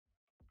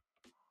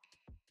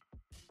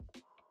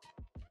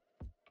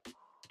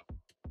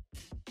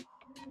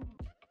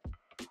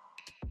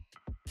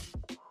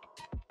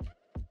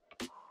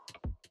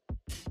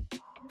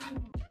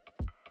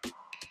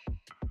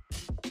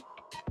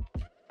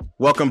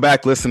Welcome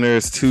back,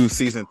 listeners, to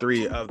season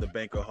 3 of the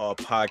Banquet Hall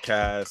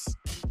podcast.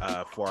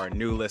 For our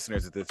new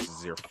listeners, if this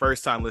is your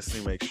first time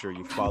listening, make sure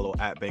you follow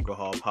at Banquet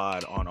Hall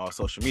Pod on all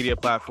social media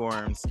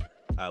platforms.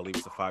 Leave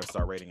us a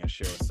 5-star rating and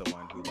share with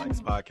someone who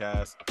likes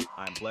podcasts.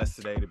 I'm blessed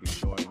today to be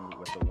joined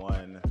with the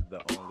one,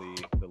 the only,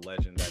 the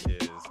legend that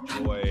is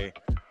Joi.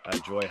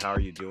 Joi, how are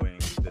you doing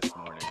this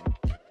morning?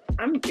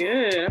 I'm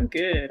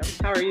good.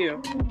 How are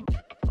you?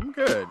 I'm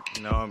good.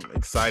 I'm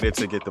excited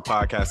to get the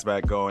podcast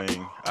back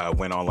going. I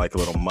went on like a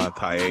little month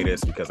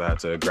hiatus because I had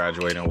to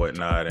graduate and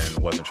whatnot and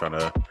wasn't trying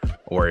to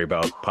worry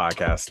about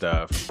podcast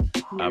stuff.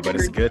 But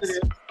it's good.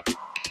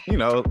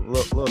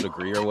 Little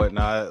degree or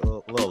whatnot,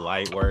 little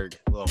light work,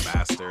 little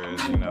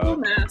masters, Little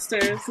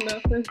masters,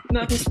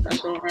 nothing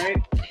special, right?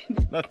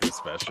 Nothing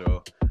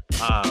special.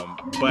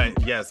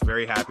 But yes,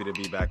 very happy to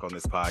be back on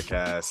this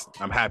podcast.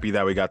 I'm happy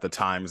that we got the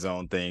time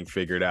zone thing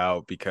figured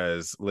out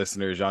because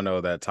listeners, y'all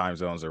know that time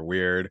zones are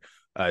weird.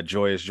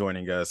 Joi is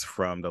joining us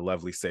from the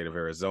lovely state of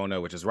Arizona,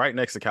 which is right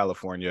next to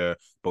California,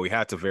 but we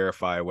had to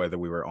verify whether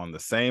we were on the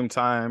same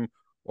time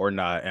or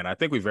not. And I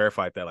think we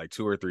verified that like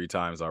 2 or 3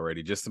 times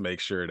already, just to make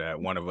sure that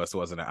one of us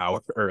wasn't an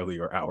hour early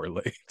or hour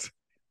late.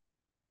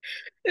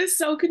 It's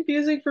so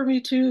confusing for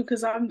me too,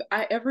 because I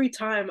every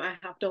time I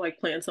have to like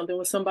plan something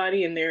with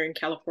somebody and they're in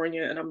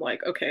California and I'm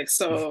like, okay,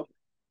 so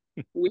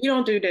we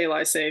don't do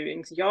daylight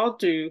savings. Y'all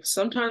do.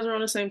 Sometimes we're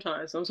on the same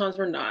time, sometimes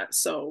we're not.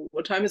 So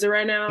what time is it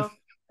right now?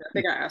 I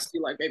think I asked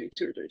you like maybe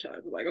 2 or 3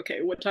 times. Like,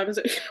 okay, what time is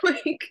it?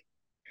 Like,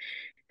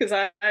 because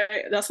I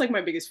that's like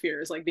my biggest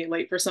fear is like being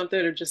late for something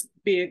or just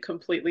being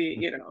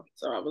completely.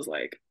 So I was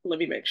like, let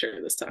me make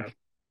sure this time.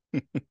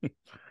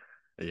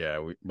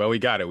 Yeah, but we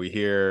got it.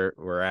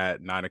 We're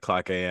at 9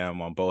 o'clock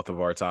a.m. on both of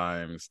our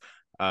times.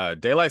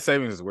 Daylight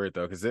savings is weird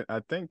though, because I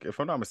think if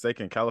I'm not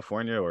mistaken,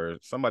 California or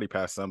somebody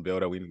passed some bill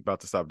that we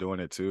about to stop doing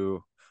it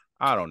too.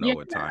 I don't know Yeah,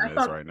 what time I it is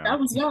thought right that now.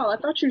 was y'all. I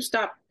thought you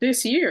stopped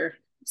this year.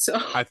 So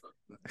I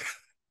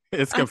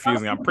It's I thought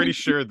confusing. I'm pretty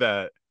sure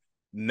that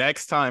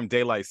next time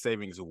daylight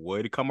savings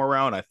would come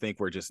around, I think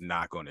we're just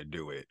not going to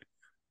do it.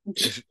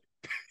 It's,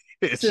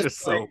 it's just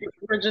just like so.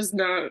 we're just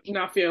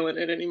not feeling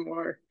it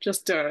anymore.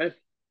 Just done.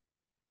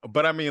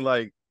 But I mean,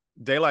 like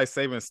daylight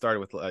savings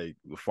started with like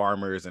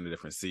farmers and the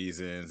different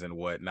seasons and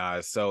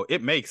whatnot, so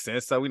it makes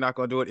sense that we're not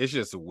going to do it. It's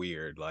just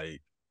weird. Like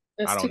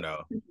I It's too don't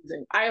know.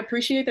 confusing. I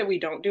appreciate that we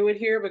don't do it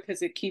here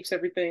because it keeps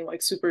everything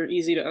like super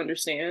easy to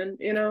understand.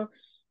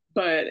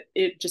 But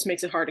it just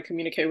makes it hard to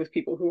communicate with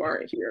people who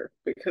aren't here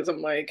because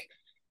I'm like,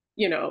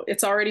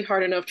 it's already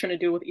hard enough trying to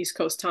deal with East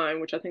Coast time,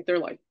 which I think they're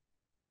like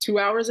 2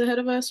 hours ahead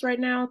of us right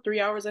now, 3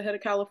 hours ahead of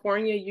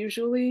California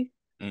usually.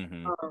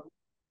 Mm-hmm. Um,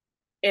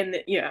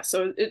 and yeah,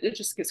 so it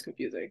just gets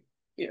confusing.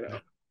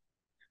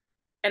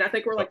 And I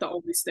think we're like the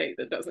only state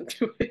that doesn't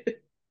do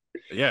it.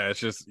 Yeah, it's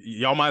just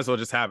y'all might as well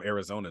just have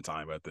Arizona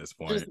time at this Just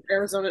point.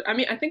 Arizona. I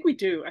mean, I think we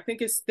do. I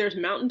think there's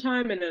mountain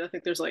time and then I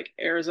think there's like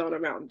Arizona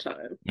mountain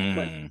time.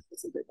 Like Mm,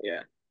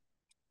 yeah.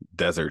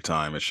 desert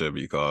time, it should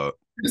be called.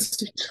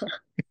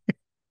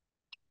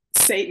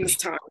 Satan's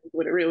time is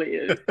what it really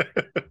is.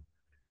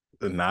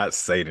 Not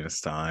Satan's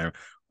time.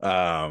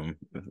 Um,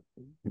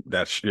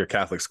 that's your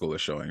Catholic school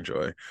is showing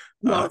Joy.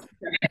 Uh, Well,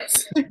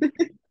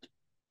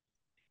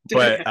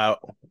 but dead. I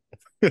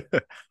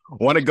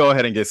want to go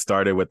ahead and get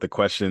started with the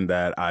question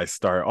that I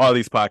start all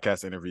these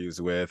podcast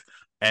interviews with,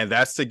 and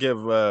that's to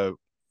give a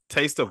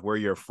taste of where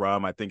you're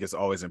from. I think it's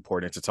always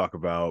important to talk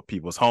about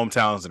people's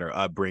hometowns and their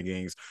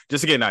upbringings,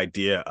 just to get an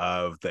idea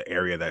of the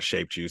area that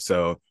shaped you.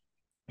 So,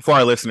 for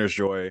our listeners,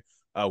 Joy,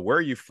 where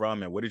are you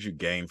from, and what did you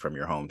gain from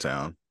your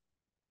hometown?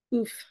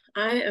 Oof.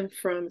 I am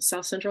from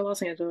South Central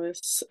Los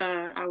Angeles.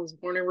 I was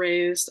born and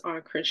raised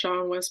on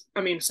Crenshaw and West.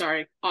 I mean,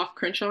 sorry, off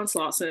Crenshaw and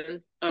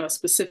Slauson,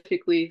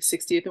 specifically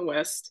 60th and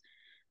West.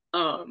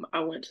 I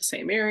went to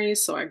St.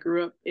 Mary's, so I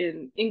grew up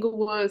in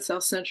Inglewood,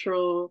 South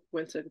Central.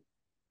 Went to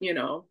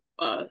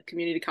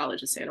community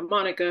college in Santa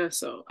Monica.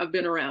 So I've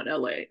been around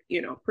LA,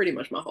 pretty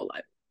much my whole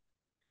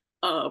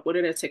life. What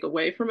did I take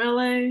away from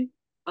LA?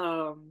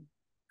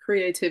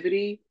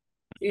 Creativity,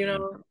 you Mhm.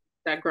 know,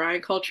 that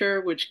grind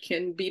culture, which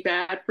can be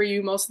bad for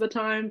you most of the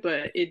time.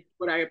 But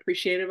what I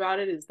appreciate about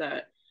it is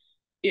that,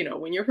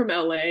 when you're from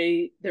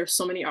LA, there's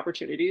so many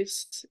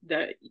opportunities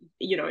that,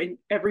 and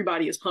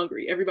everybody is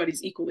hungry.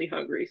 Everybody's equally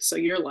hungry. So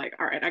you're like,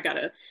 all right, I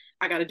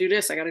gotta do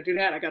this, I gotta do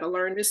that, I gotta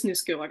learn this new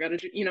skill, I gotta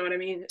do, you know what I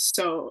mean?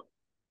 So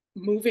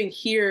moving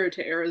here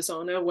to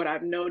Arizona, what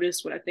I've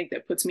noticed, what I think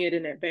that puts me at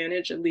an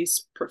advantage, at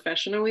least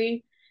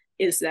professionally,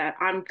 is that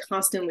I'm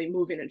constantly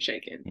moving and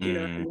shaking,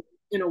 Mm,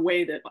 in a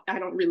way that I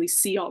don't really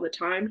see all the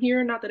time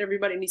here. Not that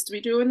everybody needs to be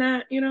doing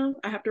that.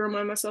 I have to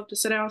remind myself to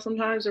sit down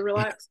sometimes and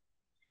relax.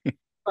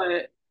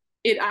 But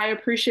I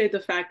appreciate the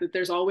fact that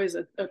there's always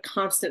a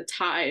constant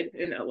tide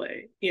in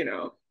LA,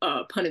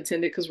 pun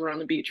intended, because we're on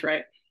the beach,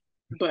 right?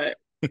 But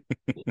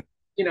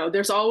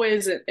there's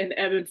always an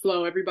ebb and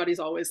flow. Everybody's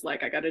always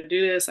like, I got to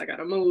do this, I got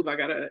to move,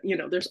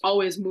 there's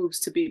always moves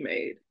to be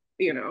made.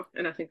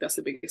 And I think that's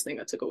the biggest thing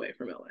I took away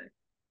from LA.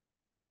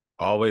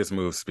 Always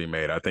moves to be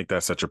made. I think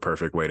that's such a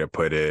perfect way to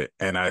put it.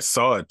 And I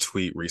saw a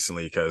tweet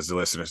recently because the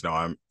listeners know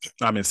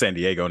I'm in San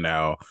Diego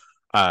now.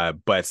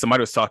 But somebody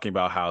was talking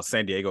about how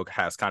San Diego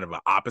has kind of an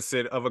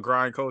opposite of a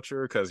grind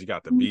culture because you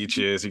got the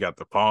beaches, you got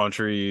the palm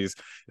trees.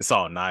 It's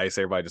all nice.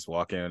 Everybody just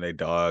walking in their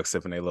dog,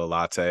 sipping their little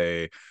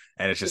latte.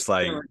 And it's just Just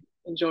like,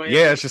 enjoying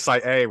yeah, it's life. just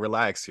like, hey,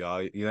 relax,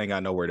 y'all. You ain't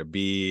got nowhere to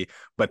be.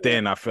 But Yeah.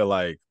 then I feel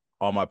like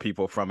all my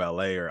people from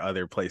LA or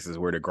other places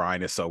where the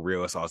grind is so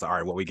real. So I was like, all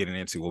right, what we getting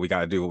into? What we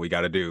gotta do? What we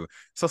gotta do?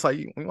 So it's like,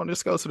 we want to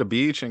just go to the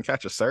beach and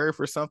catch a surf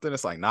or something.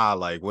 It's like, nah,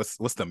 like what's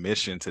the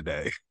mission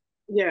today?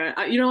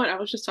 Yeah, you know what? I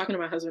was just talking to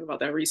my husband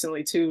about that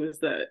recently too, is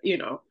that,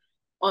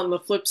 on the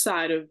flip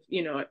side of,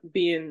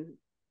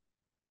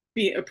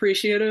 be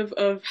appreciative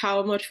of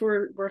how much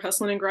we're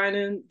hustling and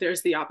grinding,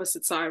 there's the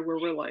opposite side where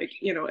we're like,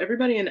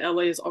 everybody in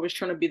LA is always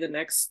trying to be the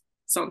next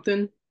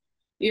something,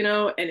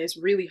 and it's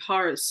really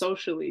hard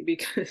socially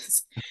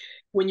because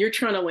when you're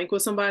trying to link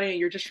with somebody and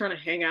you're just trying to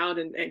hang out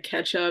and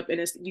catch up,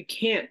 and you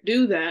can't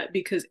do that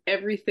because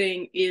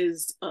everything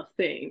is a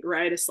thing,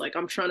 right? It's like,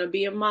 I'm trying to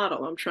be a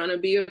model, I'm trying to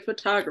be a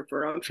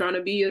photographer, I'm trying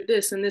to be a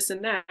this and this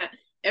and that.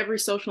 Every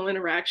social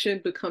interaction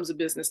becomes a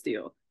business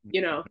deal.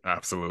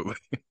 Absolutely.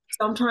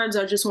 Sometimes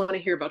I just want to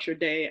hear about your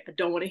day. I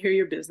don't want to hear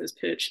your business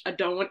pitch. I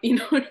don't want,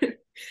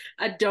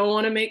 I don't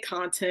want to make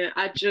content.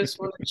 I just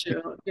want to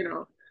chill.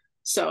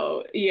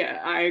 So yeah,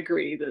 I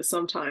agree that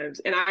sometimes,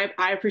 and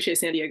I appreciate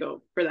San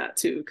Diego for that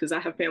too, because I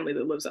have family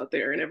that lives out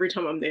there, and every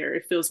time I'm there,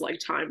 it feels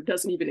like time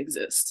doesn't even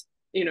exist.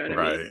 You know what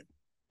I mean?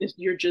 Right.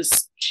 You're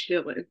just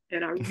chilling,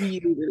 and I really,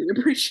 really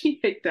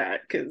appreciate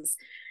that because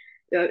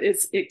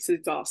it's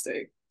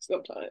exhausting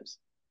sometimes.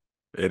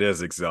 It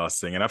is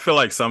exhausting. And I feel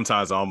like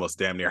sometimes I almost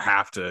damn near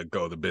have to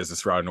go the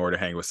business route in order to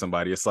hang with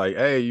somebody. It's like,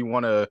 hey, you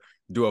want to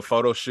do a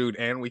photo shoot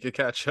and we could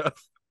catch up?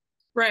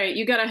 Right.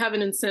 You got to have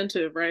an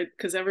incentive, right?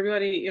 Because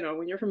everybody,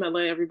 when you're from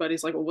LA,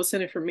 everybody's like, well, what's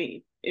in it for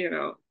me?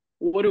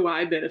 What do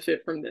I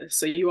benefit from this?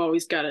 So you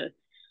always got to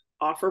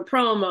offer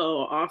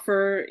promo,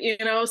 offer,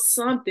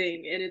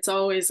 something. And it's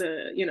always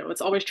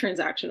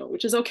transactional,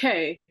 which is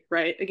okay,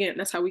 right? Again,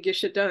 that's how we get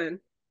shit done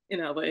in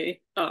LA.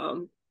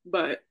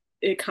 But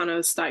it kind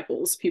of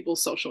stifles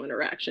people's social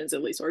interactions,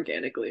 at least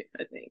organically,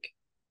 I think.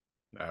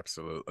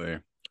 Absolutely.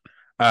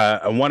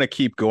 I want to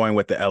keep going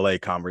with the LA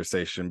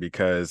conversation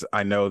because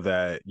I know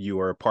that you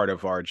are part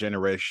of our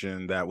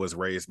generation that was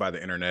raised by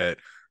the internet.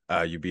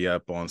 You be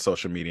up on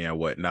social media and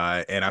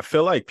whatnot. And I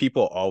feel like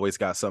people always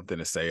got something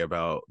to say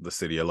about the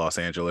city of Los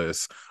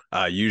Angeles,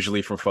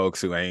 usually from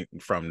folks who ain't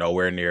from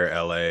nowhere near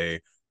LA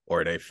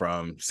or they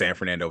from San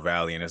Fernando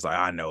Valley. And it's like,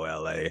 I know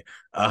LA.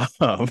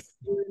 Um,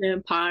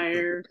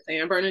 Empire,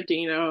 San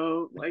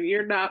Bernardino, like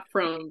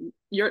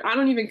I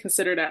don't even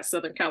consider that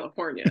Southern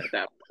California at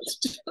that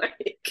point.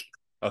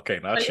 okay,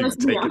 Let's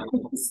be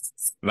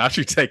not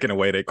you taking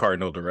away their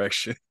cardinal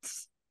directions.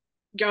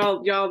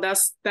 y'all,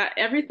 that's that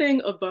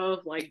everything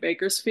above like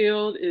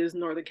Bakersfield is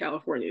Northern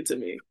California to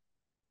me.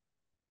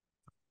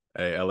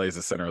 Hey, LA is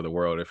the center of the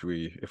world if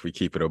we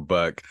keep it a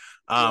buck.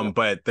 Yeah.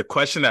 But the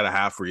question that I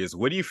have for you is,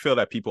 what do you feel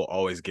that people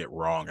always get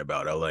wrong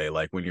about LA?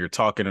 Like when you're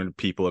talking to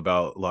people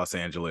about Los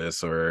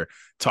Angeles or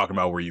talking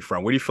about where you're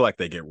from, what do you feel like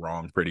they get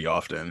wrong pretty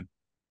often?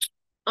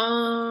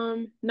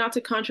 Not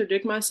to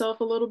contradict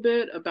myself a little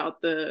bit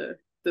about the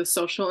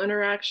social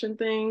interaction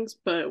things,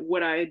 but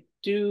what I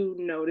do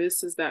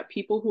notice is that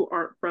people who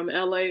aren't from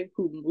LA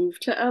who move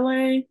to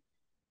LA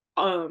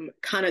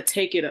kind of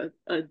take it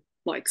a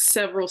like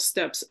several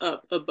steps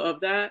up above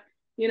that,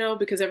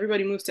 because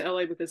everybody moves to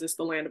LA because it's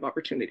the land of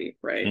opportunity,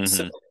 right?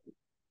 So,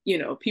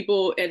 Mm-hmm.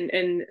 people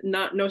and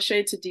not no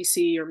shade to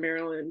DC or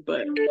Maryland,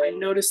 but I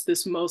noticed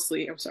this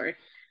mostly, I'm sorry.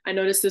 I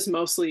noticed this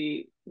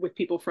mostly with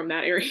people from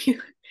that area.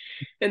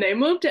 And they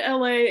move to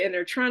LA and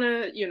they're trying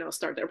to,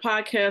 start their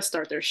podcast,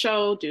 start their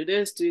show, do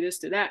this, do this,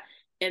 do that.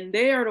 And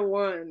they are the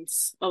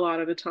ones a lot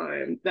of the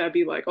time that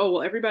be like, oh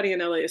well, everybody in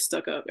LA is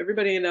stuck up.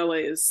 Everybody in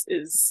LA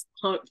is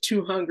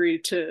too hungry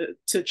to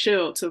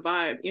chill, to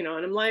vibe, And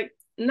I'm like,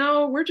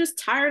 no, we're just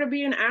tired of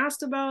being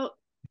asked about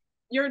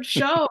your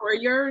show or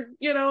your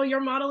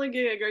modeling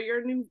gig or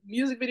your new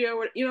music video.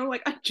 Or,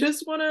 like I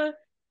just want to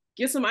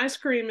get some ice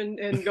cream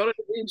and go to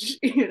the beach.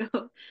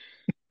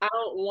 I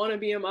don't want to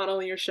be a model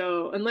in your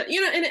show. And and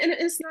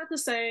it's not to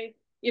say,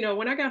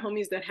 when I got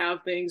homies that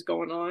have things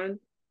going on,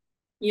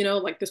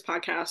 like this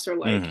podcast or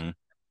like Mm-hmm.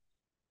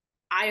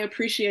 I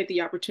appreciate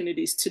the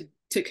opportunities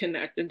to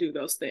connect and do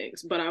those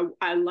things. But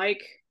I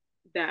like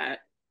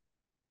that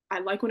I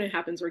like when it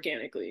happens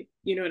organically.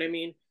 You know what I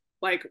mean?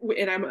 Like,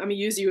 and I'm gonna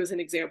use you as an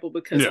example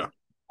because Yeah.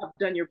 I've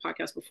done your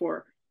podcast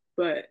before.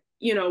 But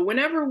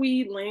whenever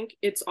we link,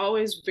 it's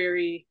always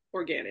very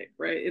organic,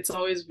 right? It's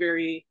always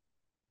very,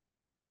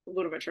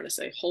 what am I trying to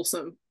say?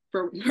 Wholesome,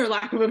 for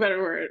lack of a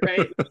better word,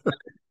 right?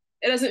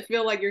 It doesn't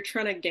feel like you're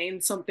trying to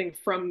gain something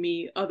from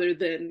me other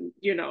than,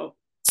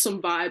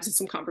 some vibes and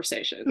some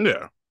conversation.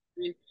 Yeah.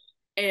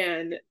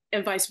 And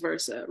vice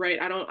versa, right?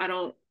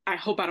 I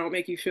hope I don't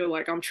make you feel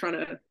like I'm trying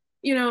to,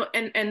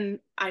 and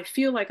I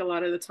feel like a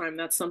lot of the time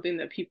that's something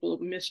that people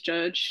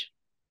misjudge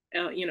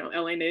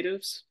LA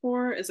natives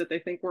for, is that they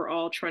think we're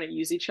all trying to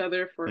use each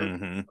other for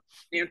Mm-hmm.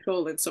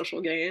 financial and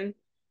social gain.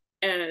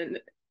 And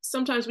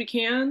sometimes we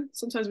can,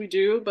 sometimes we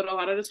do, but a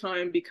lot of the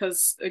time,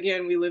 because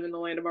again, we live in the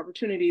land of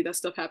opportunity, that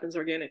stuff happens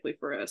organically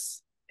for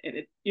us.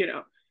 And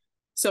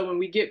so when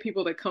we get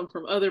people that come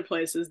from other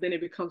places, then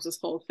it becomes this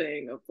whole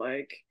thing of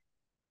like,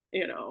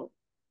 you know,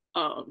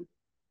 um,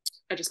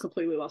 I just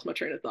completely lost my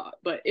train of thought,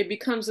 but it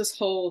becomes this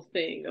whole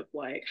thing of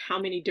like, how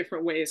many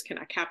different ways can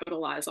I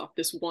capitalize off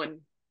this one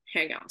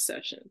hangout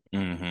session?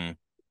 Mm-hmm.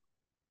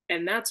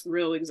 And that's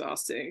real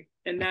exhausting.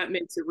 And that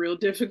makes it real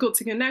difficult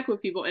to connect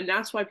with people. And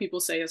that's why people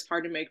say it's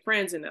hard to make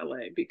friends in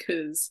LA,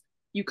 because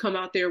you come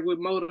out there with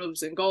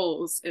motives and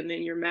goals, and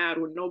then you're mad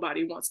when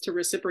nobody wants to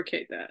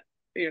reciprocate that,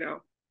 you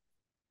know?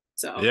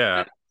 So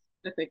Yeah.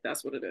 I think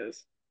that's what it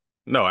is.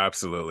 No,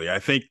 absolutely. I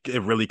think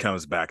it really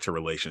comes back to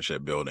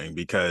relationship building,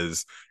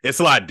 because it's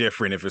a lot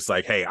different if it's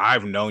like, hey,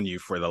 I've known you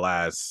for the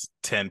last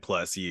 10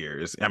 plus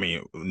years. I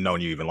mean,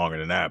 known you even longer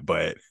than that,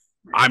 but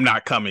Right. I'm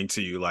not coming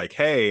to you like,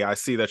 hey, I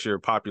see that you're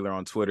popular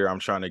on Twitter. I'm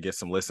trying to get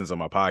some listens on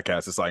my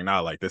podcast. It's like,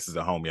 nah, like this is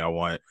a homie. I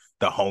want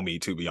the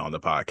homie to be on the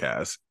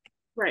podcast,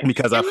 Right.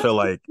 because I And feel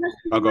like, let's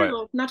be oh, go ahead.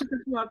 real, not to cut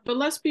you off, but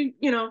let's be,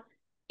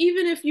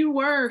 even if you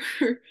were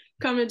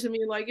coming to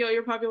me like, yo,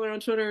 you're popular on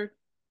Twitter,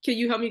 can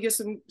you help me get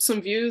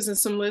some views and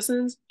some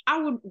listens? I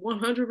would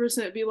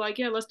 100% be like,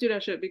 yeah, let's do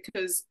that shit,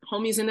 because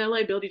homies in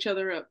LA build each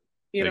other up.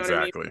 You know what I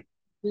mean? Exactly.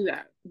 Do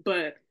that.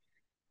 But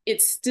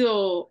it's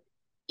still,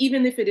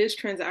 even if it is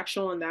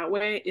transactional in that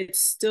way, it's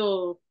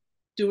still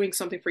doing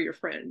something for your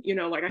friend.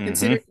 Like I Mm-hmm.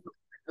 consider,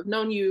 I've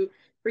known you,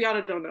 for y'all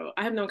that don't know,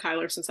 I have known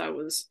Kyler since I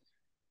was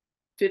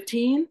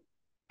 15,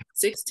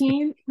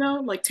 16,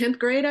 like 10th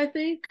grade, I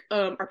think.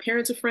 Our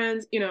parents are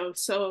friends,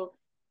 so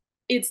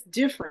it's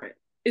different.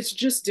 It's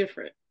just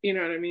different. You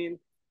know what I mean?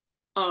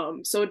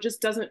 So it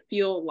just doesn't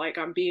feel like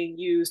I'm being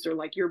used, or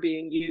like you're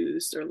being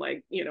used, or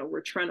like,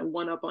 we're trying to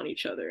one up on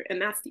each other. And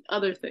that's the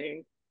other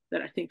thing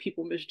that I think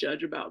people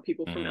misjudge about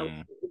people from LA,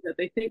 Mm. is that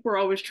they think we're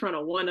always trying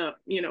to one up,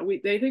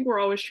 they think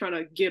we're always trying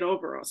to get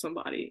over on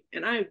somebody.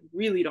 And I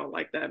really don't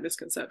like that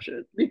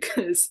misconception,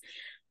 because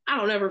I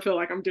don't ever feel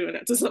like I'm doing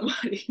that to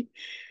somebody.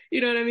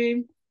 You know what I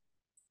mean?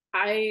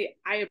 I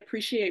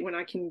appreciate when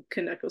I can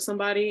connect with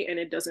somebody and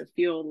it doesn't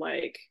feel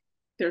like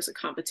there's a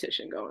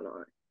competition going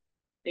on,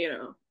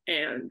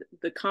 and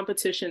the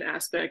competition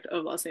aspect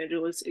of Los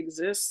Angeles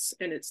exists,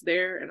 and it's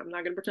there, and I'm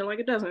not going to pretend like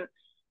it doesn't,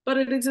 but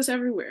it exists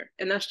everywhere.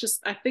 And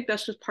I think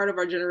that's just part of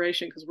our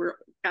generation, because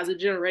as a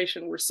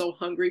generation, we're so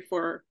hungry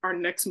for our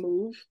next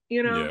move,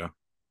 Yeah.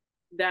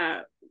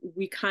 that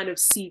we kind of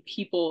see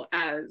people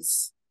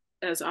as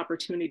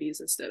opportunities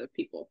instead of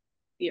people,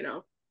 you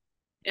know.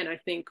 And I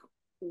think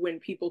when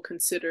people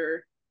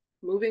consider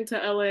moving to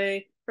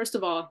LA, first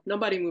of all,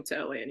 nobody moved to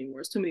LA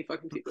anymore. It's too many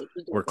fucking people.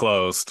 Just We're don't go.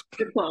 closed.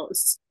 They're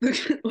closed.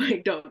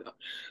 Like, don't go.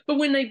 But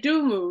when they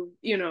do move,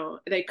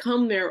 they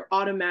come there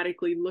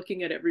automatically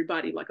looking at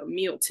everybody like a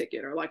meal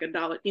ticket or like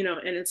 $1,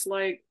 and it's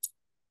like,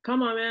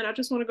 come on, man, I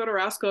just want to go to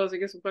Roscoe's and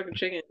get some fucking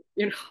chicken,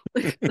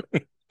 Like,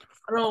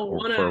 I don't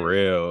want For to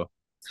real.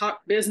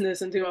 talk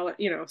business and do all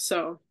that,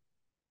 So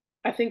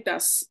I think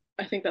that's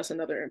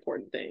another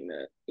important thing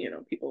that,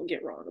 people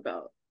get wrong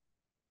about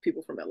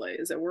people from LA,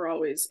 is that we're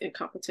always in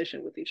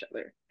competition with each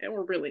other, and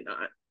we're really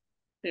not,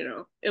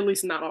 at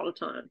least not all the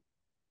time.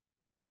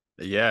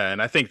 Yeah,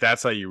 and I think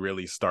that's how you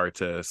really start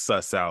to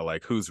suss out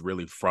like who's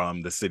really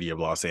from the city of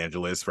Los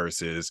Angeles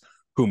versus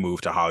who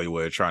moved to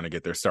Hollywood trying to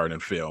get their start in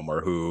film, or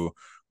who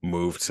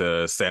moved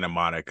to Santa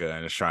Monica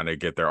and is trying to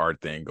get their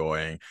art thing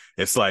going.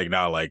 It's like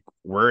now, like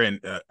we're in,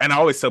 and I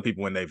always tell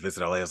people when they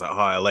visit LA, it's like,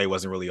 oh, LA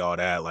wasn't really all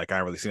that. Like I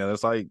ain't really seen it.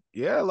 It's like,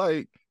 yeah,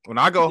 like when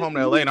I go home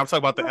to LA and I'm talking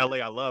about the LA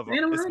I love,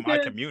 Santa it's my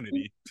Monica.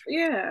 community.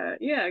 Yeah,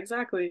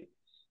 exactly.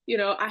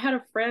 I had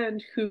a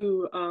friend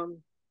who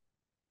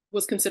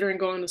was considering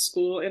going to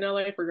school in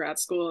LA for grad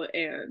school,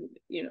 and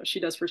she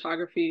does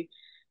photography.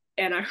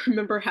 And I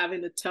remember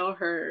having to tell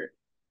her,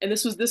 and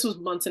this was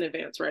months in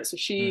advance, right? So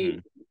she Hmm.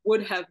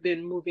 would have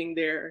been moving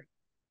there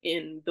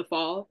in the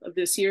fall of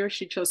this year.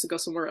 She chose to go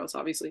somewhere else,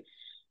 obviously.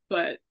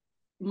 But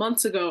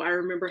months ago, I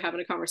remember having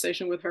a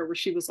conversation with her where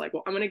she was like,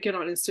 well, I'm going to get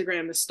on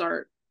Instagram and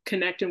start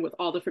connecting with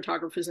all the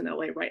photographers in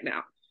LA right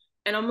now.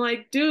 And I'm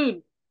like,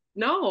 dude,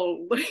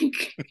 no,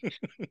 like,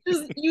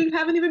 just, you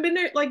haven't even been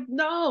there. Like,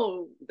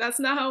 no, that's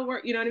not how it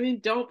works. You know what I mean?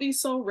 Don't be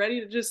so ready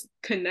to just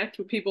connect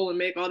with people and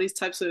make all these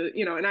types of,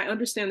 and I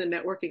understand the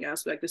networking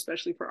aspect,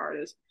 especially for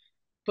artists,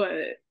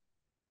 but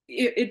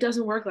it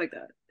doesn't work like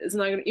that. It's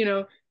not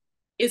gonna,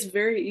 it's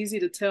very easy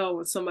to tell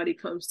when somebody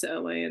comes to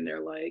LA and they're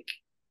like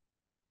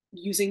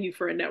using you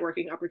for a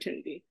networking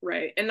opportunity,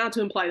 right? And not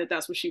to imply that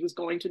that's what she was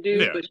going to do,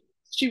 Yeah. but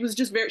she was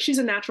just she's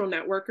a natural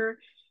networker.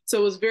 So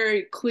it was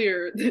very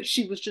clear that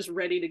she was just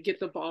ready to get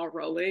the ball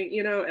rolling,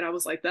 and I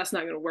was like, that's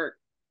not going to work,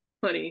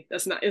 honey.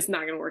 It's not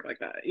going to work like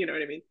that. You know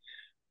what I mean?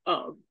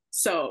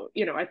 So,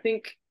 I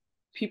think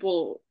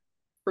people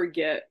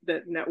forget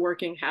that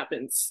networking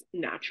happens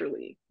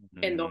naturally,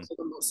 and those Hmm. are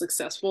the most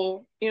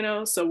successful,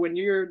 so when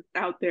you're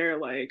out there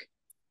like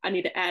I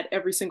need to add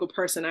every single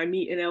person I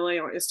meet in LA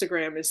on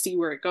Instagram and see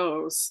where it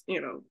goes,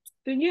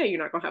 then yeah, you're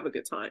not gonna have a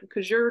good time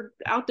because you're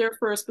out there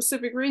for a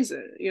specific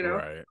reason,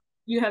 Right.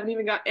 You haven't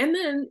even got, and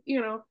then,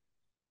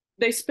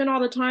 they spend all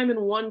the time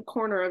in one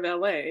corner of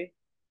LA,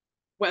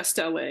 West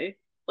LA,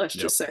 let's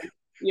Yep. just say,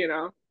 you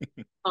know,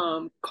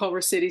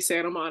 Culver City,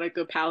 Santa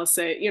Monica,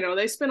 Palisade,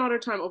 they spend all their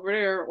time over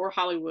there or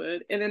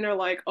Hollywood, and then they're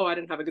like, "Oh, I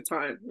didn't have a good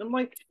time." And I'm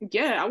like,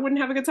 "Yeah, I wouldn't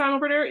have a good time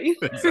over there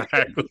either."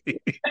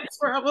 Exactly. That's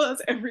where I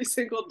was every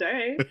single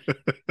day.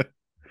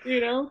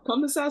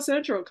 Come to South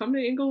Central, come to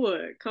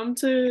Inglewood, come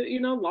to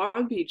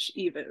Long Beach,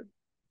 even.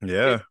 It,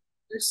 Yeah.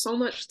 there's so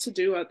much to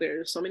do out there.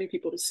 There's so many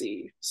people to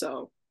see.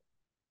 So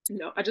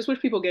I just wish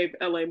people gave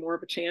LA more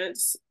of a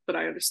chance, but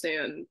I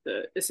understand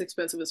that it's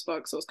expensive as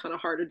fuck, so it's kind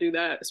of hard to do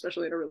that,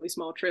 especially in a really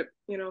small trip.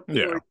 People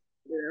Yeah. are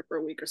there for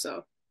a week or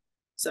so.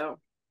 So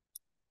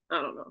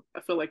I don't know.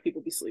 I feel like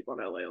people be sleep on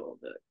LA a little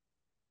bit.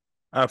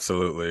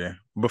 Absolutely.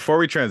 Before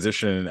we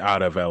transition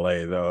out of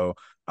LA, though,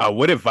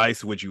 what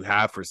advice would you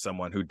have for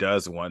someone who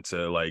does want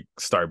to like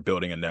start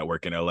building a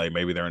network in LA?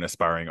 Maybe they're an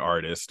aspiring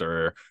artist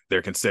or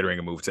they're considering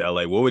a move to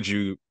LA. What would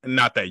you,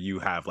 not that you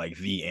have like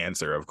the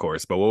answer, of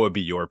course, but what would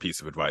be your piece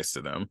of advice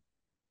to them?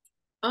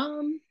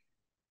 Um,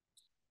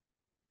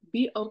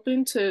 be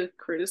open to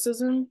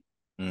criticism.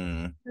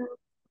 Mm,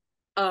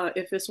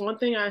 If it's one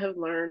thing I have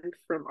learned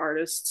from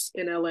artists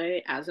in LA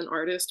as an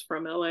artist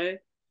from LA,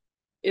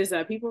 is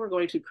that people are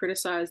going to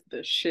criticize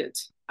the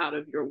shit out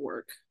of your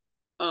work.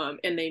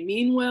 And they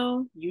mean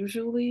well,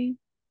 usually,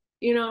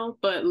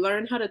 but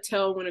learn how to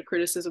tell when a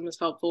criticism is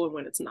helpful and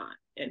when it's not.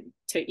 And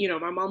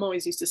my mom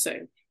always used to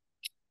say,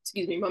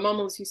 excuse me, my mom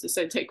always used to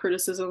say, take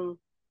criticism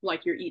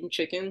like you're eating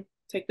chicken,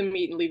 take the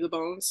meat and leave the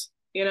bones,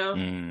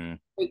 mm.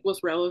 take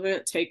what's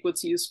relevant, take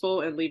what's useful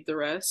and leave the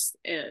rest.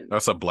 And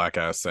That's a black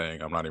ass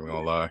saying. I'm not even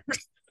gonna lie.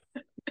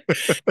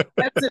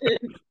 that's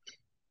it.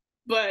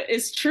 But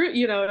it's true,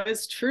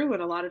 it's true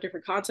in a lot of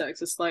different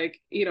contexts. It's like,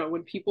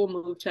 when people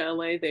move to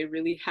LA, they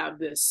really have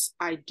this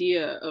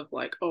idea of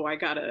like, oh, I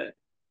gotta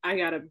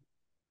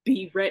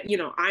be ready,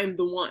 I'm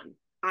the one.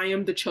 I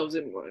am the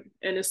chosen one.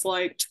 And it's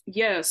like,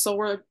 yeah, so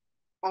we're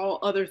all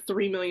other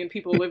 3 million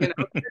people living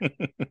out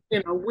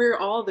there. We're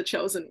all the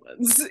chosen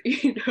ones,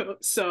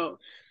 So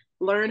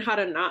learn how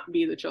to not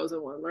be the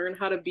chosen one. Learn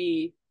how to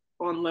be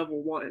on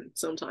level one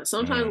sometimes.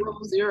 Sometimes Mm,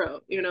 level zero,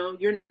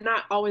 you're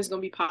not always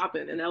gonna be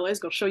popping. And LA's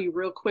gonna show you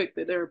real quick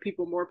that there are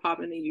people more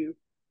popping than you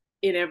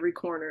in every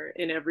corner,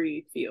 in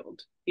every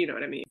field. You know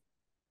what I mean?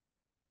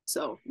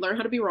 So learn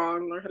how to be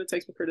wrong, learn how to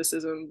take some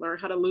criticism, learn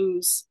how to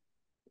lose,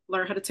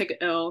 learn how to take an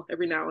L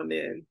every now and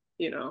then.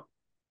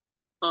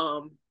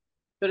 Um,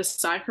 but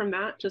aside from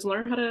that, just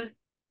learn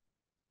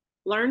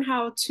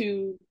how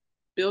to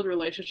build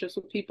relationships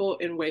with people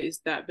in ways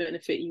that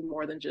benefit you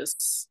more than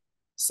just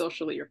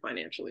socially or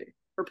financially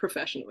or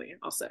professionally,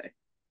 I'll say.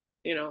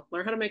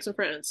 Learn how to make some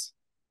friends.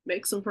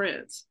 Make some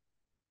friends.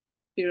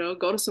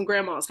 Go to some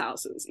grandma's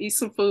houses, eat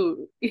some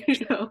food,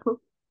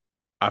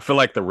 I feel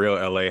like the real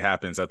LA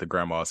happens at the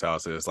grandma's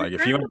houses. Like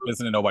if you ain't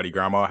visiting nobody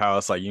grandma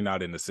house, like you're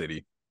not in the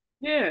city.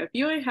 Yeah, if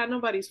you ain't had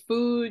nobody's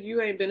food,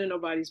 you ain't been in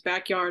nobody's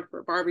backyard for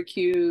a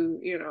barbecue,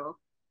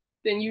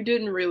 then you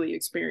didn't really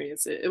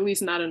experience it, at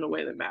least not in a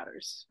way that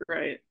matters,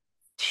 right?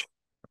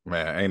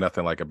 Man, ain't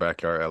nothing like a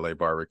backyard LA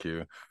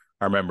barbecue.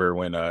 I remember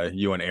when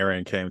you and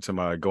Aaron came to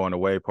my going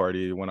away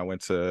party when I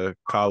went to Oh,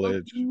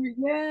 college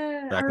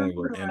yeah, I back when we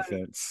were remember that.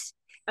 infants.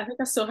 I think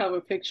I still have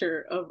a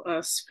picture of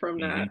us from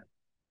that Hmm.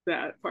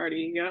 that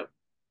party. Yep.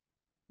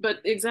 But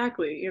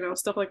exactly,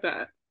 stuff like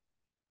that.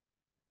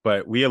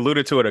 But we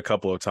alluded to it a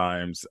couple of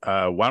times.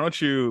 Why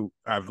don't you,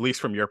 at least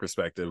from your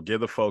perspective,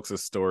 give the folks a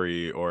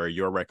story or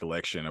your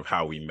recollection of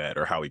how we met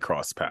or how we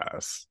crossed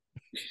paths?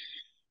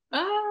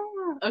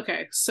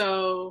 Okay.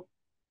 So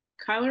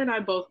Kyler and I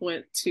both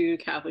went to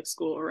Catholic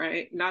school,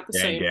 right?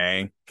 Gang,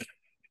 gang.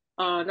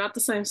 Not the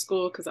same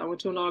school because I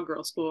went to an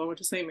all-girl school. I went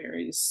to St.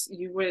 Mary's.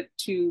 You went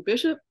to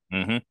Bishop?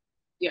 Hmm.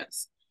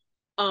 Yes.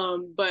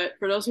 But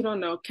for those who don't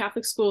know,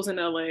 Catholic schools in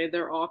LA,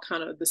 they're all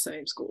kind of the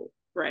same school,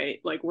 right?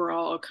 Like we're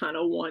all kind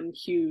of one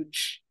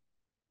huge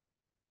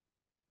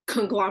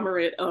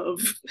conglomerate of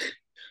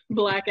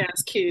black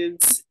ass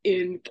kids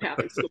in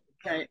Catholic school,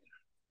 right?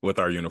 With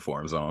our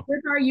uniforms on.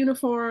 With our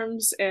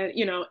uniforms, and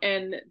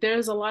and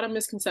there's a lot of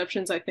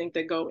misconceptions I think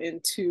that go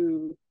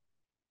into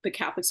the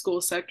Catholic school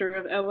sector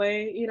of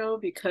LA,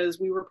 because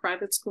we were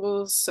private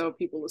schools, so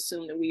people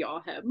assume that we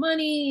all had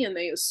money and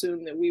they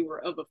assume that we were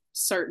of a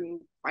certain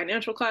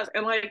financial class,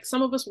 and like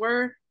some of us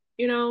were,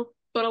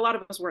 but a lot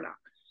of us were not.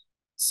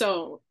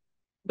 So,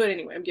 but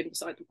anyway, I'm getting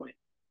beside the point.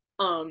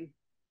 Um,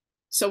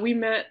 so we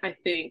met, I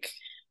think,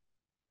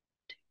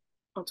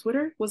 on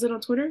Twitter. Was it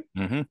on Twitter?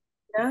 Hmm.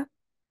 Yeah.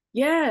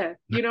 Yeah.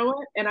 You know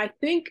what? And I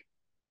think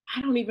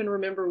I don't even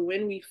remember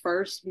when we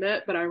first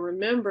met, but I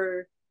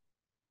remember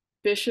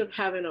Bishop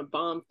having a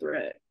bomb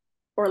threat.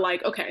 Or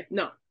like, okay,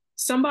 no.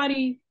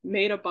 Somebody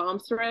made a bomb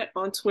threat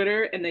on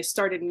Twitter and they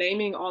started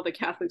naming all the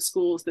Catholic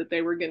schools that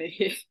they were gonna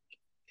hit.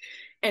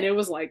 And it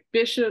was like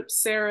Bishop,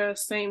 Sarah,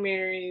 St.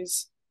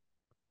 Mary's.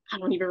 I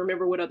don't even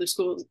remember what other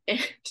schools. And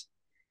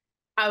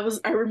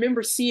I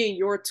remember seeing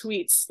your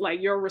tweets,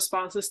 like your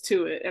responses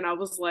to it, and I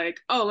was like,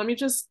 oh, let me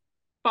just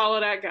follow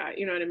that guy.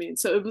 You know what I mean?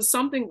 So it was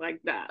something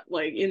like that,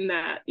 like in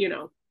that,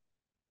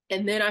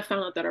 and then I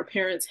found out that our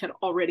parents had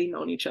already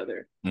known each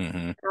other.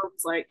 Mm-hmm. I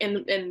was like,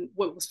 and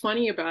what was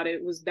funny about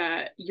it was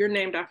that you're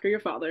named after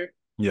your father.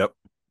 Yep.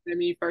 I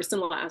mean, first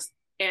and last.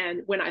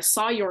 And when I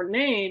saw your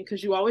name,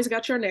 because you always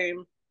got your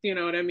name, you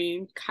know what I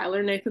mean,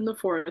 Kyler Nathan the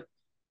Fourth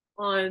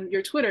on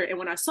your Twitter. And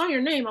when I saw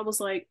your name, I was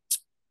like,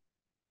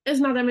 there's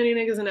not that many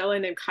niggas in LA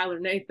named Kyler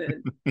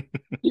Nathan.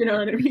 You know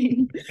what I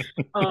mean?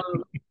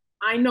 Um,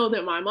 I know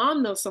that my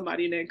mom knows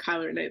somebody named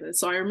Kyler Nathan.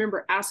 So I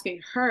remember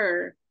asking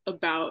her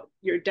about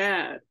your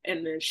dad.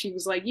 And then she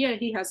was like, yeah,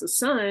 he has a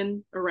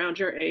son around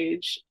your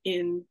age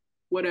in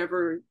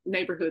whatever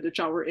neighborhood that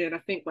y'all were in. I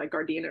think like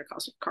Gardena or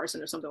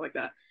Carson or something like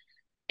that.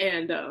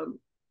 And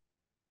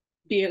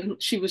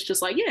she was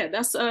just like, yeah,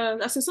 that's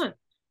his son.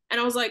 And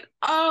I was like,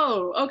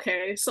 oh,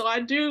 okay. So I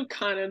do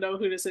kind of know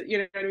who this is, you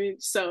know what I mean?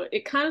 So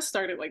it kind of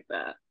started like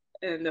that.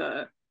 And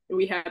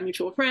we had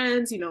mutual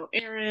friends,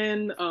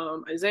 Aaron,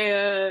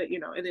 Isaiah,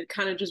 and it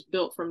kind of just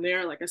built from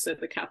there. Like I said,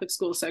 the Catholic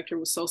school sector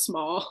was so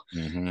small.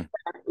 Mm-hmm.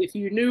 If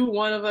you knew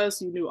one of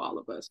us, you knew all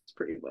of us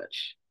pretty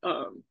much.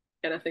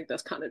 And I think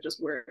that's kind of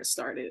just where it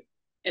started.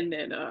 And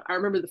then I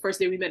remember the first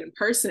day we met in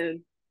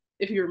person,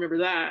 if you remember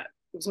that,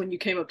 was when you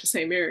came up to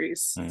St.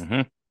 Mary's.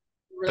 Mm-hmm.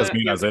 Because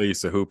me and Isaiah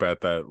used to hoop at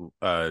that.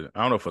 I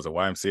don't know if it was a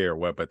YMCA or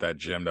what, but that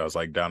gym that was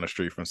like down the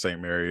street from St.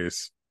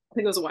 Mary's. I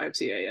think it was a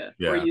YMCA, yeah.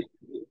 Yeah.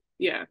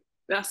 Yeah.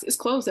 It's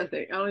closed, I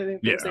think. I don't even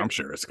think. Yeah, I'm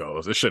sure it's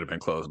closed. It should have been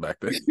closed back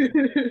then.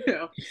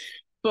 Yeah.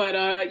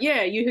 But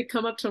yeah, you had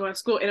come up to my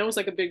school, and it was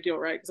like a big deal,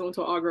 right? Because I went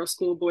to an all-girls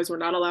school. Boys were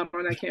not allowed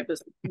on that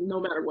campus, no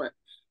matter what.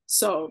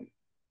 So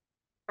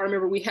I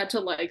remember we had to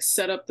like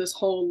set up this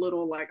whole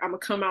little like, I'm gonna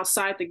come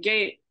outside the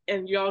gate,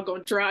 and y'all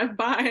gonna drive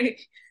by,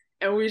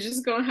 and we're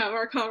just gonna have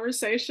our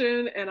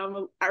conversation. And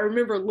I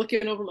remember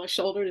looking over my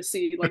shoulder to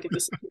see like if the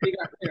security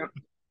guard,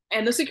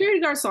 and the security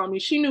guard saw me.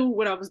 She knew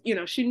what I was,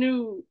 she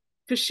knew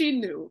because she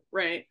knew,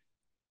 right?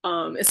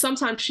 And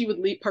sometimes she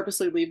would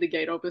purposely leave the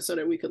gate open so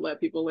that we could let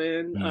people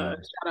in.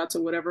 Shout out to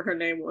whatever her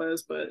name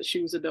was, but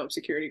she was a dope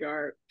security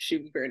guard. She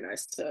was very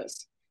nice to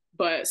us.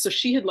 But so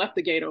she had left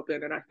the gate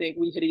open, and I think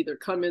we had either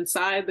come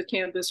inside the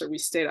campus or we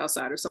stayed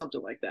outside or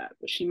something like that.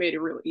 But she made it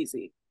real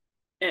easy.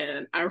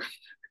 And I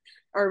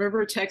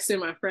remember texting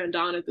my friend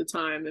Dawn at the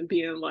time and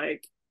being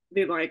like,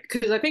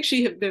 because I think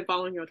she had been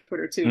following you on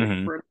Twitter too.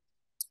 Mm-hmm.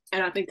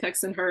 And I think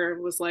texting her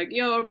was like,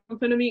 yo, I'm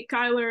gonna meet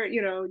Kyler,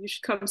 you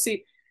should come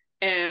see.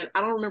 And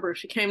I don't remember if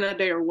she came that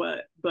day or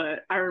what,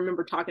 but I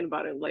remember talking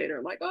about it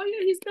later, like, oh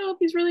yeah, he's dope,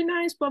 he's really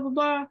nice, blah blah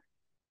blah.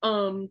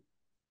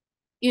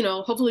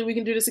 Hopefully we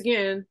can do this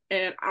again.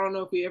 And I don't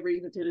know if we ever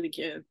even did it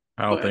again.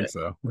 I don't think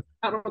so.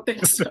 I don't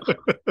think so.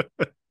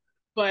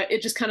 But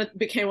it just kind of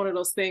became one of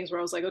those things where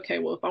I was like, okay,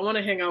 well, if I want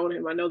to hang out with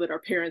him, I know that our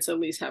parents at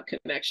least have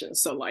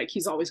connections. So like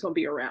he's always going to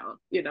be around,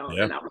 Yeah.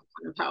 And that was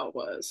kind of how it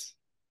was.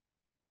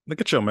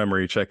 Look at your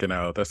memory checking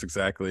out. That's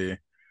exactly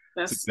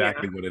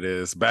what it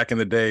is. Back in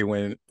the day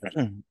when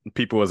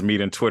people was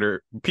meeting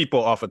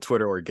people off of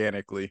Twitter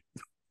organically.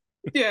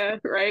 Yeah,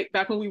 right.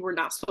 Back when we were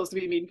not supposed to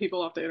be meeting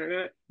people off the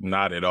internet.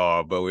 Not at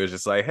all, but we were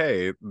just like,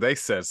 hey, they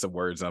said some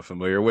words I'm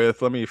familiar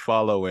with. Let me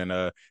follow and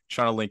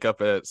trying to link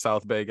up at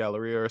South Bay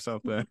Galleria or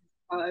something.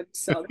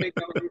 South Bay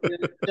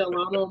Galleria, Del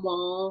Amo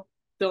Mall.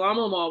 Del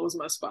Amo Mall was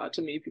my spot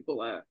to meet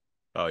people at.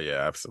 Oh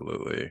yeah,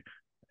 absolutely.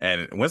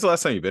 And when's the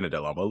last time you've been to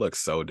Del Amo? It looks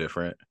so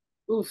different.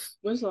 Oof,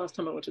 when's the last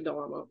time I went to Del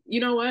Amo?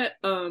 You know what?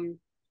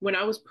 When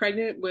I was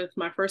pregnant with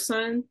my first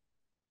son,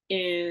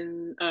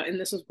 and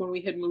this was when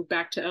we had moved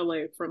back to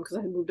LA because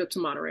I had moved up to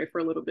Monterey for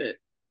a little bit.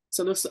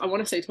 So I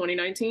want to say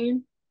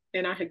 2019,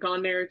 and I had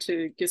gone there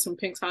to get some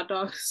Pink's hot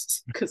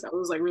dogs because that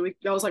was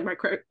like my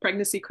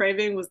pregnancy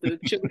craving was the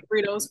chili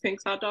Fritos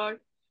Pink's hot dog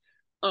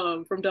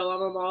from Del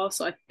Amo Mall.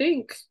 So I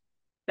think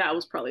that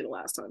was probably the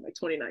last time, like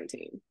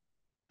 2019.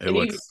 It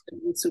looks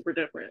super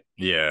different.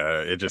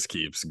 Yeah, it just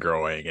keeps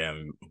growing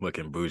and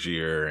looking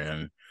bougier,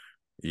 and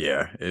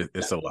yeah,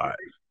 it's a lot.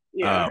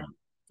 Yeah.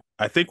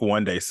 I think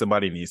one day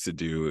somebody needs to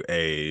do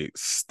a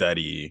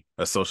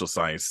social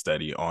science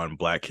study on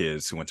Black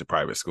kids who went to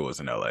private schools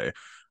in LA.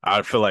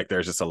 I feel like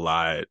there's just a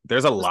lot.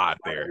 There's a lot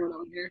there.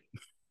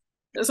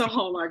 There's a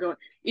whole lot going.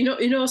 You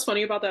know what's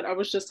funny about that? I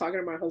was just talking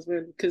to my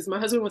husband because my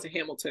husband went to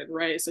Hamilton,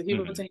 right? So he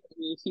went to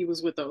Hamilton. He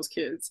was with those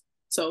kids.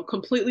 So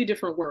completely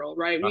different world,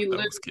 right? We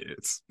lived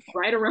kids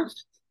right around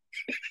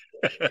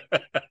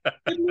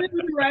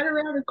right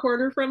around the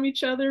corner from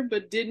each other,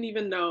 but didn't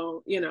even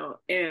know,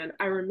 And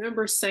I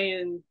remember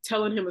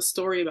telling him a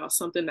story about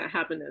something that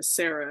happened to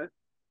Sarah,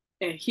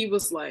 and he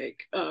was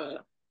like,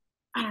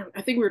 I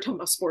think we were talking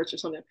about sports or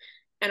something.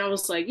 And I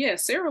was like, yeah,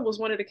 Sarah was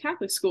one of the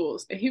Catholic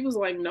schools. And he was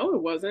like, no,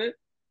 it wasn't.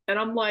 And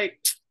I'm like,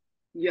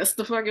 yes,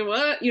 the fuck it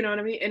was. You know what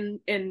I mean?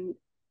 And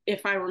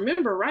if I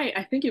remember right,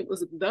 I think it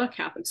was the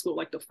Catholic school,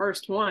 like the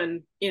first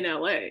one in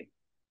LA.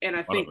 And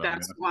I think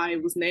that's why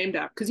it was named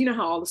after, because you know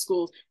how all the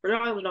schools, for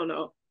those who don't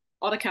know,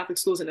 all the Catholic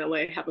schools in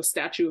LA have a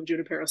statue of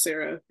Junipero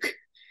Serra.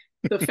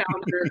 the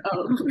founder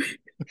of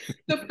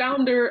the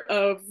founder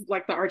of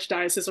like the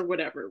archdiocese or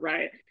whatever,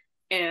 right?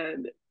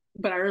 And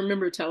but I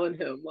remember telling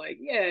him like,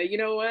 yeah, you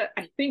know what?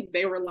 I think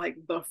they were like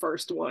the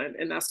first one,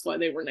 and that's why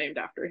they were named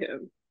after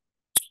him.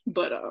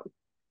 But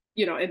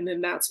and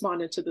then that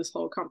spawned into this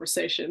whole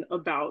conversation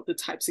about the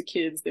types of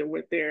kids that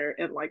went there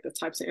and like the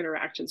types of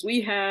interactions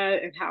we had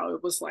and how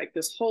it was like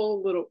this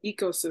whole little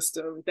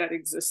ecosystem that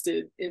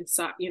existed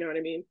inside, you know what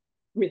I mean,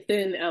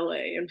 within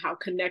LA, and how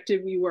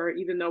connected we were,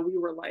 even though we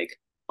were like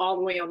all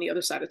the way on the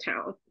other side of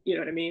town, you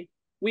know what I mean?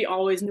 We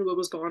always knew what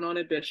was going on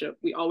at Bishop.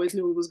 We always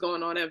knew what was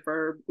going on at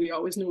Verb. We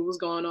always knew what was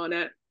going on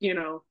at,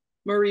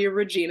 Maria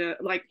Regina,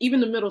 like even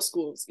the middle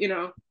schools, it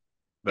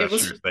That's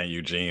was true. St.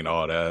 Eugene,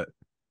 all that.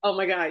 Oh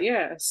my God,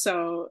 yeah.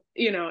 So,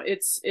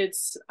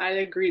 it's I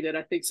agree that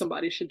I think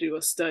somebody should do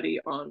a study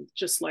on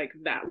just like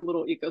that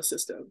little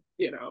ecosystem,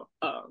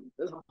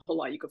 There's a whole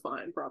lot you could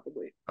find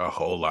probably. A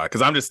whole lot.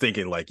 Because I'm just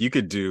thinking, like, you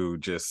could do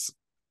just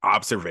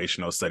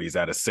observational studies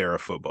at a Sarah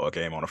football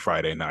game on a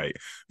Friday night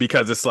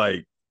because it's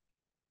like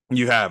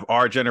you have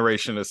our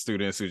generation of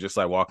students who just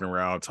like walking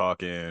around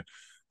talking,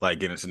 like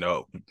getting to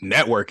know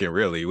networking.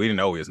 Really, we didn't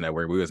know we was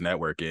networking. We was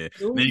networking.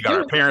 Then you got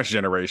our parents'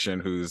 generation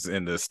who's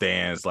in the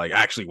stands, like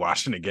actually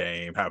watching the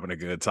game, having a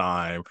good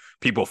time.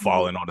 People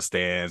falling on the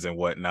stands and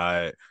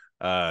whatnot.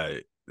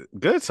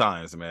 Good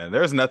times, man.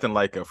 There's nothing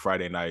like a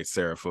Friday night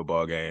Sarah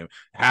football game.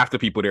 Half the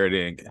people there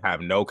didn't have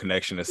no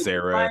connection to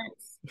Sarah.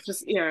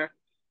 Just yeah,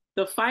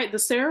 the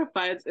Sarah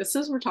fights.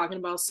 Since we're talking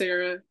about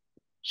Sarah,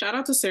 shout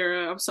out to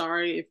Sarah. I'm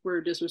sorry if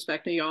we're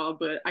disrespecting y'all,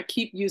 but I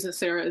keep using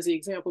Sarah as the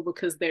example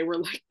because they were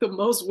like the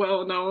most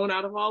well known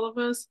out of all of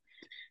us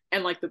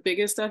and like the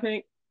biggest, I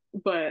think.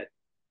 But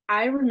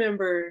I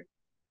remember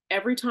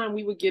every time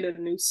we would get a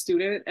new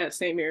student at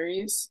St.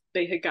 Mary's,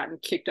 they had gotten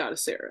kicked out of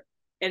Sarah.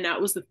 And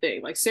that was the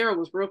thing. Like Sarah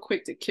was real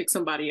quick to kick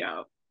somebody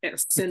out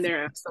and send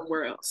their ass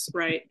somewhere else,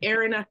 right?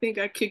 Aaron, I think,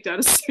 got kicked out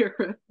of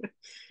Sarah.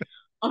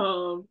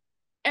 um,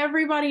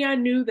 everybody I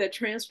knew that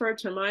transferred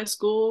to my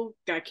school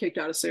got kicked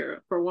out of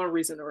Sarah for one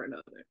reason or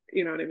another.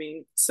 You know what I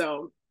mean?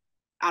 So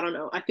I don't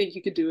know. I think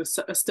you could do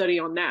a study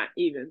on that,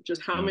 even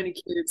just how many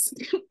kids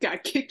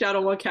got kicked out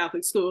of one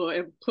Catholic school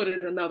and put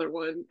in another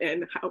one,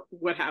 and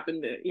what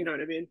happened. You know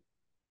what I mean?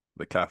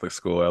 The Catholic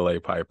school LA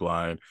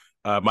pipeline.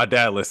 My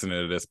dad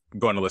listening to this,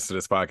 going to listen to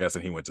this podcast,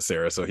 and he went to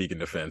Sarah, so he can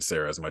defend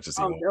Sarah as much as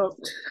he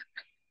wants.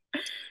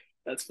 No.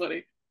 That's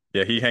funny.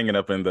 Yeah, he hanging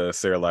up in the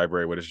Sarah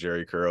library with his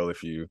Jerry curl.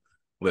 If you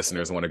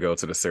listeners want to go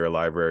to the Sarah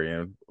library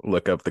and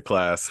look up the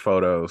class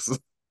photos.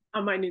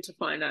 I might need to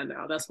find that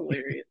now. That's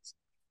hilarious.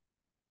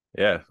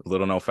 Yeah,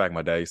 little known fact,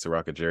 my dad used to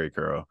rock a Jerry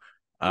curl.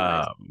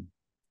 Nice.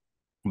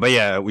 But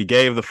yeah, we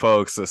gave the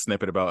folks a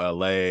snippet about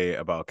LA,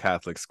 about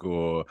Catholic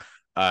school.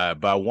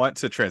 But I want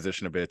to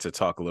transition a bit to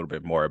talk a little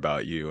bit more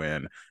about you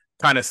and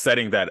kind of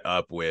setting that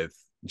up with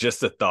just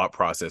the thought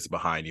process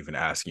behind even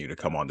asking you to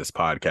come on this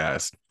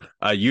podcast.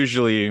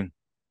 Usually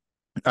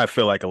I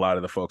feel like a lot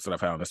of the folks that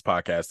I've had on this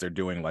podcast, they're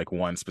doing like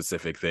one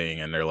specific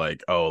thing and they're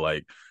like, oh,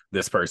 like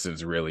this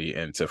person's really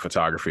into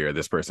photography or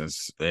this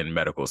person's in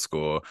medical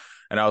school.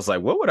 And I was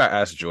like, what would I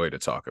ask Joi to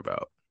talk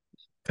about?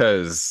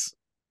 Because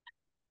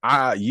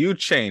you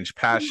change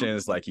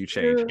passions, like you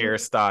change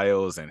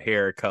hairstyles and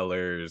hair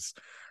colors.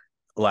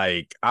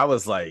 Like I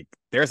was like,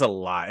 there's a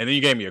lot. And then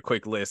you gave me a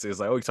quick list. It's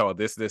like, oh, you talk about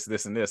this, this,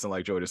 this, and this. And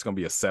like, Joi, it's gonna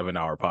be a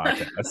 7-hour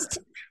podcast.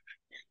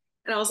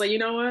 And I was like, you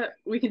know what?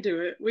 We can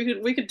do it. We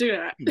could do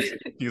that.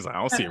 He's like, I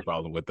don't see a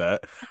problem with that.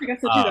 I think I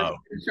said you that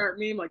sharp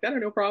meme. Like that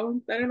ain't no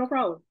problem. That ain't no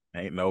problem.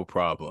 Ain't no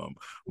problem.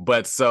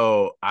 But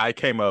so I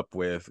came up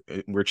with,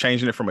 we're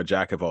changing it from a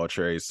jack of all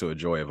trades to a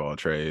Joi of all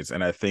trades.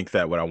 And I think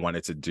that what I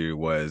wanted to do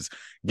was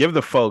give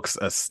the folks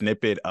a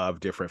snippet of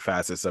different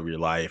facets of your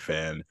life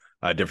and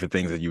different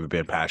things that you've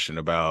been passionate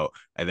about.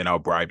 And then I'll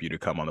bribe you to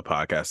come on the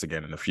podcast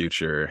again in the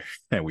future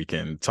and we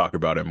can talk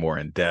about it more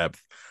in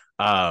depth.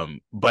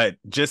 But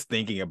just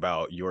thinking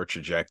about your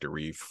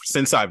trajectory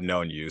since I've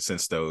known you,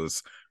 since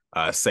those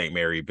St.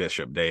 Mary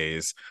Bishop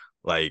days,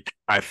 like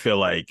I feel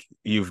like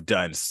you've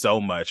done so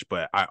much,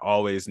 but I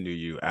always knew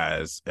you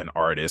as an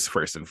artist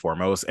first and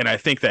foremost. And I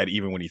think that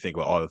even when you think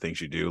about all the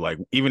things you do, like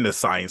even the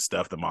science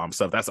stuff, the mom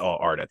stuff, that's all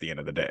art at the end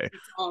of the day.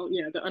 Oh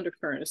yeah, the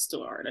undercurrent is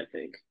still art, I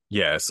think.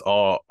 Yes,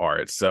 all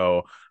art.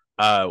 So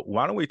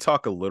why don't we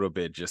talk a little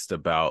bit just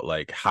about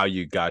like how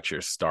you got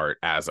your start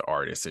as an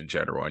artist in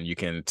general, and you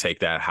can take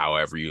that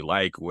however you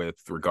like with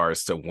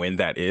regards to when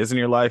that is in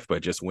your life,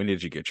 but just when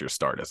did you get your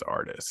start as an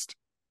artist?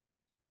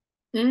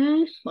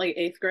 Like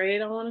eighth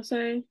grade, I want to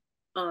say.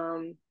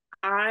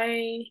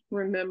 I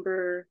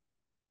remember,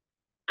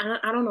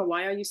 I don't know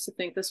why I used to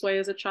think this way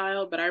as a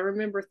child, but I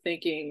remember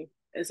thinking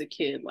as a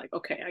kid, like,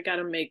 okay, I got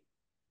to make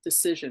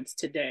decisions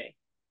today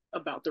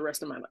about the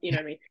rest of my life. You know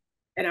what I mean?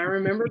 And I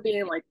remember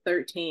being like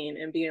 13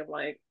 and being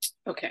like,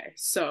 okay,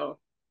 so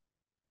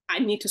I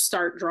need to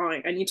start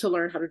drawing. I need to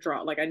learn how to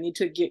draw. Like, I need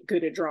to get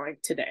good at drawing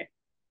today,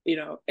 you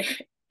know?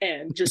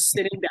 And just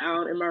sitting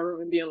down in my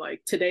room and being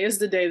like, today is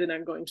the day that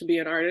I'm going to be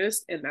an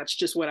artist. And that's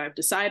just what I've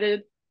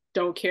decided.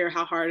 Don't care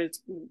how hard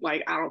it's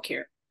like, I don't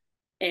care.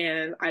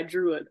 and I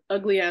drew an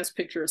ugly ass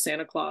picture of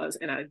Santa Claus,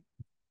 and I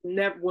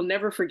never will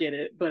never forget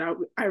it. But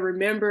I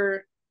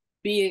remember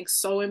being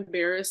so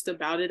embarrassed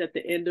about it at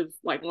the end of,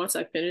 like, once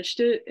I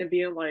finished it, and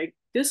being like,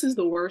 this is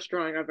the worst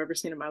drawing I've ever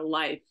seen in my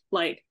life.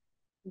 Like,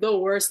 the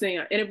worst thing,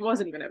 and it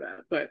wasn't even that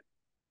bad, but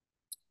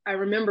I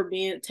remember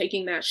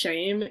taking that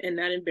shame and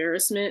that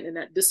embarrassment and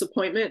that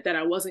disappointment that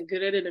I wasn't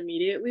good at it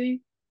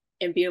immediately,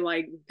 and being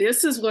like,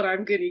 this is what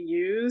I'm going to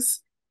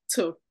use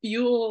to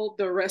fuel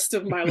the rest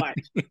of my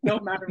life, no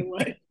matter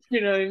what.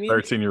 You know what I mean?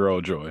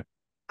 13-year-old Joi.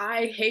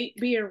 I hate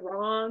being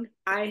wrong.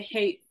 I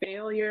hate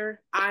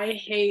failure. I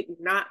hate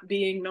not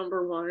being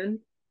number one.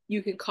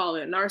 You can call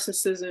it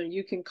narcissism.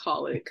 You can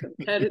call it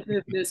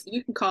competitiveness.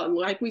 You can call it,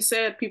 like we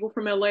said, people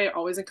from LA are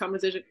always in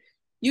competition.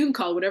 You can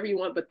call it whatever you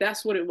want, but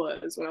that's what it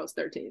was when I was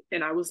 13.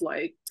 And I was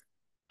like,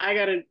 I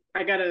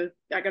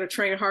gotta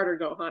train harder,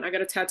 Gohan. I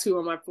got a tattoo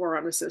on my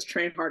forearm that says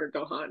train harder,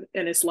 Gohan.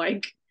 And it's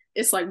like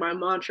my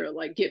mantra,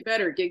 like, get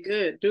better, get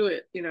good, do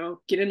it,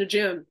 get in the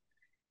gym.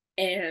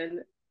 And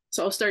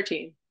so I was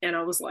 13, and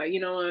I was like, you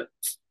know what?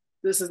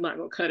 This is not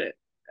gonna cut it.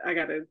 I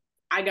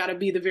gotta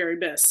be the very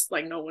best,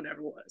 like no one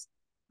ever was.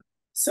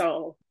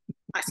 So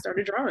I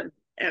started drawing,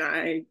 and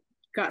I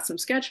got some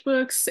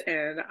sketchbooks,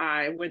 and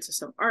I went to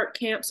some art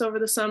camps over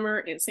the summer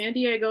in San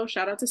Diego.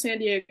 Shout out to San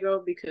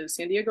Diego, because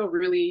San Diego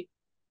really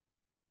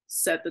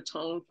set the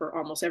tone for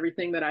almost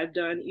everything that I've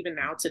done, even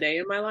now today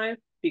in my life.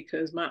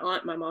 Because my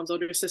aunt, my mom's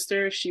older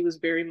sister, she was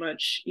very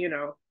much,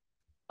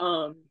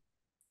 um,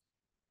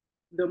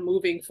 the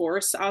moving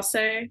force, I'll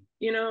say.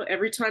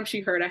 Every time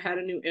she heard I had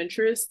a new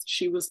interest,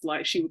 she would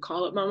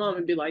call up my mom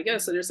and be like, yeah,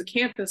 so there's a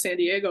camp in San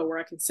Diego where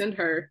I can send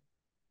her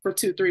for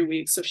 2-3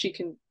 weeks so she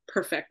can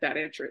perfect that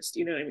interest.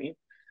 You know what I mean?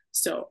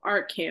 So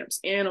art camps,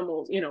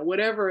 animals,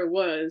 whatever it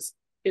was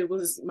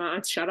my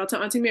aunt. Shout out to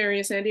Auntie Mary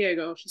in San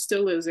Diego. She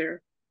still lives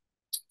there.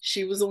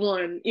 She was the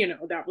one,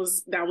 that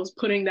was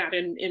putting that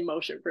in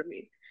motion for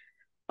me.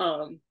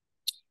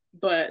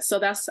 But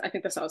so I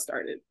think that's how it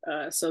started.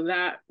 So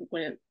that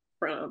went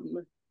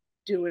from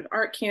doing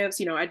art camps.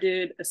 I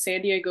did a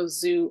San Diego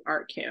Zoo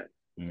art camp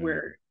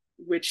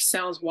which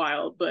sounds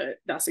wild, but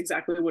that's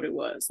exactly what it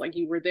was. Like,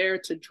 you were there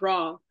to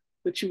draw,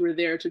 but you were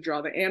there to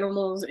draw the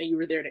animals, and you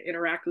were there to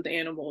interact with the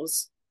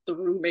animals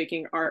through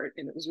making art.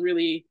 And it was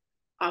really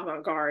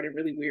avant-garde and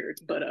really weird.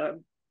 But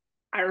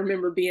I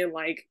remember being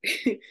like,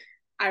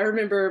 I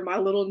remember my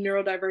little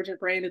neurodivergent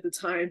brain at the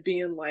time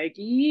being like,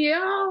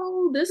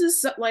 yo, this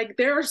is like,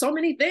 there are so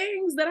many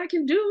things that I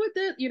can do with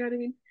it. You know what I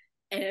mean?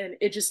 And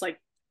it just like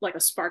a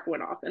spark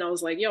went off. And I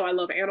was like, yo, I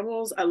love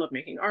animals. I love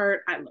making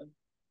art. I love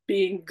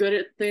being good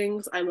at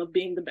things. I love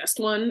being the best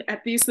one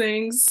at these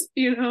things.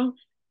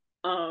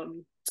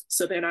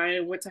 So then I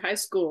went to high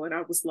school, and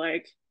I was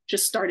like,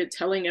 just started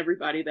telling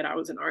everybody that I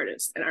was an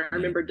artist. And I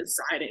remember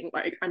deciding,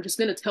 like, I'm just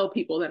going to tell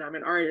people that I'm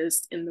an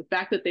artist. And the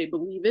fact that they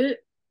believe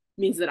it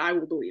means that I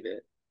will believe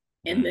it.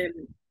 And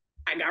then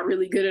I got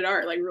really good at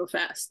art, like, real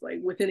fast. Like,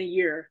 within a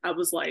year, I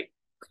was like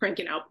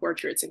cranking out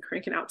portraits and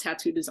cranking out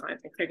tattoo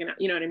designs and cranking out,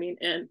 you know what I mean?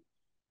 And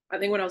I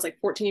think when I was like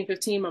 14,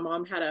 15, my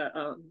mom had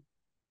a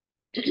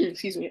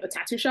excuse me, a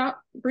tattoo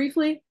shop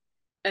briefly.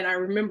 And I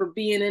remember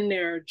being in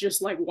there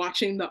just like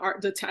watching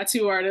the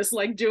tattoo artist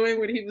like doing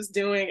what he was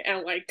doing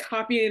and like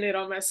copying it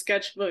on my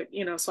sketchbook,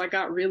 so I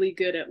got really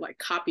good at like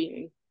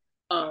copying.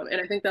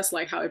 And I think that's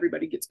like how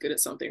everybody gets good at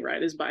something,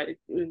 right? Is by,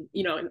 in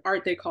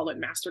art, they call it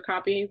master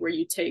copy, where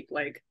you take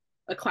like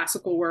a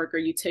classical work, or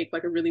you take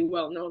like a really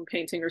well-known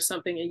painting or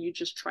something, and you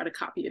just try to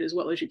copy it as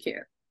well as you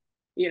can.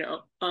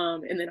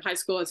 And then high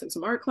school, I took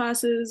some art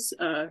classes,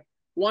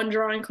 one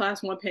drawing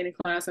class, one painting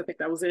class. I think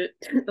that was it.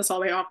 That's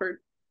all they offered.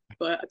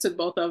 But I took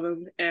both of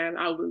them, and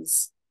I don't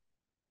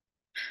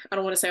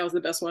want to say I was the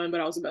best one, but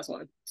I was the best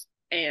one.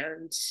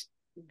 And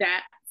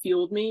that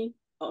fueled me,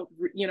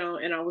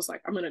 and I was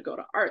like, I'm going to go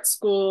to art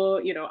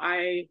school.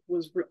 I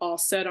was all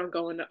set on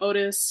going to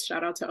Otis.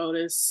 Shout out to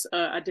Otis.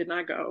 I did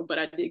not go, but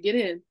I did get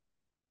in.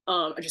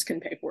 I just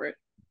couldn't pay for it.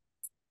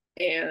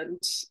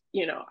 And,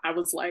 I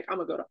was like, I'm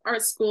going to go to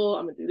art school.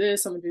 I'm going to do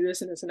this. I'm going to do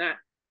this and this and that.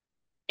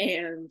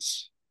 And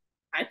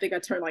I think I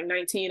turned like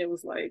 19. It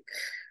was like,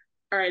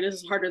 all right, this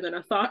is harder than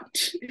I thought.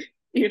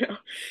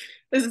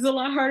 This is a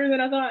lot harder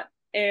than I thought.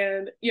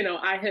 And,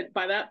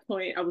 by that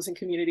point, I was in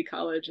community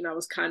college, and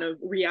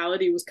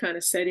reality was kind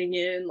of setting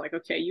in, like,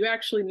 okay, you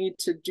actually need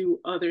to do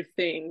other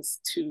things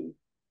to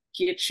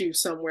get you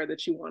somewhere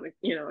that you want to,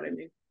 you know what I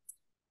mean?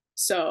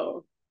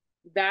 So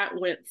that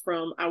went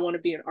from, I want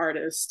to be an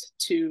artist,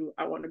 to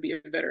I want to be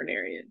a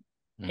veterinarian.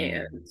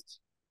 And,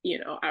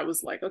 I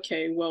was like,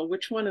 okay, well,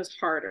 which one is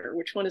harder?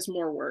 Which one is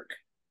more work?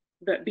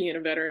 That being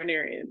a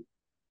veterinarian,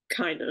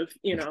 kind of.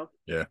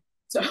 Yeah.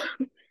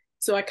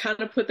 So I kind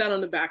of put that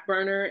on the back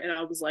burner, and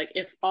I was like,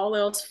 if all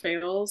else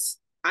fails,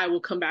 I will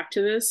come back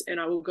to this, and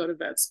I will go to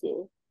vet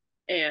school.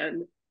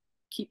 And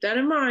keep that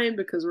in mind,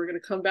 because we're going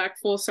to come back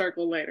full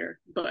circle later.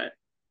 But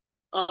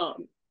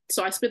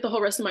so I spent the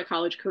whole rest of my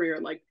college career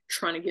like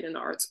trying to get into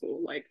art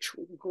school, like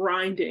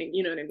grinding,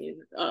 you know what I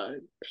mean?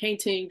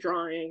 Painting,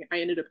 drawing.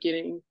 I ended up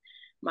getting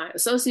my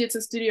associates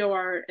in studio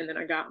art, and then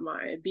I got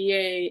my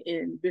BA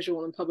in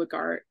visual and public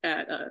art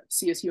at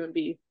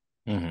CSUMB.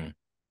 Mm-hmm.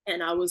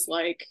 And I was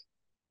like,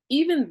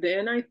 even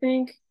then, I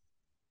think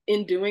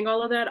in doing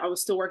all of that, I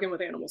was still working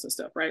with animals and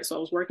stuff, right? So I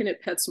was working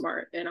at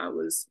PetSmart, and I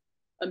was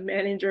a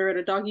manager at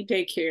a doggy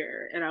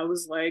daycare, and I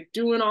was like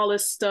doing all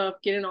this stuff,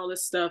 getting all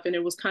this stuff, and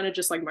it was kind of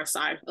just like my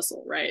side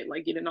hustle, right?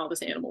 Like getting all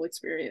this animal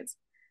experience.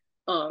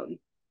 And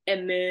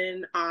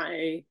then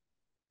I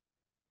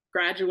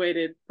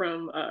graduated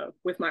from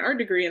with my art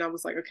degree, and I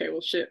was like, okay, well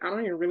shit, I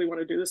don't even really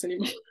want to do this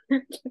anymore.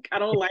 Like, I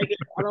don't like it.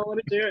 I don't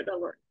want to do it no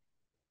more.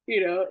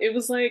 It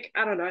was like,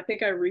 I don't know, I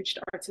think I reached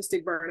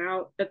artistic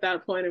burnout at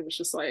that point. It was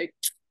just like,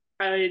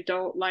 I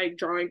don't like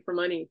drawing for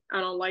money. I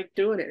don't like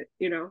doing it.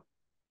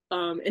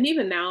 And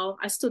even now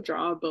I still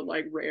draw, but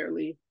like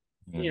rarely,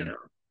 you Mm-hmm. know,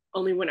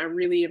 only when I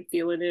really am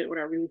feeling it, when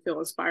I really feel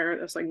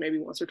inspired. That's like maybe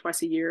once or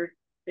twice a year,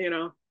 you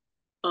know.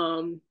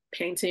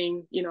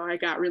 Painting, I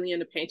got really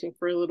into painting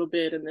for a little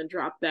bit and then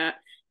dropped that.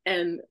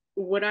 And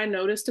what I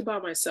noticed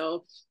about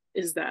myself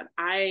is that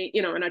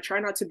and I try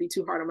not to be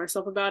too hard on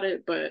myself about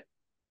it, but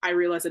I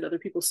realize that other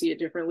people see it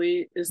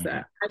differently, is Mm-hmm.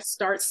 that I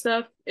start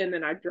stuff and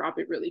then I drop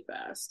it really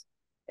fast.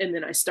 And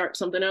then I start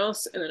something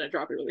else and then I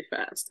drop it really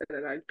fast. And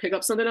then I pick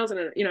up something else and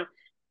then.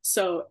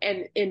 So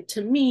and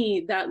to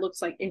me that looks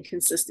like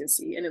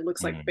inconsistency, and it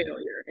looks like Mm-hmm.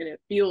 failure, and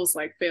it feels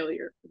like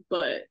failure.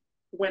 But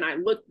when I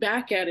look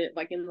back at it,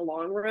 like in the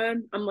long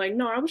run, I'm like,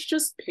 no, I was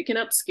just picking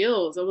up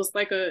skills. It was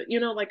like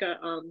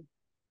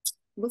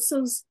what's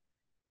those,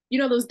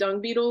 those dung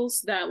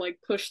beetles that like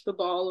push the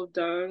ball of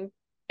dung,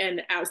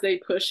 and as they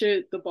push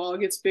it, the ball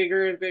gets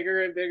bigger and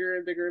bigger and bigger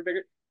and bigger and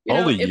bigger.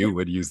 Only It you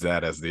would use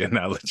that as the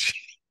analogy.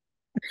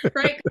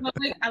 right.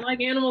 I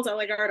like animals, I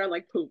like art, I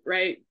like poop,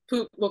 right?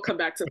 Poop, we'll come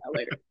back to that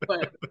later.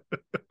 But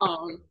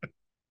um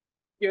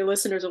your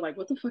listeners are like,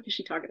 what the fuck is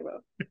she talking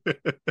about?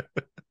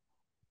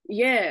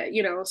 Yeah,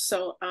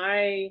 so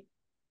I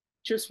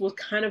just was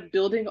kind of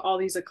building all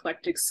these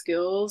eclectic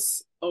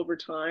skills over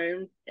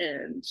time,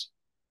 and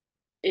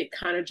it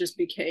kind of just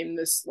became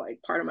this like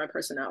part of my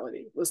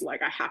personality, was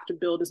like, I have to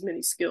build as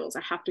many skills,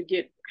 I have to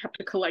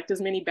collect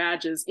as many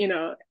badges.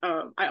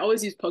 I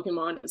always use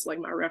Pokemon as like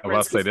my I'm about to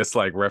reference. say this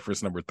like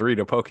reference number 3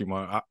 to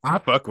Pokemon. I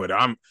fuck with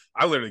it.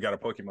 I literally got a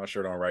Pokemon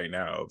shirt on right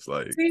now. It's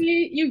like,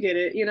 See, you get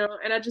it,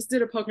 and I just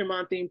did a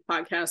Pokemon themed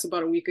podcast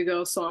about a week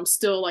ago, so I'm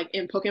still like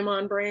in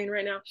Pokemon brain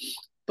right now.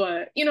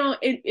 But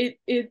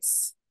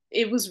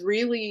it was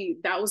really,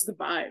 that was the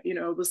vibe.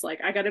 It was like,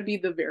 I got to be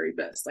the very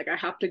best. Like, I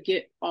have to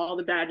get all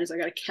the badges, I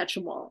got to catch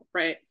them all,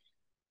 right?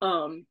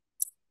 um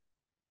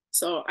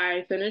so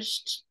I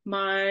finished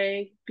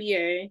my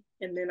BA,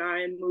 and then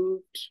I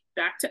moved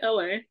back to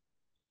LA,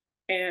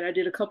 and I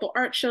did a couple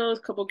art shows,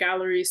 a couple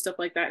galleries, stuff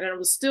like that. And I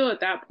was still at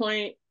that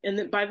point, and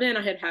then by then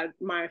I had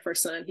my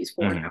first son. He's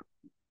 4 mm-hmm. now.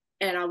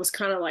 And I was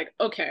kind of like,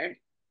 okay,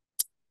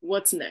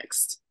 what's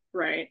next,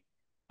 right?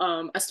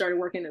 I started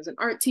working as an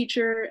art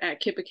teacher at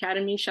KIPP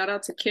Academy. Shout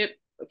out to KIPP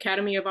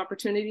Academy of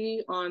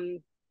Opportunity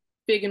on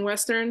Big and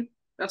Western.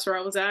 That's where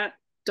I was at.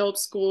 Dope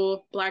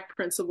school, Black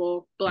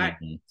principal,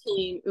 Black Mm-hmm.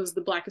 team. It was the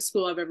blackest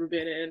school I've ever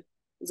been in. It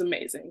was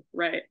amazing,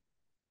 right?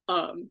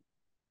 Um,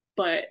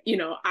 but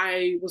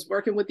I was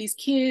working with these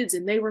kids,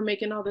 and they were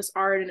making all this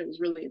art, and it was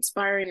really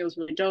inspiring. It was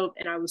really dope.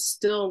 And I was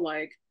still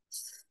like,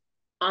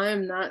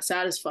 I'm not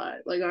satisfied.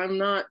 Like,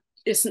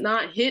 it's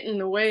not hitting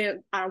the way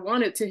I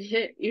want it to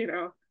hit.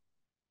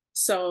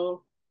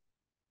 So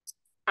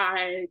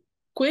I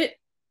quit,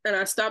 and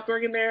I stopped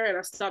working there, and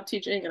I stopped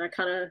teaching, and I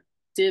kind of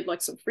did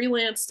like some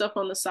freelance stuff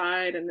on the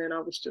side. And then I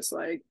was just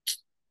like,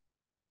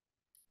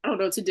 I don't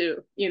know what to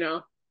do.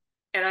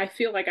 And I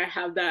feel like I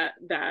have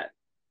that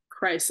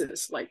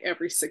crisis like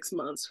every 6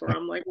 months, where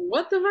I'm like,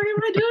 what the fuck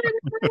am I doing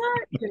in my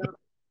life?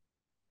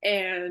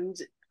 And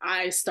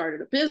I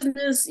started a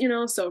business.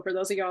 So for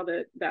those of y'all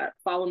that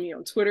follow me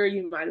on Twitter,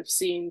 you might have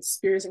seen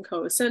Spears and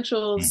Co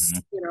Essentials,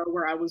 Mm-hmm.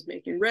 where I was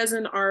making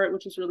resin art,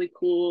 which was really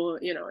cool,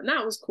 and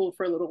that was cool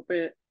for a little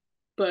bit.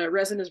 But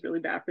resin is really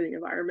bad for the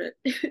environment.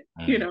 you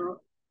Mm-hmm. know,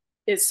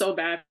 it's so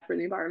bad for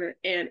the environment,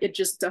 and it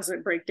just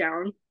doesn't break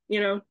down.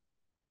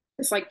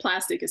 It's like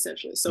plastic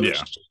essentially. So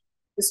Yeah.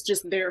 it's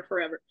just there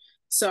forever.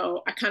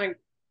 So I kind of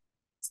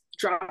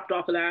dropped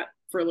off of that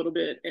for a little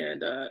bit,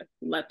 and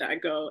let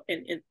that go.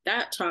 And at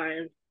that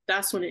time,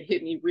 that's when it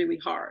hit me really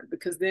hard,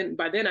 because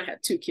by then I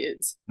had 2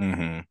 kids.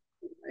 Mm-hmm.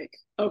 Like,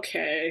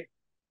 okay,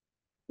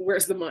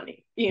 where's the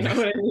money? You know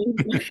what I mean?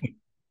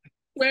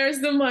 Where's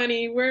the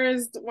money?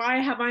 Why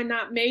have I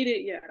not made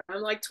it yet?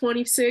 I'm like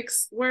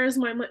 26. Where's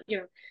my money?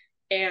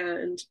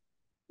 And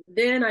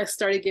then I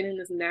started getting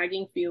this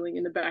nagging feeling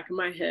in the back of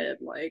my head,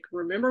 like,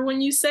 remember when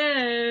you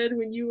said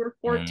when you were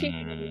 14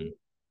 Mm-hmm.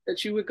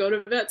 that you would go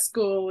to vet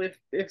school if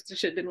the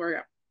shit didn't work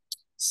out?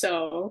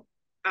 So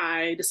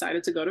I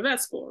decided to go to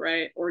vet school,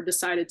 right? Or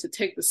decided to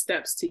take the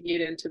steps to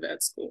get into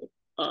vet school.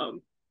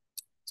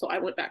 So I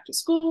went back to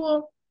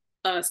school,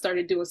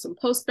 started doing some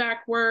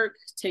post-bac work,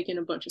 taking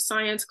a bunch of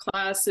science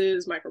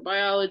classes,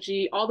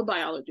 microbiology, all the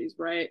biologies,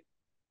 right?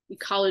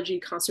 ecology,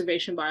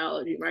 conservation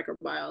biology,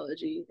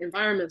 microbiology,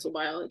 environmental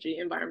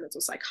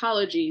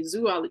psychology,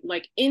 zoology,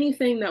 like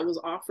anything that was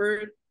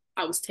offered,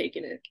 I was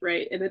taking it,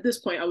 right? And at this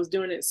point, I was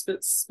doing it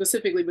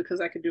specifically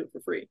because I could do it for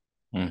free.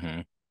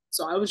 Mm-hmm.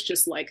 So I was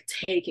just like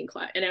taking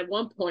class. And at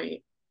one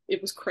point,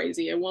 it was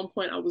crazy. At one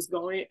point, I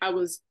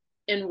was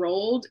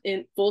enrolled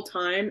in full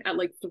time at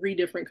like 3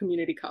 different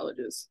community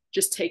colleges,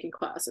 just taking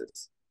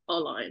classes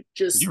online.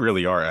 You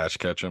really are Ash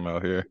Ketchum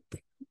out here.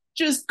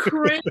 Just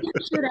crank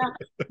shit out.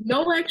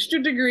 No extra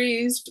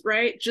degrees,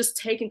 right? Just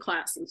taking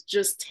classes,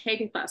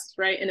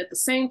 right? And at the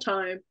same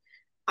time,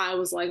 I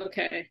was like,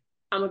 okay,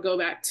 I'm gonna go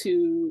back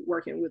to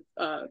working with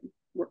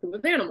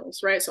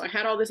animals, right? So I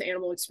had all this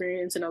animal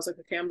experience, and I was like,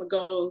 okay, I'm gonna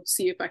go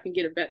see if I can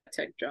get a vet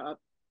tech job.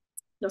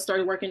 And I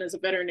started working as a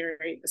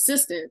veterinary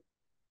assistant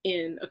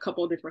in a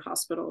couple of different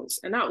hospitals,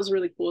 and that was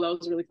really cool. That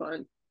was really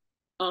fun.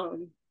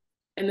 Um,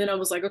 and then I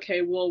was like,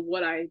 okay, well,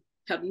 what I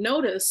have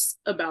noticed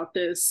about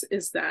this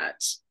is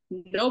that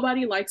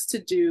nobody likes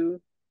to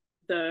do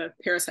the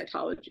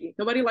parasitology.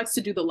 Nobody likes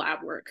to do the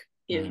lab work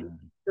in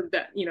the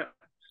vet,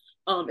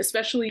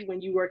 especially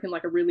when you work in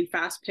like a really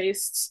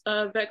fast-paced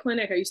vet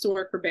clinic. I used to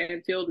work for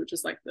Banfield, which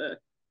is like the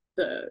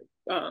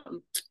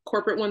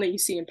corporate one that you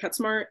see in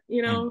PetSmart, so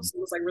it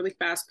was like really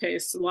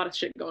fast-paced, a lot of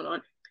shit going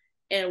on.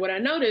 And what I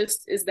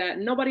noticed is that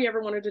nobody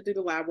ever wanted to do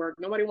the lab work.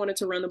 Nobody wanted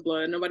to run the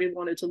blood. Nobody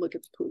wanted to look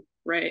at the poop,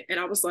 right?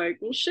 And I was like,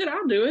 well, shit,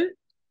 I'll do it.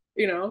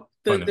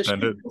 The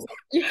shift,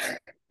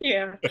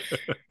 yeah,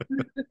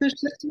 the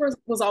shift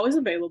was always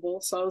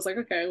available. So I was like,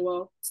 okay,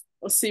 well,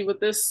 let's see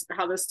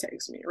how this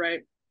takes me,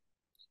 right?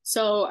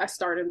 So I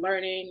started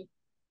learning,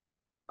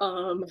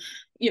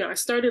 I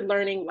started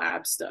learning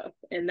lab stuff,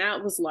 and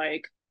that was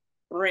like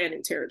brand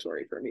new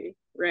territory for me,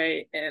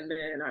 right? And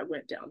then I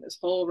went down this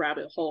whole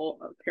rabbit hole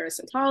of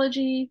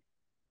parasitology,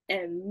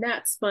 and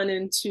that spun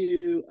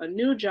into a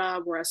new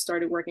job where I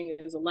started working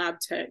as a lab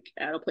tech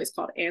at a place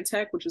called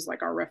Antech, which is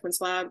like our reference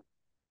lab,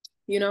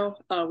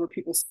 where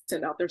people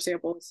send out their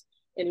samples.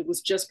 And it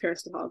was just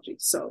parasitology.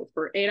 So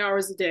for 8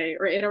 hours a day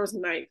or 8 hours a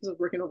night, because I was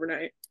working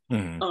overnight,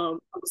 I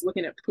was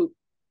looking at poop.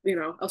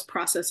 I was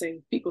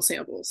processing fecal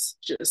samples,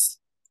 just,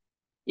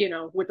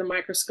 with a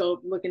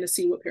microscope, looking to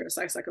see what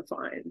parasites I could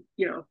find,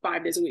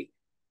 5 days a week.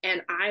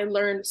 And I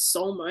learned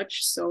so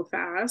much so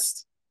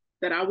fast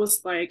that I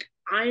was like,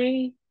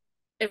 I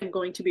am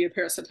going to be a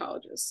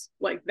parasitologist.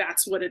 Like,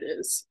 that's what it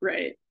is,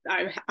 right?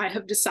 I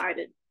have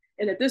decided.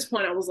 And at this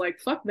point, I was like,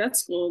 fuck vet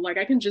school. Like,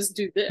 I can just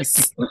do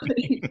this. I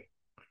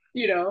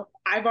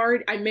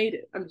made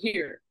it. I'm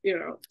here,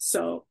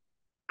 So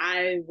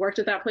I worked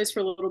at that place for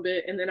a little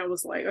bit, and then I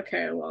was like,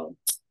 okay, well,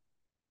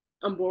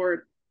 I'm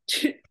bored.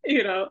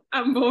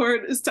 I'm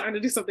bored. It's time to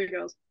do something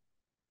else.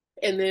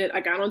 And then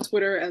I got on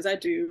Twitter, as I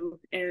do,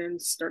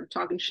 and started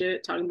talking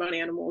shit, talking about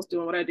animals,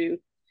 doing what I do.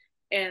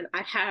 And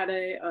I had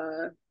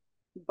a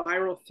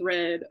viral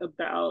thread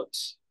about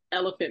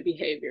elephant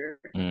behavior.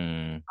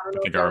 I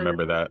think I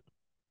remember that.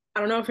 I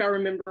don't know if y'all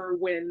remember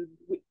when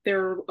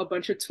there were a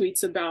bunch of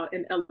tweets about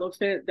an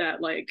elephant that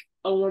like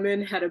a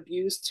woman had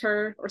abused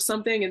her or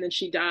something, and then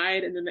she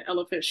died, and then the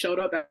elephant showed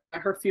up at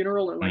her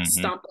funeral and like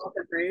stomped off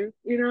her grave,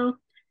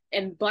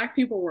 And Black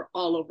people were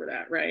all over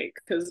that, right?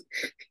 Because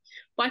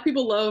Black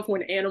people love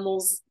when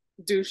animals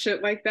do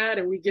shit like that,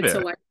 and we get to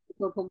like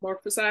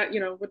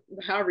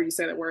anthropomorphize, however you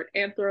say that word,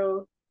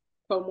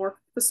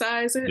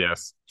 anthropomorphize it.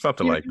 Yes,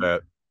 something like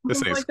that.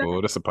 This ain't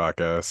school. This is a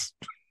podcast.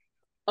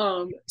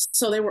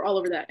 So they were all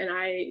over that, and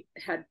I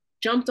had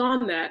jumped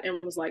on that and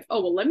was like,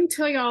 oh, well, let me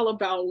tell y'all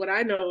about what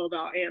I know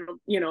about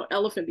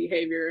elephant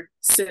behavior,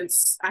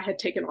 since I had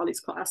taken all these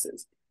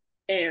classes.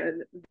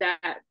 And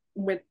that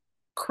went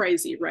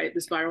crazy, right?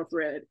 This viral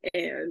thread.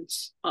 And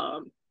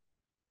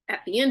at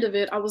the end of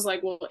it, I was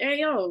like, well,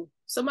 hey, yo,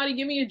 somebody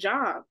give me a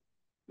job.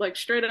 Like,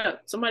 straight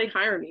up, somebody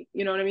hire me.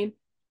 You know what I mean?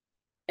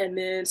 And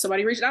then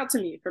somebody reached out to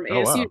me from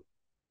ASU. Wow.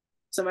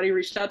 Somebody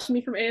reached out to me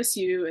from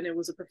ASU, and it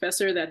was a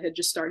professor that had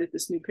just started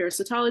this new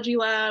parasitology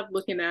lab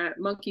looking at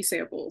monkey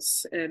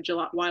samples and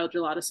wild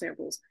gelato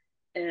samples.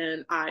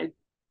 And I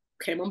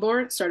came on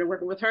board, started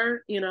working with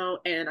her,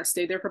 and I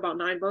stayed there for about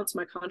 9 months.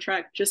 My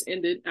contract just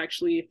ended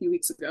actually a few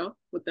weeks ago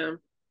with them.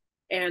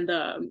 And,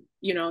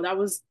 that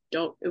was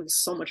dope. It was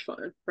so much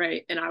fun,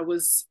 right? And I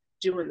was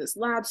doing this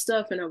lab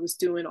stuff, and I was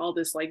doing all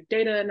this like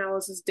data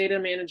analysis, data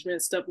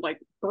management stuff,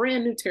 like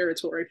brand new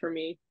territory for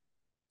me.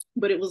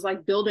 But it was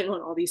like building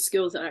on all these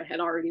skills that I had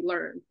already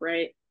learned,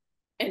 right?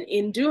 And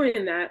in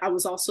doing that, I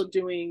was also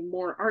doing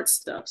more art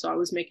stuff. So I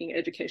was making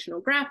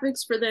educational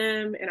graphics for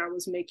them, and I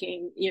was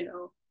making,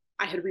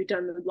 I had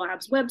redone the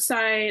lab's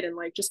website and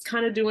like just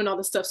kind of doing all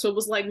the stuff. So it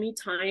was like me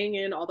tying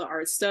in all the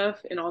art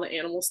stuff and all the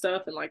animal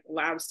stuff and like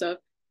lab stuff.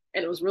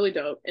 And it was really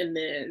dope. And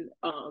then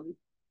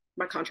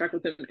my contract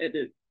with them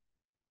ended.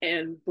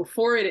 And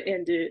before it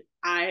ended,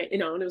 and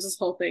it was this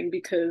whole thing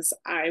because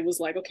I was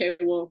like, okay,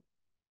 well,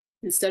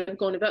 instead of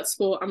going to vet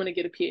school, I'm going to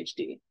get a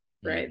PhD,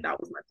 right? That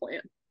was my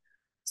plan.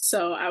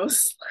 So I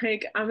was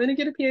like, I'm going to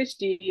get a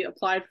PhD,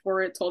 applied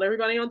for it, told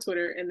everybody on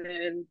Twitter, and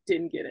then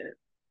didn't get it.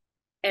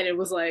 And it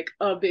was like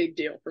a big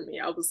deal for me.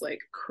 I was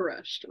like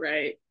crushed,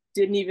 right?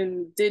 didn't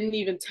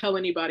even tell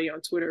anybody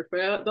on Twitter.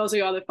 For those of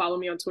y'all that follow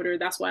me on Twitter,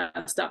 that's why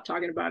I stopped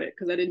talking about it,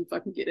 because I didn't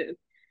fucking get it.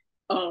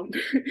 Um,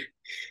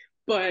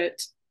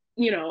 but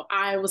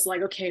I was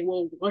like, okay,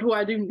 well, what do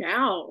I do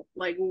now?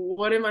 Like,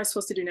 what am I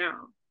supposed to do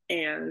now?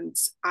 And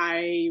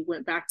I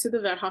went back to the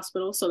vet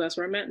hospital, so that's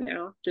where I'm at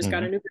now. Just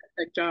got a new vet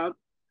tech job,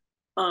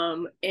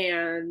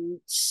 and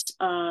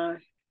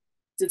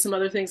did some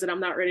other things that I'm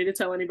not ready to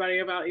tell anybody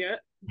about yet,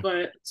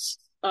 but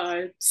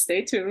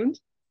stay tuned.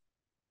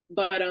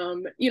 But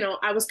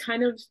I was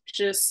kind of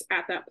just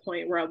at that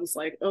point where I was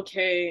like,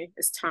 okay,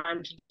 it's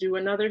time to do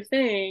another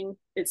thing.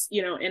 It's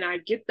and I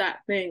get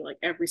that thing like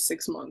every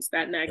 6 months,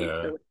 that nagging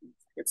feeling.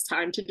 It's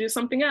time to do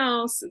something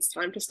else. It's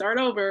time to start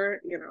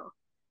over.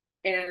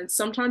 And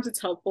sometimes it's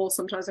helpful.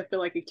 Sometimes I feel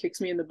like it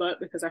kicks me in the butt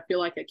because I feel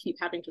like I keep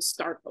having to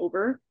start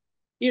over,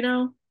 you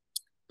know?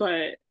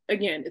 But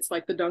again, it's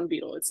like the dung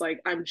beetle. It's like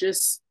I'm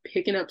just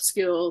picking up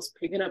skills,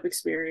 picking up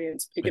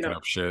experience, picking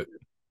up shit,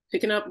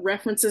 picking up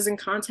references and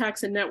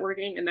contacts and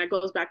networking. And that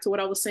goes back to what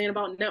I was saying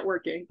about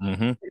networking.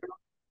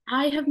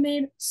 I have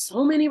made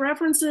so many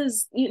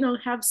references,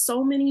 have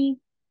so many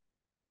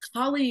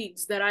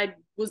colleagues that I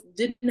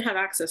didn't have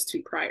access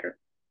to prior.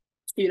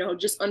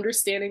 Just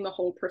understanding the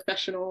whole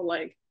professional,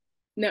 like,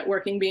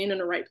 networking, being in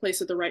the right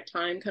place at the right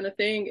time kind of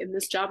thing. And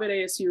this job at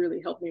ASU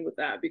really helped me with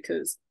that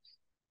because,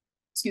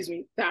 excuse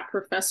me, that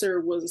professor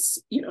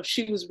was,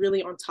 she was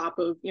really on top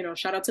of,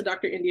 shout out to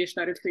Dr. India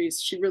Schneider-Trees.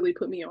 She really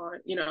put me on,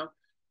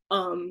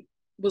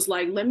 was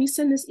like, let me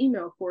send this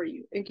email for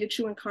you and get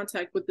you in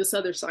contact with this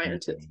other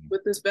scientist,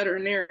 with this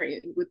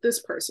veterinarian, with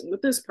this person,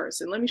 with this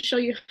person. Let me show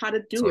you how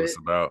to do it. So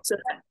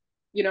that,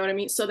 you know what I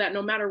mean? So that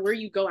no matter where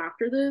you go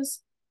after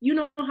this, you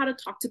know how to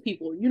talk to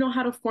people, you know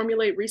how to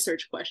formulate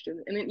research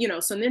questions. And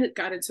then, so then it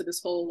got into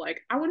this whole,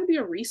 like, I want to be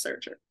a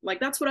researcher.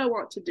 Like, that's what I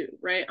want to do,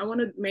 right? I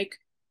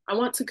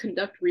want to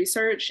conduct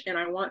research, and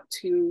I want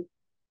to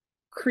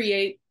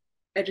create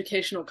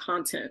educational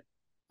content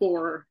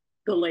for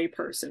the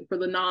layperson, for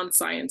the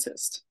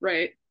non-scientist,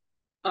 right?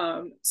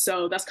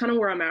 So that's kind of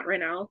where I'm at right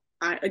now.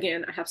 I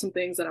have some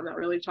things that I'm not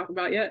really talking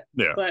about yet.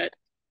 Yeah. But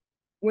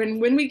when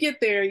we get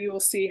there, you will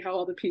see how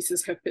all the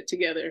pieces have fit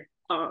together.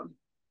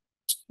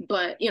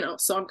 But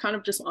so I'm kind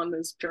of just on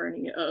this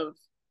journey of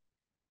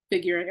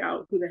figuring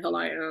out who the hell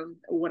I am,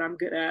 what I'm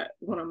good at,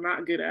 what I'm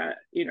not good at,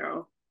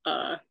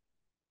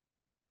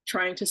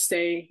 trying to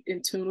stay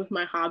in tune with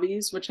my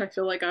hobbies, which I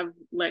feel like I've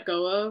let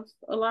go of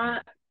a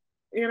lot.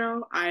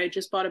 I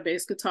just bought a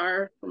bass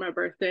guitar for my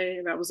birthday,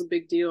 and that was a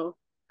big deal.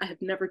 I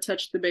had never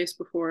touched the bass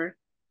before.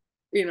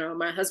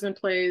 My husband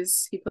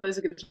he plays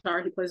a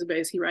guitar, he plays a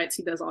bass, he writes,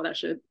 he does all that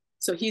shit.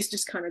 So he's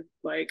just kind of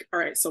like, all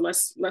right, so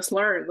let's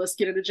learn, let's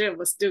get in the gym,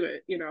 let's do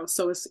it.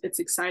 So it's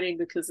exciting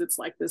because it's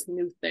like this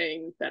new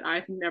thing that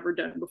I've never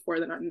done before,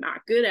 that I'm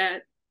not good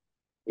at,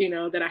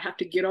 that I have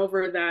to get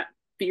over that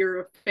fear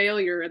of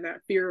failure and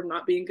that fear of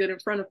not being good in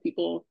front of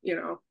people.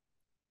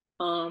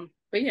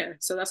 But yeah,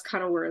 so that's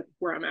kind of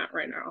where I'm at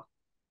right now.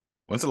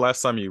 When's the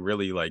last time you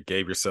really like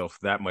gave yourself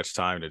that much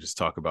time to just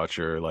talk about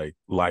your like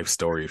life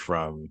story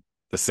from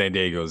the San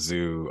Diego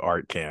Zoo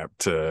art camp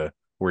to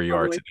where you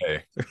are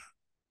today?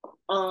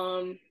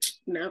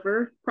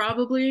 Never,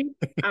 probably.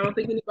 I don't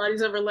think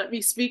anybody's ever let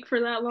me speak for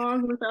that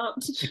long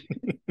without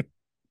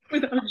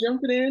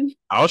jumping in.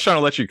 I was trying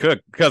to let you cook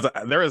because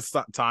there was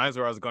times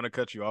where I was going to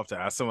cut you off to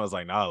ask someone. I was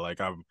like, nah,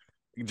 like I'm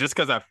just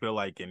because I feel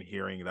like in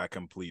hearing that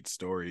complete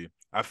story,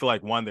 I feel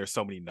like one, there's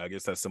so many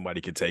nuggets that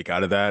somebody could take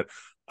out of that,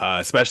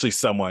 especially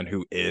someone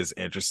who is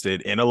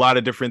interested in a lot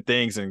of different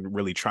things and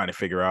really trying to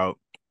figure out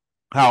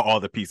how all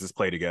the pieces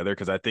play together.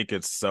 Because I think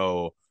it's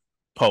so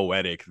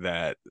poetic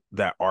that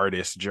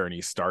artist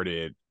journey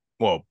started.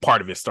 Well,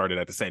 part of it started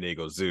at the San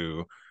Diego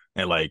Zoo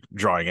and like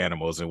drawing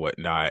animals and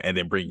whatnot, and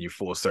then bringing you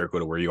full circle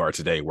to where you are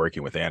today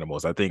working with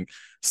animals. I think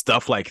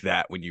stuff like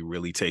that, when you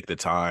really take the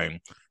time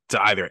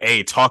to either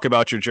A, talk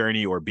about your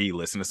journey, or B,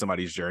 listen to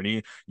somebody's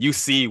journey, you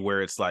see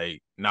where it's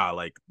like, nah,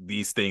 like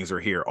these things are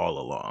here all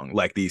along.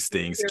 Like these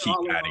things keep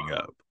adding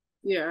up.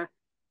 Yeah.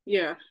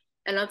 Yeah.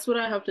 And that's what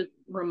I have to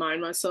remind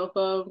myself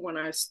of when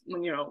I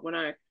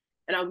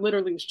and I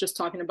literally was just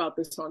talking about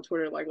this on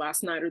Twitter like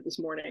last night or this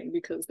morning,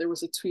 because there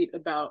was a tweet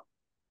about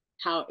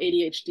how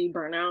ADHD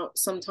burnout,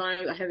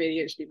 sometimes, I have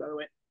ADHD by the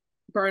way,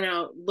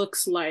 burnout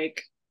looks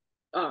like,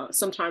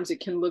 sometimes it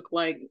can look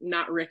like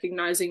not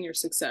recognizing your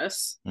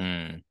success,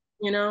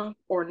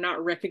 or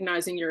not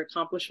recognizing your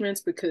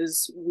accomplishments,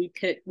 because we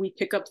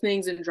pick up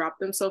things and drop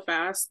them so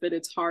fast that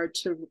it's hard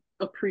to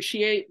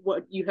appreciate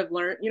what you have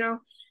learned,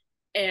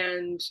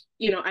 and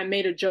I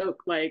made a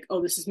joke like,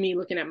 oh, this is me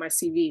looking at my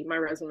CV, my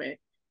resume,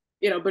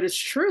 but it's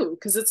true,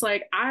 because it's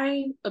like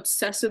I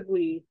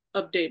obsessively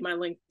update my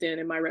LinkedIn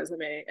and my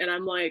resume, and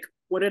I'm like,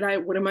 what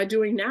am I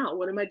doing now?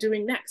 What am I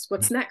doing next?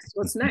 What's next?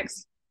 What's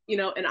next?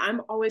 And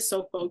I'm always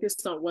so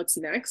focused on what's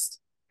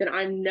next that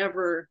I'm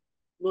never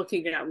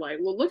looking at like,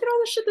 well, look at all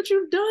the shit that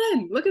you've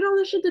done. Look at all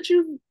the shit that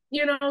you've,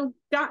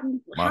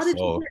 gotten. How did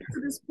you get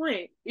to this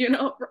point?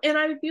 And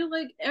I feel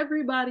like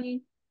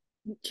everybody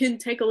can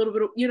take a little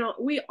bit of,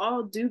 we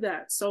all do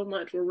that so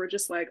much where we're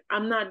just like,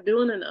 I'm not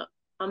doing enough.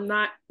 I'm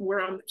not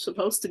where I'm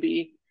supposed to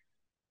be.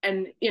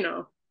 And,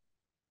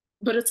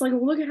 but it's like,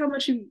 well, look at how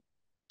much you've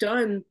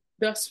done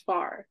thus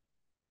far.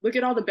 Look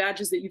at all the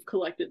badges that you've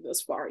collected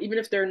thus far, even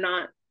if they're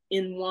not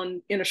in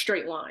a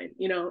straight line,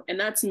 and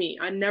that's me.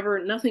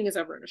 Nothing is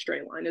ever in a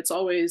straight line. It's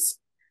always,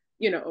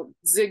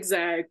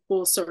 zigzag,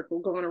 full circle,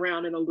 going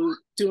around in a loop,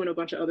 doing a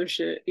bunch of other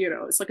shit.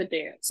 It's like a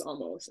dance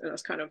almost. And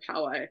that's kind of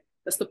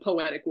that's the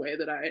poetic way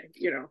that I,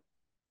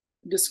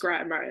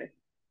 describe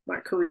my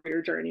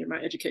career journey and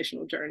my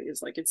educational journey.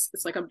 Is like, it's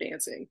like I'm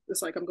dancing.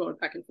 It's like I'm going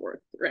back and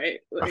forth, right?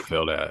 I Like,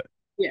 feel that.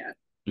 yeah.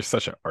 You're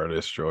such an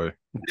artist, Joy.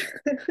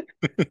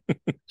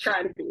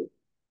 Try to be.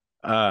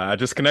 I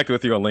just connected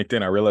with you on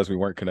LinkedIn. I realized we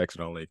weren't connected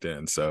on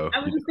LinkedIn, so I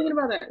was just thinking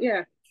about that.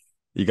 Yeah.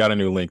 you got a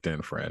new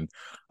LinkedIn friend.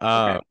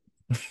 Okay.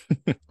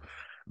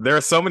 There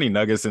are so many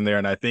nuggets in there,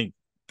 and I think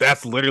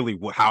that's literally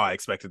how I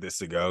expected this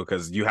to go,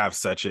 because you have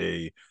such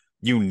a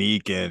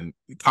unique and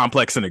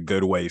complex in a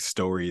good way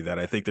story that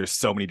I think there's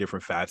so many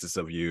different facets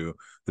of you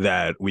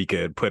that we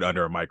could put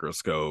under a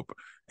microscope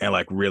and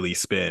like really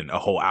spend a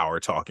whole hour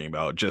talking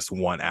about just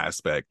one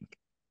aspect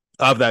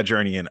of that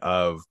journey and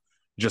of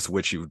just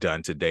what you've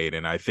done to date.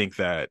 And I think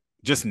that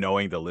just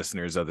knowing the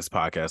listeners of this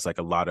podcast, like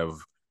a lot of,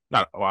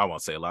 not, well, I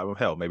won't say a lot of,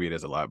 hell, maybe it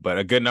is a lot, but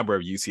a good number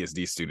of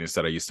UCSD students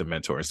that I used to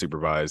mentor and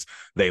supervise,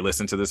 they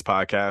listen to this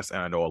podcast. And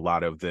I know a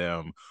lot of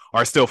them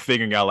are still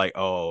figuring out like,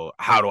 oh,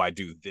 how do I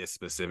do this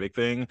specific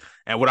thing?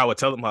 And what I would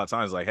tell them a lot of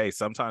times, like, hey,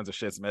 sometimes the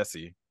shit's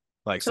messy.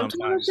 Like Sometimes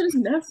sometimes, it's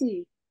just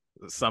messy.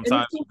 And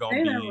sometimes it can you're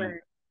going stay to that be way.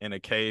 in a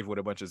cave with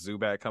a bunch of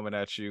Zubat coming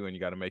at you and you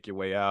got to make your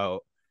way out.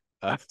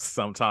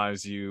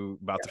 Sometimes you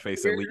about to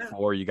face Elite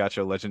Four, you got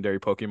your legendary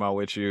Pokemon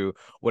with you,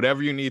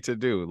 whatever you need to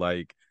do.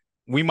 Like,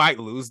 we might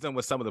lose them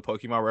with some of the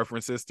Pokemon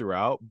references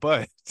throughout,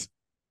 but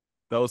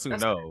those who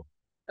That's know,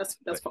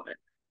 that's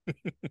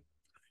fine.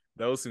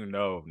 those who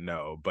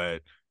know.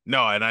 But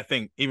no, and I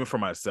think even for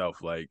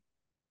myself, like,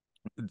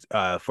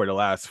 for the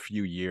last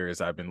few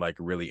years I've been like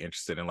really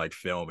interested in like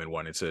film and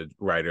wanted to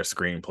write a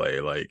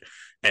screenplay, like,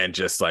 and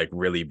just like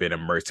really been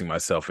immersing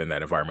myself in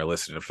that environment,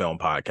 listening to film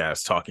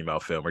podcasts, talking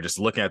about film, or just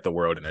looking at the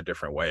world in a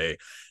different way.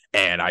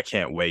 And I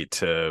can't wait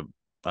to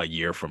a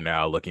year from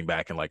now looking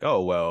back and like,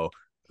 oh well,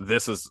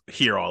 this is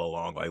here all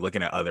along, like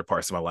looking at other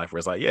parts of my life where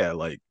it's like, yeah,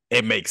 like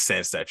it makes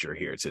sense that you're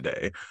here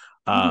today.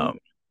 Mm-hmm.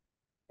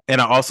 And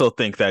I also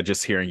think that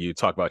just hearing you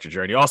talk about your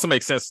journey also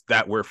makes sense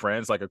that we're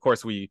friends. Like, of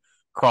course, we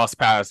crossed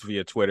paths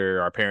via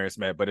Twitter, our parents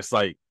met, but it's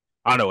like,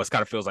 I don't know, it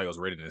kind of feels like it was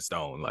written in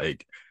stone.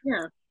 Like,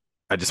 Yeah.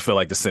 I just feel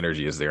like the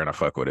synergy is there and I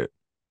fuck with it.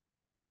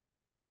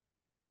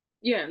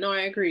 Yeah, no,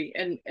 I agree.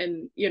 And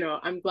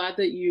I'm glad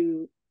that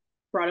you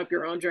brought up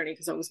your own journey,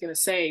 because I was gonna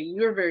say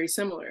you're very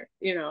similar,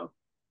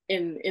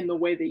 in the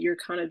way that you're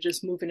kind of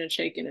just moving and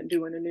shaking and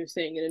doing a new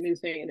thing and a new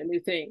thing and a new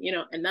thing,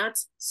 and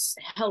that's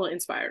hella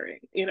inspiring,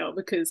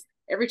 because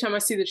every time I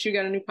see that you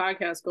got a new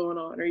podcast going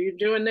on, or you're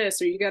doing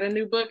this, or you got a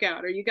new book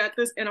out, or you got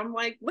this, and I'm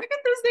like, look at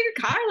this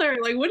nigga Kyler,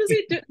 like, what does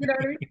he do? You know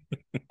what I mean?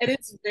 And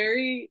it's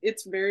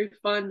very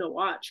fun to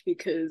watch,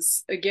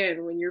 because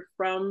again, when you're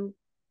from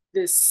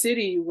this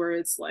city where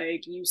it's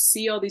like you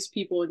see all these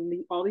people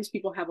and all these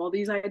people have all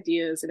these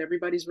ideas and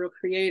everybody's real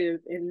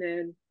creative, and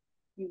then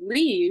you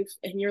leave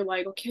and you're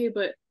like, okay,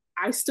 but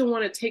I still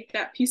want to take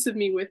that piece of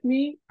me with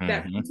me,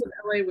 that Mm-hmm. piece of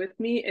LA with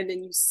me, and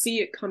then you see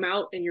it come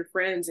out in your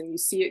friends and you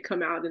see it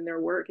come out in their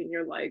work, and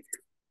you're like,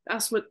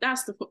 what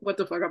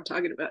the fuck I'm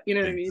talking about. You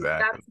know what I mean?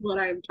 Exactly. That's what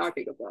I'm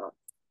talking about.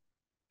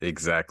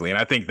 Exactly. And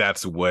I think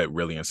that's what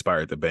really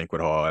inspired the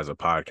Banquet Hall as a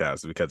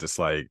podcast, because it's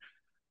like,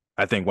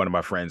 I think one of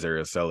my friends,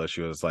 Araceli,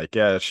 she was like,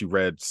 yeah, she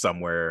read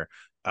somewhere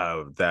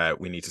that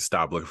we need to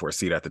stop looking for a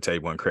seat at the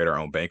table and create our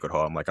own banquet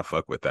hall. I'm like, I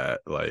fuck with that.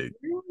 Like,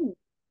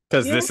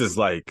 because Yeah. this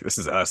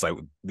is us. Like,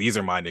 these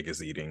are my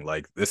niggas eating.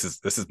 Like, this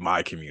is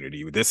my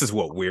community. This is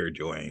what we're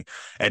doing.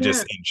 And Yeah.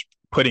 just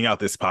putting out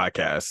this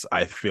podcast,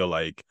 I feel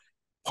like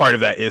part of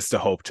that is to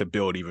hope to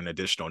build even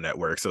additional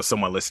networks. So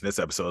someone listening to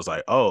this episode is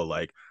like, oh,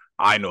 like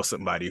I know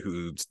somebody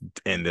who's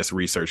in this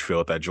research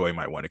field that Joy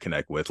might want to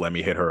connect with. Let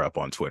me hit her up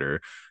on Twitter,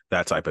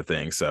 that type of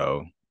thing.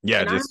 So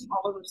yeah, And I have just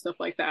all of the stuff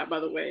like that, by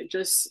the way,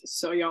 just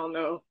so y'all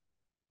know.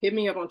 Hit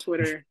me up on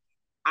Twitter.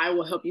 I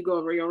will help you go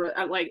over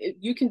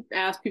you can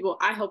ask people.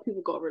 I help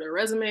people go over their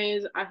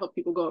resumes. I help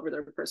people go over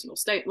their personal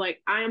state.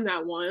 Like, I am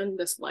that one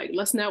that's like,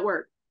 let's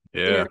network.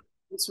 You know, yeah,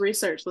 let's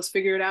research. Let's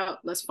figure it out.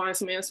 Let's find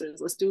some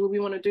answers. Let's do what we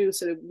want to do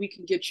so that we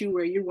can get you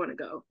where you want to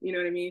go. You know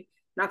what I mean?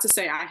 Not to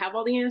say I have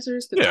all the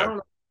answers, because I yeah. don't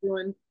know what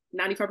I'm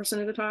doing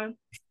 95% of the time,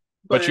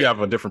 But you but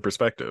have a different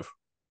perspective.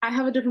 I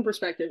have a different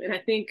perspective. And I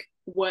think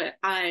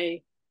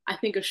I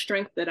think a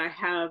strength that I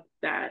have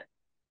that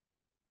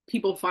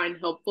people find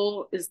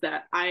helpful is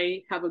that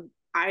I have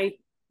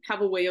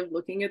a way of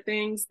looking at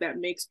things that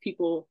makes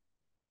people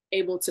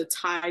able to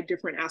tie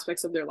different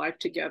aspects of their life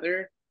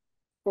together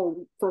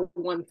for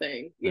one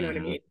thing. You know what I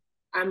Mm-hmm. mean?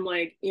 I'm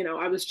like,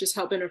 I was just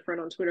helping a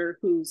friend on Twitter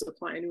who's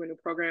applying to a new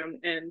program,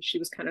 and she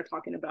was kind of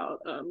talking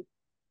about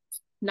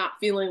not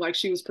feeling like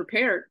she was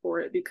prepared for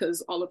it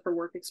because all of her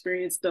work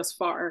experience thus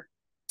far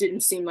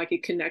didn't seem like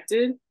it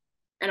connected.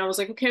 And I was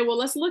like, okay, well,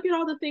 let's look at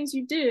all the things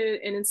you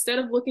did. And instead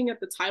of looking at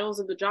the titles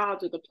of the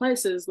jobs or the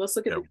places, let's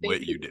look at Yeah, the things what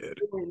that you did.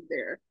 you're doing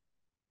there.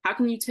 How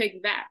can you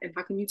take that? And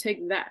how can you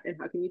take that? And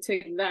how can you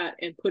take that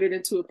and put it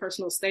into a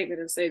personal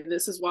statement and say,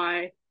 this is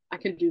why I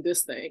can do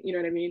this thing. You know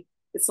what I mean?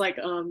 It's like,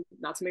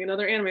 not to make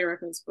another anime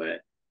reference,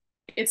 but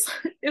it's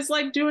it's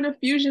like doing a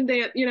fusion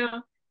dance, you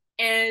know,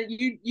 and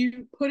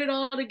you put it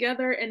all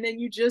together and then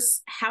you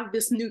just have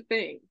this new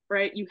thing,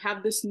 right? You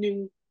have this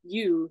new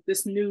you,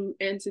 this new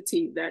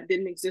entity that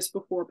didn't exist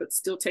before but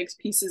still takes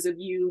pieces of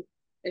you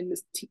and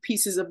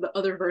pieces of the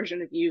other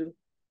version of you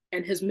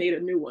and has made a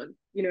new one.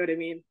 You know what I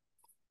mean?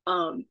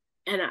 um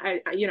and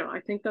you know, I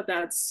think that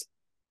that's,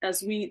 as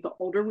the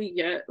older we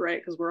get,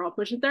 right, because we're all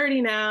pushing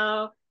 30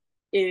 now,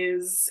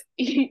 is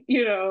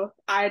you know,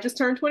 I just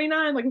turned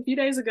 29 like a few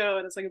days ago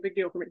and it's like a big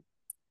deal for me.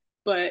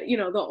 But you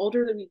know, the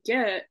older that we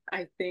get,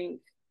 I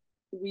think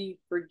we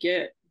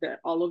forget that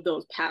all of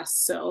those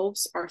past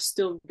selves are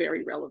still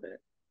very relevant,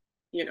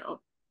 you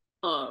know.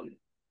 um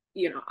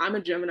you know, I'm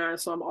a Gemini,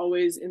 so I'm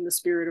always in the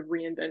spirit of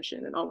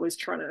reinvention and always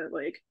trying to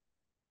like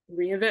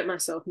reinvent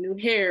myself, new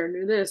hair,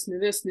 new this, new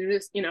this, new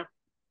this, you know.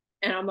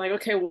 And I'm like,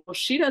 okay, well,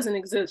 she doesn't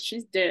exist.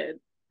 She's dead,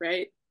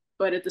 right?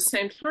 But at the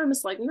same time,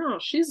 it's like, no,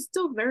 she's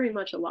still very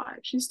much alive.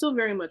 She's still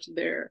very much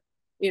there,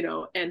 you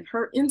know, and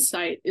her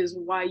insight is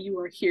why you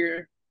are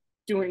here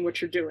doing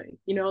what you're doing.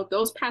 You know,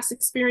 those past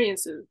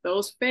experiences,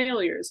 those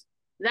failures,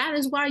 that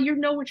is why you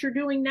know what you're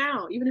doing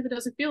now, even if it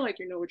doesn't feel like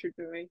you know what you're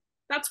doing.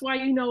 That's why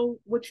you know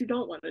what you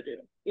don't want to do.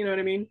 You know what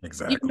I mean? Even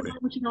Exactly. knowing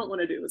what you don't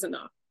want to do is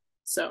enough.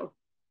 So,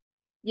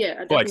 yeah,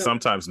 I Feel like definitely.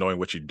 sometimes knowing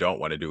what you don't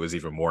want to do is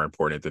even more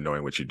important than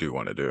knowing what you do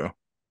want to do.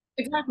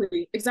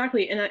 Exactly,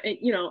 exactly. And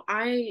you know,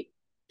 I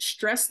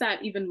stress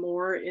that even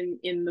more in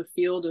the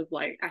field of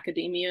like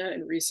academia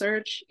and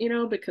research, you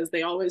know, because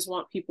they always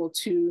want people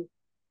to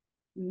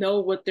know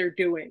what they're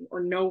doing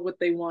or know what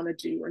they want to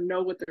do or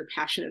know what they're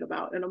passionate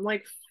about. And I'm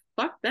like,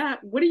 fuck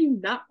that. What do you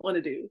not want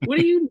to do? What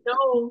do you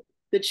know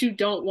that you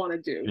don't want to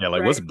do, Yeah,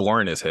 like what's right?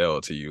 boring as hell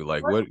to you?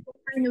 Like What's what?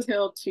 boring as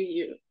hell to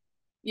you?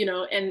 You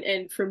know,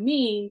 and for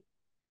me,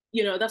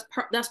 you know, that's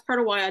part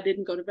of why I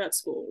didn't go to vet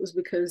school, is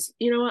because,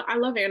 you know, I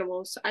love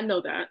animals. I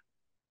know that,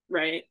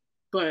 right?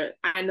 But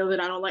I know that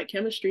I don't like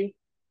chemistry.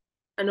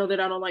 I know that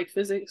I don't like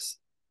physics.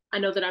 I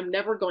know that I'm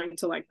never going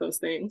to like those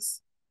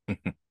things. You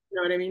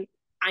know what I mean?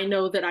 I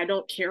know that I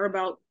don't care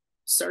about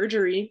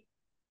surgery,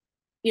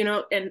 you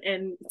know,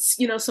 and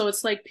you know, so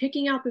it's like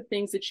picking out the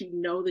things that you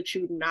know that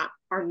you not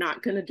are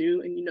not gonna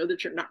do and you know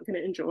that you're not gonna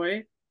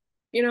enjoy,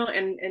 you know,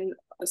 and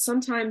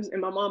sometimes,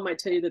 and my mom might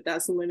tell you that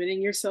that's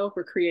limiting yourself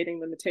or creating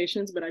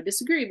limitations, but I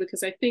disagree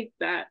because I think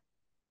that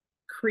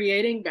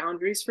creating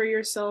boundaries for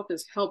yourself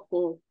is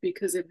helpful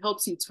because it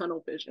helps you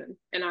tunnel vision.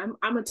 And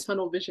I'm a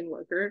tunnel vision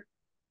worker,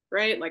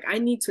 right? Like I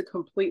need to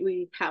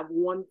completely have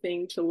one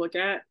thing to look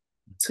at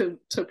to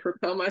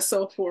propel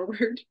myself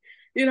forward,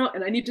 you know,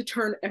 and I need to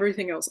turn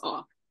everything else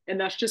off. And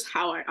that's just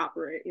how I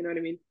operate, you know what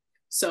I mean?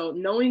 So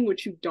knowing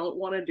what you don't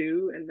want to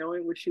do and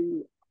knowing what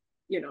you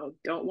know,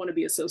 don't want to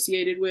be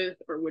associated with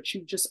or what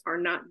you just are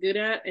not good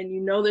at, and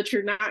you know that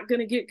you're not going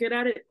to get good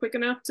at it quick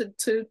enough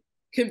to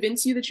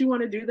convince you that you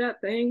want to do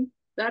that thing,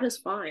 that is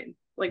fine.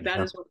 Like that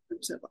Yeah. is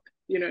 100% fine.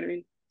 You know what I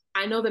mean?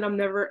 I know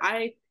that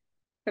I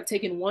have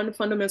taken one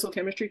fundamental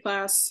chemistry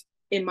class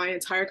in my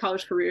entire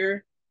college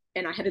career,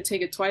 and I had to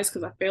take it twice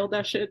because I failed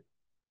that shit.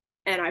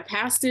 And I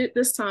passed it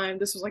this time.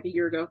 This was like a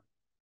year ago.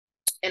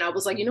 And I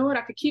was like, you know what?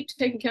 I could keep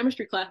taking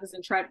chemistry classes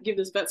and try to give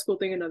this vet school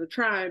thing another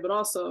try. But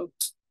also,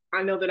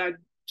 I know that I'm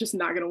just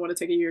not going to want to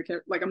take a year.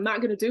 Like, I'm not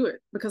going to do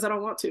it because I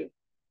don't want to.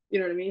 You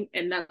know what I mean?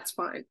 And that's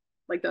fine.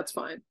 Like, that's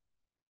fine.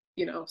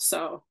 You know?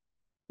 So,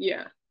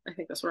 yeah, I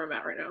think that's where I'm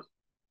at right now.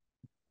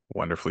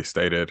 Wonderfully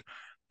stated.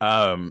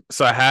 So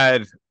I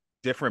had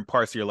different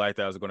parts of your life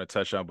that I was going to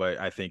touch on, but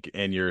I think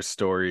in your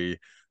story,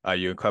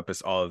 you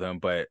encompass all of them.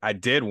 But I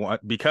did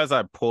want, because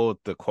I pulled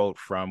the quote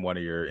from one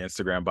of your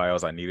Instagram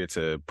bios, I needed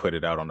to put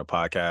it out on the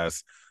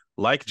podcast.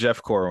 Like Jeff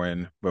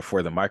Corwin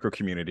before the micro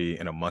community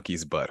in a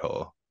monkey's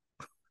butthole.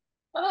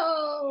 The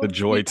Oh, yeah,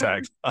 joy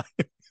tag.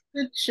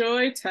 the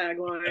joy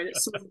tagline.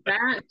 So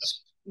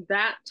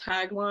that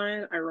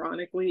tagline,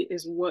 ironically,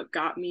 is what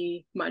got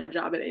me my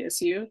job at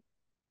ASU.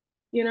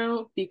 You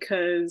know,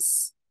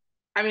 because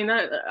I mean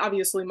that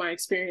obviously my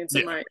experience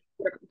and Yeah.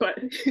 my, but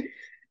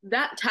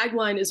that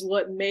tagline is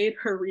what made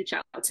her reach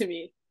out to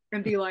me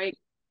and be like,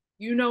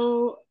 you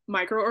know,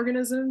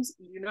 microorganisms,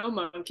 you know,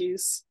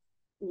 monkeys,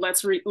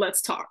 let's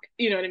talk.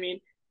 You know what I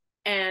mean?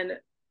 And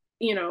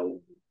you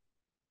know,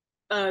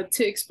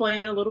 to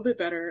explain a little bit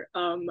better,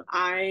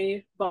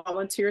 I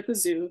volunteer at the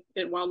zoo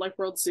at Wildlife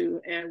World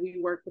Zoo, and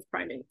we work with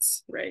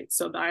primates, right?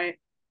 So I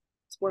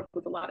work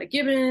with a lot of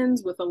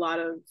gibbons, with a lot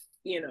of,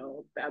 you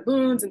know,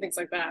 baboons and things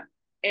like that.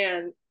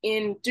 And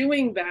in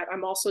doing that,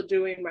 I'm also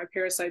doing my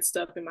parasite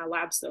stuff and my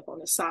lab stuff on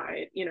the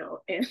side, you know.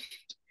 And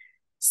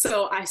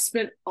so I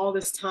spent all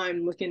this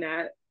time looking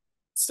at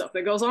stuff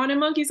that goes on in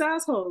monkeys'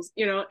 assholes,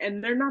 you know,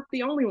 and they're not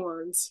the only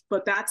ones,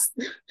 but that's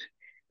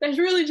that's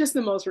really just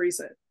the most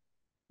recent.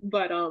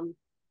 But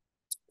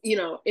you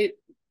know, it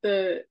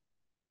the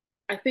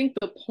I think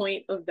the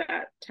point of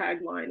that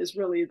tagline is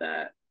really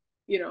that,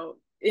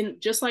 in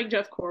just like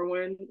Jeff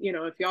Corwin,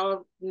 if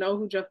y'all know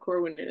who Jeff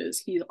Corwin is,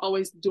 he's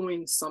always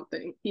doing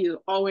something. He is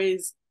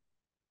always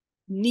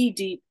knee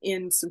deep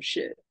in some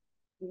shit,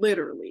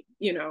 literally.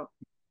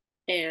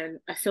 And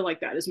I feel like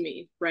that is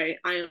me, right?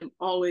 I am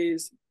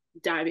always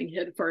diving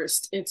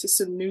headfirst into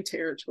some new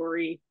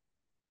territory,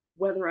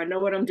 whether I know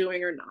what I'm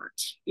doing or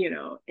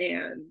not.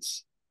 And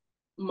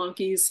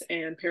monkeys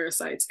and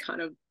parasites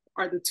kind of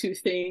are the two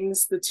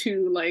things, the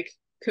two like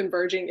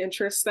converging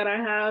interests that I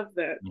have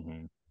that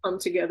Mm-hmm. come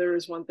together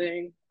as one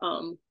thing.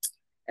 And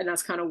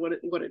that's kind of what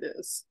it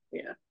is.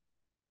 Yeah.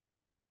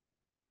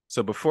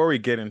 So before we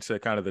get into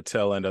kind of the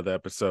tail end of the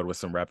episode with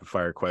some rapid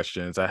fire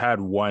questions, I had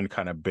one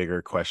kind of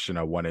bigger question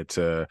I wanted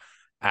to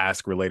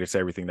ask related to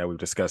everything that we've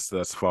discussed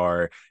thus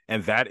far.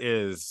 And that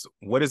is,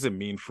 what does it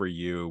mean for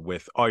you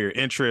with all your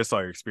interests,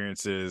 all your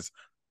experiences?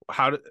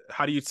 How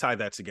do you tie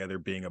that together,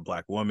 being a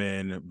Black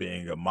woman,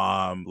 being a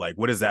mom? Like,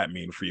 what does that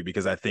mean for you?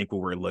 Because I think when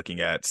we're looking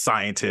at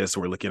scientists,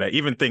 we're looking at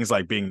even things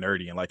like being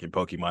nerdy and like in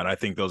Pokemon, I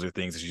think those are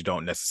things that you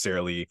don't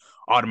necessarily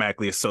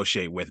automatically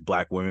associate with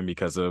Black women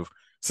because of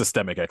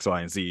systemic X,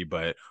 Y, and Z.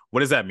 But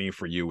what does that mean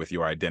for you with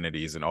your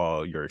identities and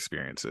all your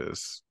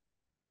experiences?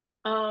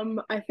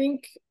 I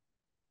think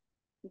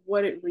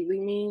what it really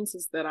means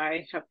is that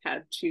I have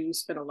had to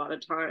spend a lot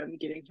of time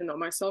getting to know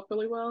myself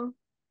really well,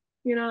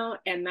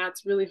 and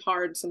that's really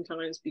hard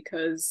sometimes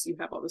because you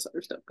have all this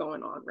other stuff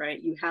going on,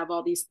 right? You have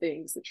all these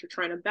things that you're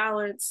trying to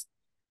balance.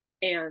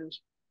 And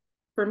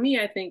for me,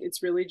 I think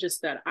it's really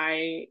just that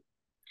I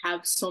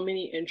have so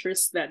many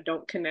interests that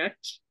don't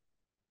connect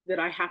that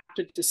I have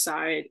to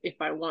decide if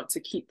I want to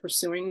keep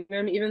pursuing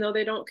them, even though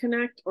they don't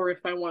connect, or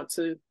if I want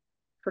to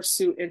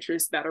pursue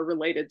interests that are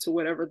related to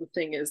whatever the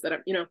thing is that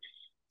I'm.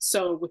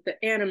 So with the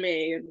anime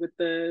and with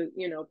the,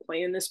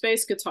 playing the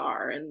space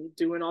guitar and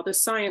doing all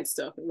this science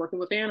stuff and working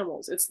with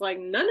animals, it's like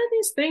none of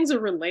these things are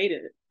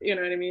related. You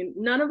know what I mean?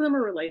 None of them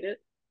are related,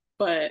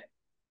 but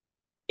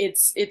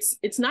it's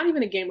not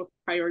even a game of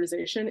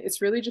prioritization.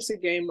 It's really just a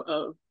game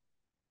of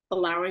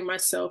allowing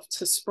myself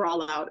to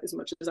sprawl out as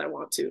much as I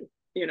want to,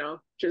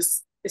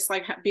 just it's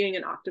like being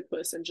an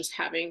octopus and just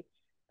having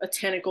a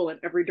tentacle in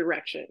every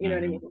direction, you know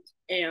what I Mm-hmm.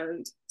 mean?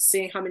 And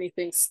seeing how many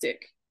things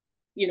stick,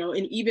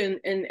 and even,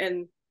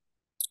 and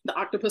the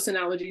octopus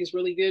analogy is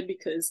really good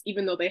because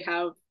even though they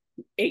have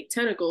 8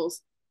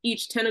 tentacles,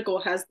 each tentacle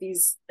has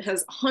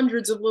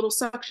hundreds of little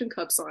suction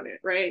cups on it,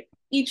 right?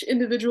 Each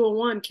individual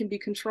one can be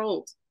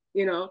controlled,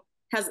 you know,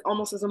 has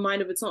almost as a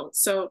mind of its own.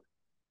 So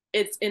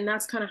and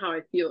that's kind of how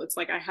I feel. It's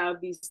like I have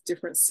these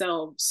different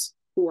selves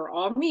who are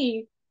all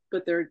me,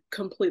 but they're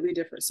completely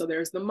different. So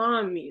there's the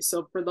mom me.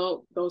 So for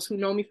those who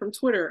know me from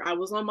Twitter, I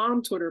was on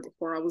mom Twitter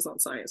before I was on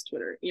science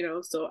Twitter,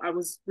 so I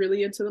was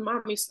really into the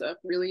mommy stuff,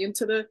 really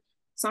into the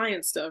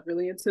science stuff,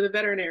 really into the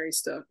veterinary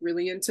stuff,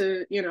 really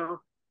into,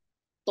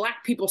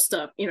 Black people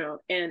stuff,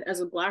 and as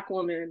a Black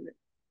woman,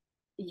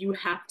 you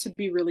have to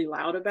be really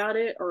loud about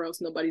it or else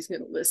nobody's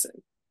going to listen.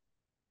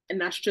 And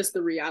that's just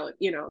the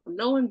reality.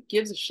 No one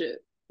gives a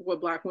shit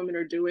what Black women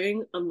are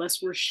doing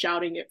unless we're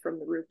shouting it from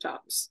the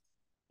rooftops.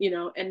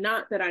 And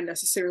not that I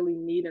necessarily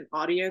need an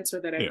audience or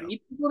that I Yeah.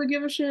 need people to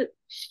give a shit,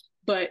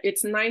 but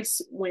it's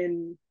nice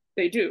when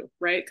they do,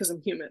 right? Because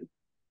I'm human.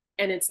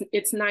 And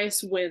it's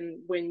nice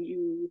when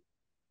you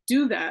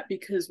do that,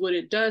 because what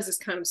it does is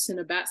kind of send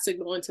a bat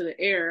signal into the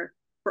air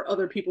for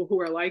other people who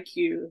are like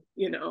you,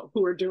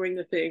 who are doing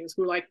the things,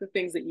 who like the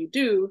things that you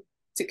do,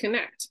 to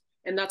connect.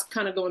 And that's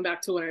kind of going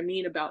back to what I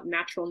mean about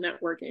natural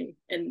networking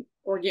and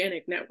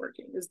organic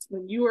networking, is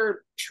when you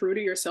are true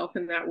to yourself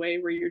in that way,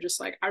 where you're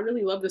just like, I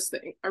really love this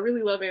thing. I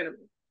really love anime.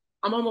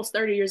 I'm almost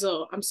 30 years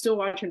old. I'm still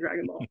watching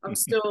Dragon Ball. I'm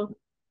still,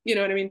 you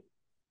know what I mean?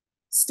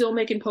 Still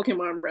making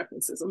Pokemon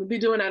references. I'm gonna be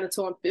doing that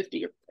until I'm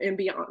 50 and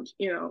beyond,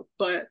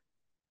 but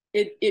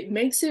it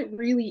makes it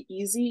really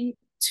easy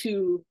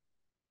to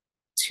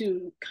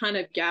kind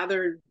of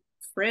gather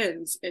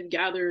friends and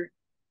gather,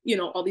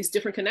 all these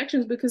different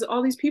connections, because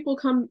all these people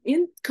come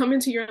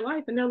into your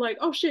life and they're like,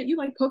 oh shit, you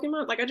like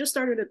Pokemon? Like, I just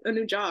started a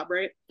new job,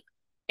 right?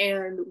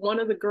 And one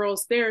of the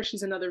girls there,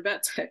 she's another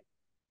vet tech.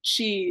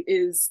 She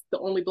is the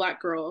only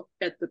Black girl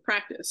at the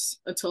practice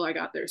until I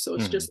got there. So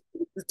it's Mm-hmm. just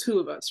the two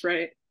of us,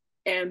 right?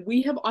 And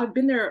I've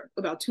been there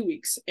about 2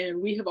 weeks, and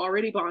we have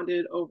already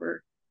bonded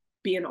over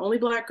being the only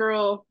Black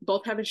girl,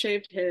 both having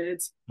shaved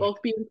heads, both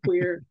being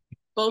queer,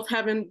 both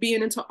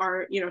being into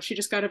art. She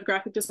just got a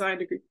graphic design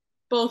degree,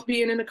 both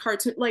being in a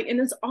cartoon, like, and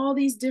it's all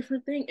these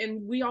different things.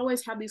 And we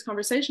always have these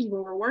conversations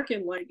when we're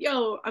working, like,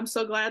 yo, I'm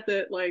so glad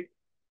that, like,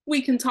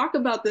 we can talk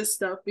about this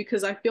stuff,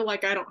 because I feel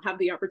like I don't have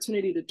the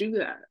opportunity to do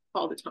that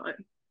all the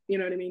time. You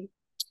know what I mean?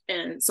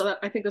 And so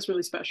I think that's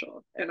really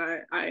special. And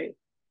I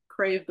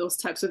crave those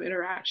types of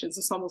interactions.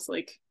 It's almost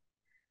like,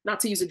 not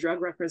to use a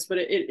drug reference, but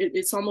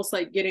it's almost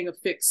like getting a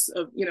fix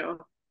of,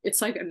 it's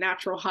like a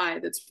natural high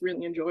that's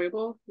really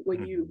enjoyable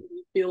when you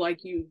feel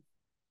like you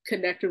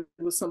connected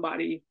with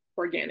somebody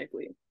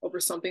organically over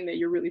something that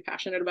you're really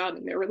passionate about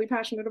and they're really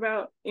passionate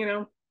about.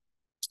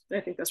 I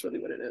think that's really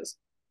what it is.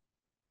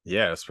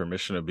 Yeah, it's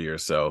permission to be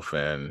yourself.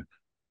 And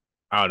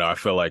I don't know. I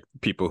feel like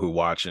people who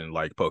watch and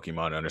like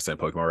Pokemon and understand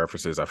Pokemon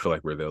references, I feel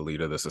like we're the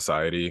elite of the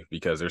society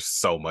because there's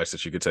so much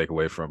that you could take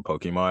away from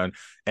Pokemon.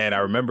 And I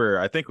remember,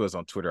 I think it was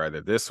on Twitter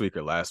either this week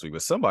or last week,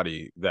 but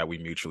somebody that we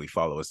mutually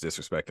follow is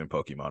disrespecting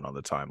Pokemon on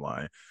the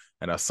timeline.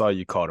 And I saw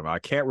you called him. I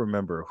can't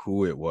remember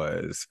who it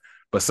was,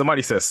 but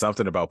somebody said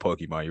something about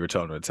Pokemon. You were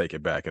telling them to take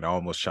it back, and I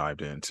almost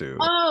chimed in too.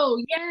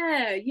 Oh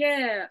yeah,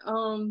 yeah.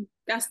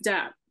 That's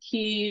Dap.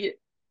 He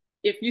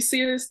if you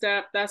see this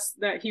Dap, that's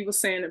that he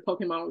was saying that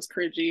Pokemon was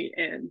cringy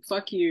and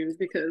fuck you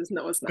because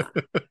no, it's not.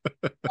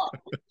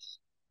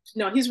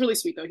 No, he's really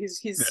sweet though. Yeah,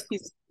 He's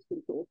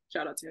pretty cool.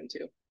 Shout out to him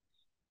too.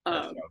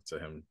 shout Um, out to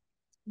him.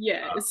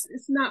 yeah,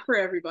 it's not for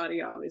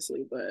everybody,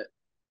 obviously, but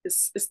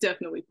it's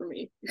definitely for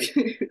me.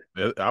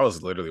 I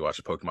was literally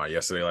watching Pokemon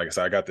yesterday. Like I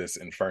said, I got this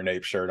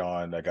Infernape shirt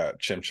on. I got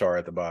Chimchar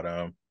at the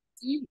bottom.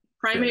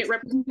 Primate Yes.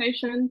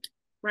 representation,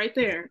 right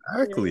there.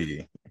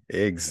 Yeah.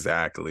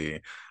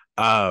 Exactly.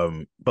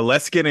 But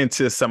let's get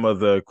into some of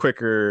the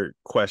quicker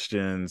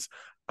questions.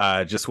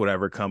 Just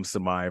whatever comes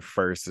to mind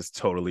first is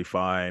totally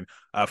fine.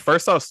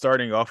 First off,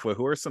 starting off with,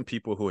 who are some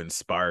people who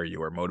inspire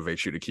you or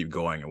motivate you to keep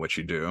going in what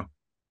you do?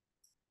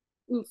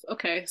 Oof,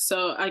 okay,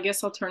 so I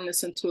guess I'll turn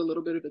this into a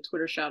little bit of a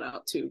Twitter shout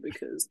out too,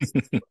 because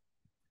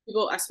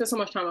people I spend so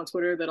much time on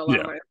Twitter that a lot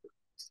of Yeah. my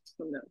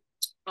from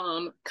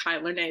them.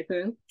 Kyler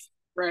Nathan,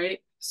 right?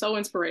 So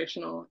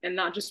inspirational. And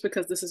not just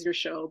because this is your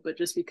show, but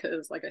just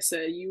because, like I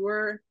said, you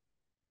were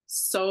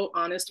so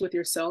honest with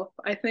yourself,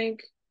 I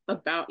think,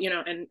 about,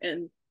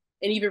 and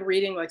even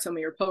reading like some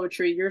of your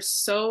poetry, you're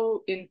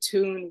so in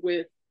tune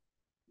with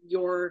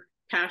your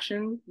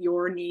passion,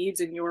 your needs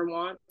and your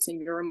wants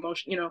and your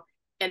emotion,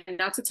 and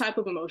that's a type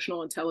of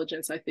emotional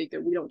intelligence I think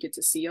that we don't get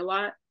to see a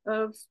lot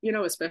of,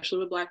 especially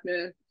with Black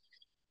men.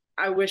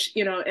 I wish,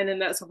 and then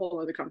that's a whole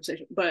other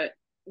conversation. But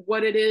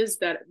what it is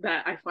that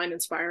I find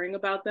inspiring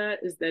about that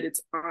is that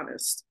it's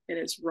honest and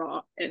it's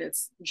raw and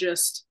it's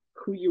just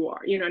who you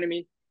are. You know what I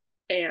mean?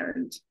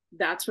 And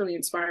that's really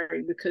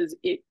inspiring because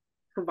it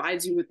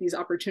provides you with these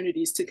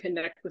opportunities to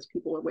connect with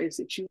people in ways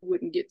that you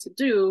wouldn't get to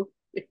do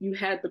if you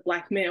had the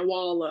Black man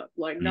wall up.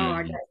 Like, no,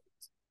 Mm.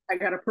 I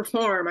gotta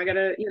perform. I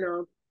gotta,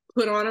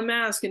 put on a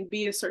mask and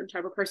be a certain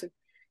type of person.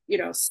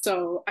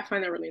 So I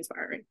find that really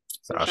inspiring.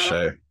 So shout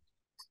out.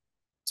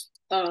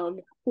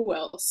 Ashe. Who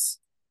else?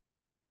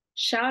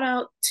 Shout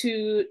out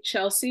to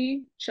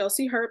Chelsea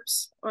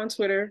Herps on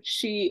Twitter.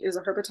 She is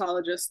a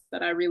herpetologist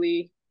that I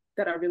really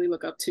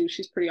look up to.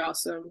 She's pretty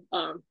awesome.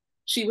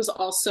 She was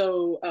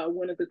also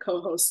one of the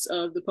co-hosts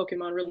of the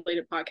Pokemon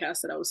related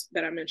podcast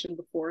that I mentioned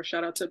before.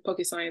 Shout out to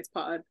Poke Science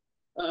Pod,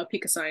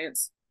 Pika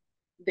Science.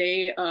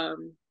 They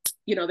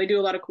they do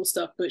a lot of cool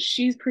stuff, but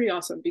she's pretty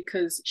awesome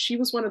because she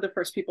was one of the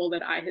first people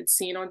that I had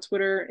seen on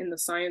Twitter in the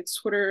science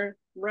Twitter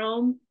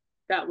realm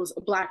that was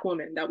a Black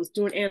woman that was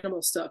doing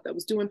animal stuff, that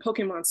was doing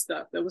Pokemon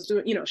stuff, that was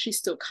doing, she's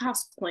still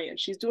cosplaying,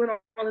 she's doing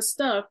all this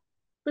stuff,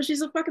 but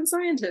she's a fucking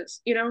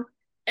scientist, and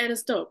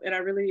it's dope. And I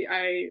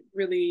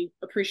really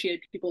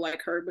appreciate people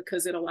like her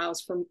because it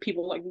allows for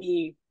people like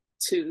me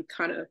to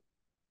kind of,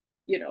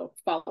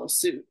 follow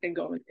suit and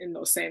go in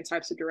those same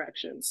types of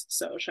directions.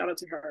 So shout out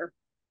to her.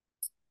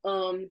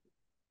 Um,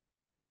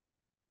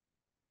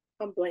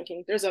 I'm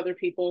blanking. There's other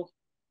people.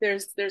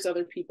 There's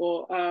other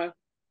people.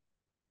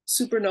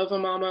 Supernova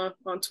Mama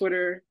on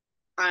Twitter.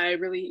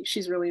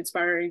 She's really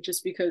inspiring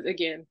just because,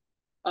 again,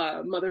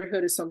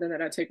 motherhood is something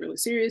that I take really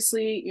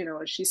seriously,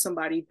 and she's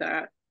somebody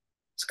that's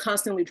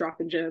constantly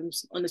dropping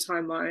gems on the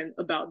timeline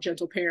about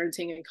gentle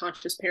parenting and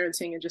conscious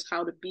parenting and just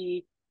how to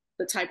be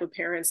the type of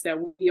parents that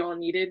we all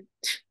needed,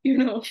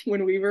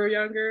 when we were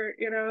younger,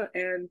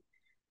 and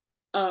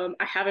I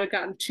haven't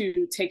gotten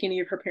to take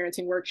any of her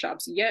parenting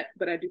workshops yet,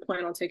 but I do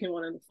plan on taking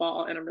one in the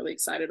fall, and I'm really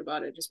excited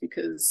about it just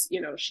because,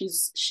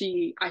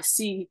 I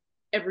see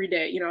every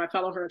day, I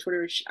follow her on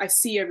Twitter. I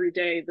see every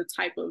day the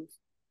type of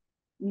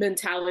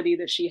mentality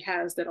that she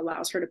has that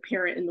allows her to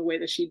parent in the way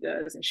that she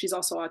does. And she's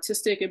also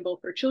autistic, and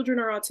both her children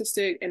are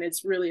autistic. And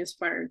it's really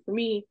inspiring for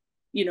me,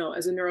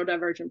 as a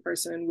neurodivergent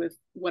person with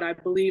what I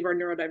believe are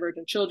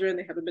neurodivergent children.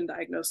 They haven't been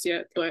diagnosed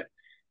yet, but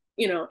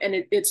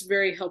and it's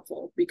very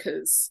helpful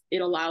because it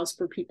allows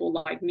for people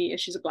like me, and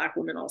she's a Black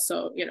woman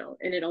also,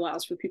 and it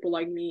allows for people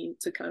like me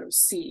to kind of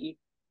see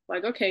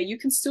like, okay, you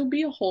can still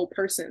be a whole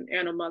person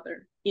and a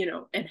mother,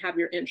 and have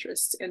your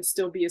interests and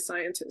still be a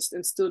scientist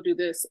and still do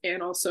this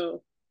and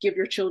also give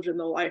your children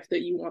the life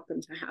that you want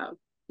them to have,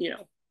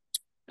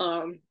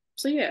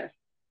 so yeah,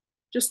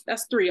 just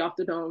that's three off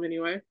the dome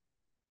anyway.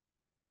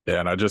 Yeah,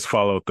 and I just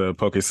followed the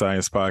Poke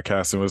Science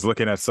podcast and was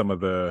looking at some of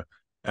the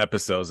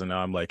episodes, and now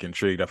I'm like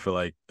intrigued. I feel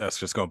like that's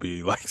just gonna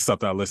be like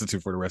something I listen to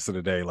for the rest of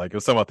the day. Like it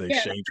was something about the Yeah,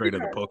 exchange rate of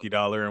the Poke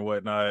Dollar and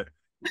whatnot.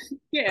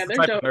 yeah, That's the they're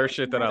type of dope. nerd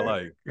shit that I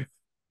like.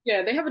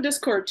 Yeah, they have a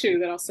Discord too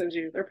that I'll send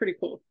you. They're pretty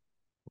cool.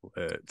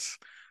 But,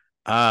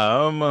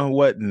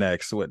 what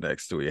next? What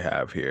next do we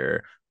have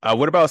here?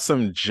 What about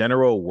some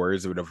general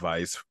words of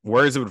advice?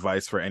 Words of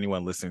advice for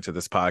anyone listening to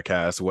this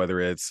podcast, whether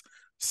it's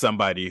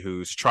somebody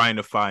who's trying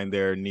to find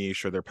their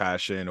niche or their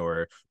passion,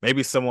 or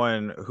maybe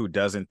someone who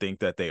doesn't think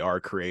that they are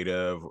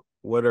creative,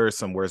 what are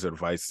some words of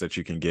advice that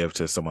you can give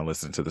to someone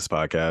listening to this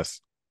podcast?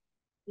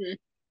 Mm.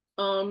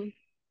 Um,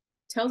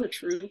 tell the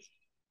truth.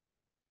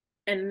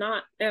 And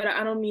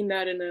I don't mean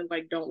that in a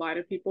like don't lie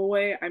to people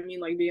way. I mean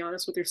like be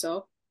honest with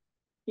yourself,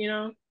 you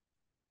know?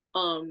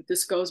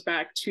 This goes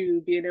back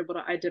to being able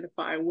to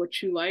identify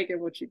what you like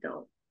and what you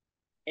don't.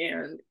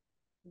 And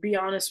be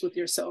honest with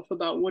yourself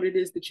about what it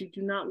is that you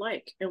do not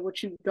like and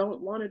what you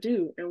don't want to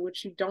do and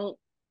what you don't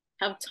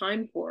have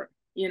time for,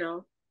 you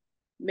know?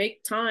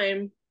 Make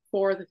time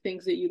for the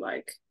things that you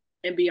like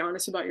and be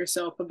honest about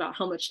yourself about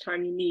how much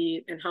time you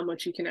need and how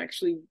much you can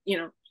actually,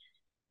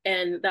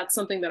 and that's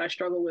something that I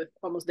struggle with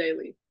almost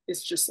daily.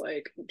 It's just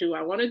like, do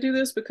I want to do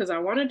this because I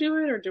want to do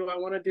it, or do I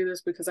want to do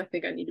this because I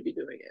think I need to be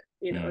doing it?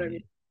 You know what I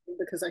mean? Mm.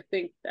 Because I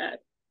think that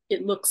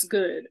it looks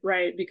good,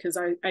 right? Because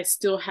I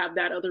still have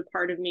that other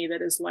part of me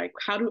that is like,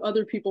 how do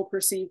other people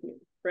perceive me,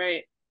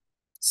 right?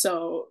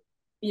 So,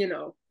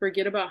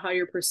 forget about how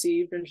you're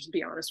perceived and just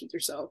be honest with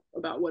yourself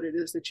about what it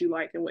is that you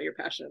like and what you're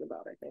passionate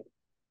about, I think.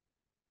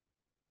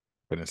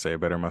 Couldn't say it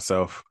better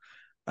myself.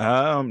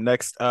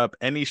 Next up,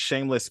 any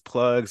shameless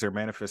plugs or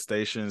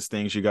manifestations,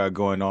 things you got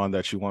going on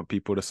that you want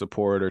people to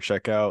support or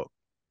check out?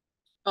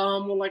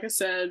 Well, like I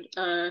said,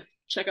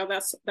 check out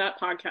that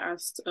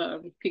podcast,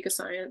 Peak of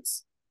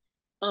Science.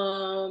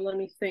 Let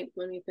me think.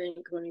 I'm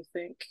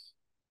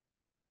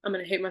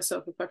gonna hate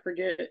myself if I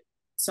forget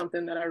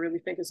something that I really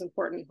think is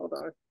important. Hold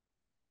on.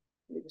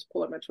 Let me just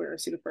pull up my Twitter and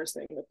see the first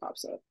thing that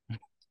pops up.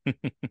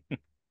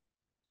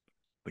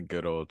 The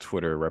good old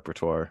Twitter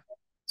repertoire.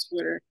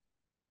 Twitter.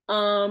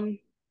 Um,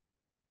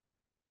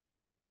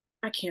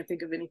 I can't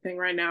think of anything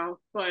right now,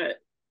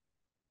 but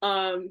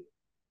um,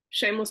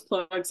 shameless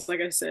plugs.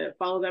 Like I said,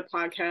 follow that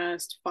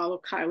podcast. Follow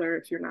Kyler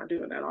if you're not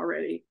doing that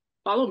already.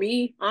 Follow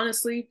me,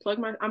 honestly.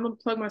 I'm gonna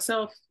plug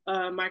myself.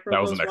 Micro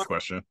That was the goes next wild.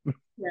 question.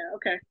 Yeah,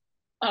 okay.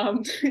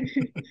 Um,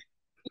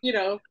 you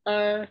know,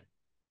 uh,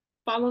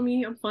 follow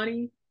me. I'm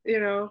funny.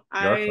 You're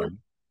I fun.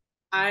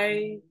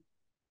 I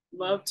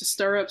love to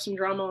stir up some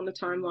drama on the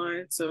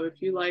timeline. So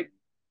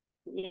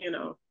you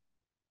know,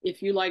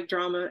 if you like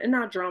drama, and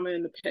not drama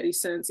in the petty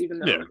sense,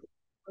 even Yeah. though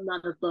I'm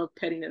not above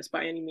pettiness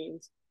by any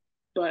means,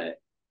 but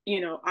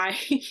I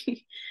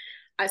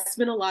I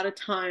spend a lot of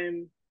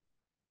time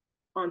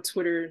on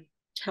Twitter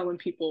telling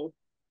people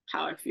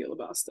how I feel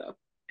about stuff,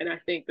 and I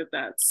think that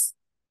that's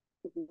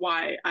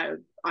why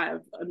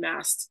I've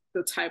amassed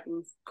the type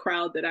of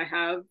crowd that I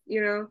have,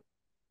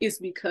 is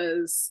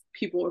because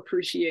people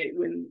appreciate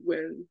when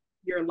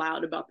you're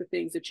loud about the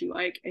things that you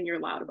like and you're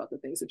loud about the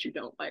things that you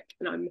don't like.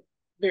 And I'm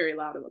very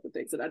loud about the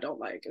things that I don't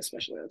like,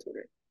 especially on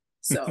Twitter.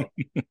 So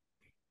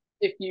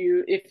if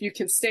you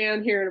can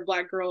stand hearing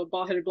a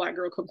bald headed black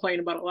girl complain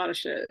about a lot of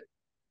shit,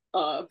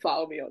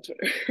 follow me on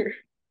Twitter.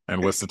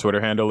 And what's the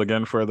Twitter handle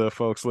again for the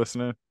folks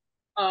listening?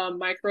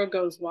 Micro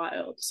goes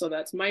wild. So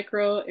that's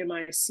micro,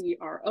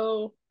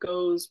 MICRO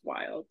goes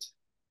wild.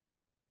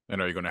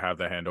 And are you going to have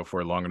that handle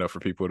for long enough for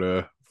people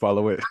to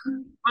follow it?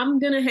 I'm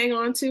gonna hang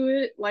on to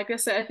it. Like I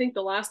said, I think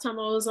the last time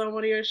I was on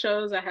one of your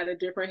shows, I had a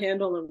different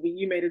handle, and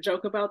you made a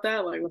joke about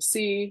that. Like, let's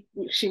see,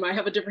 she might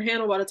have a different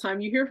handle by the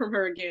time you hear from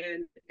her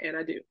again, and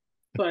I do.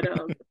 But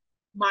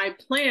my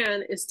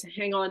plan is to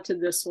hang on to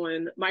this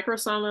one.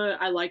 Microsama,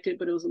 I liked it,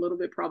 but it was a little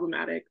bit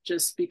problematic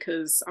just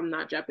because I'm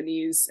not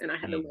Japanese, and I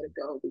had to let it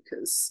go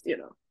because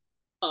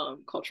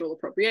cultural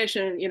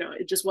appropriation.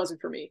 It just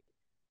wasn't for me.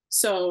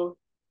 So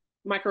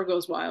Micro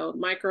goes wild.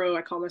 Micro,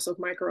 I call myself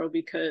micro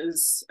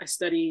because I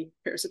study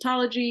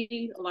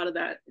parasitology. A lot of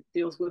that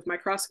deals with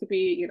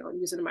microscopy,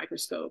 using a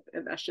microscope.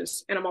 And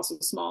and I'm also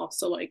small.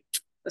 So, like,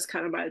 that's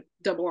kind of my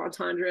double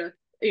entendre,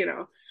 you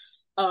know.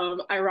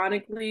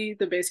 Ironically,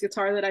 the bass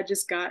guitar that I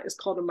just got is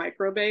called a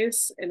micro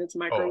bass and it's Oh,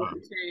 micro with wow.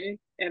 a K.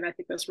 And I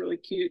think that's really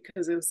cute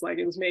because it was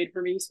made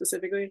for me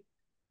specifically.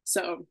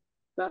 So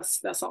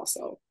that's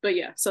also, but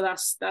yeah, so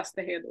that's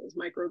the handle is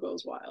micro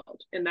goes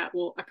wild. And that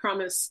will, I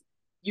promise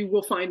you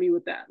will find me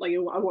with that. Like I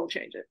won't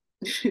change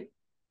it.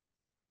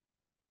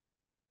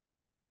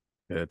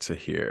 Good to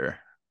hear.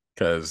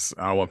 Because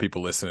I don't want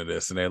people listening to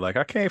this and they're like,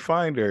 I can't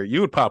find her.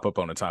 You would pop up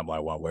on the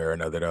timeline one way or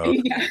another, though.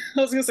 Yeah,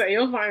 I was gonna say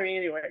you'll find me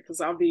anyway because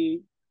I'll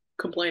be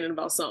complaining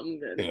about something.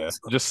 And Yeah.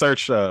 Just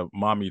search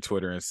mommy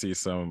Twitter and see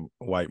some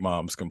white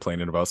moms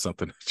complaining about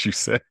something that you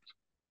said.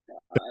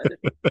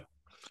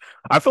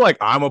 I feel like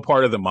I'm a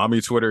part of the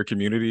mommy Twitter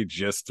community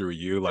just through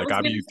you. I Like was I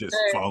gonna be just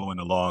say, following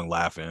along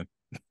laughing.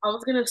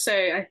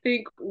 I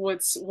think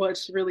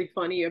what's really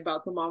funny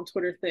about the mom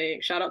Twitter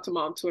thing. Shout out to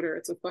mom Twitter.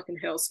 It's a fucking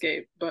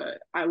hellscape, but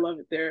I love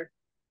it there.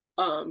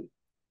 Um,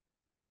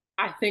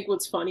 I think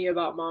what's funny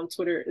about mom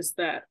Twitter is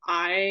that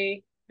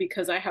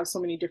because I have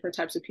so many different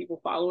types of people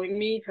following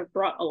me, have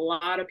brought a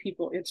lot of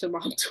people into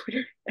mom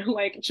Twitter and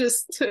like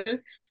just to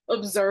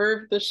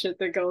observe the shit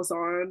that goes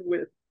on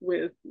with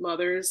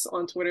mothers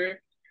on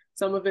Twitter.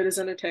 Some of it is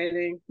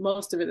entertaining,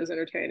 most of it is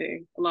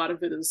entertaining, a lot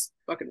of it is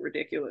fucking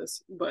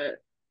ridiculous. But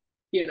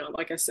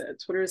like I said,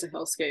 Twitter is a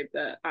hellscape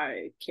that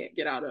I can't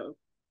get out of.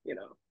 You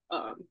know,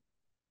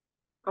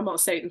 I'm on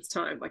Satan's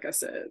time, like I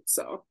said.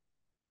 So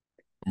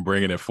I'm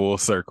bringing it full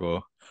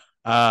circle.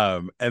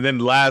 And then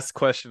last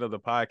question of the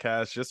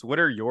podcast, just what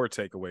are your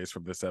takeaways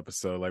from this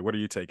episode? Like, what are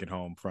you taking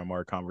home from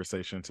our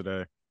conversation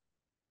today?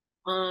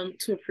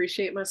 To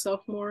appreciate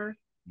myself more,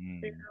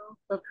 Mm,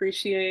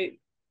 appreciate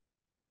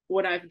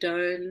what I've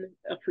done,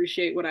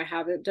 appreciate what I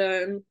haven't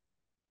done.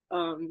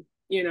 Um,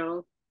 you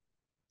know,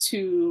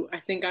 I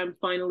think I'm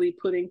finally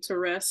putting to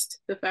rest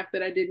the fact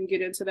that I didn't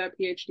get into that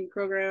PhD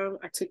program.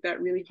 I took that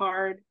really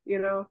hard.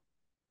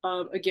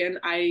 Again,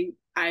 I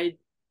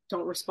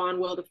don't respond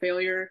well to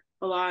failure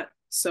a lot.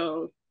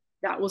 So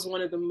that was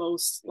one of the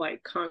most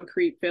like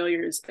concrete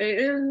failures.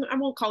 And I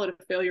won't call it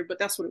a failure, but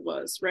that's what it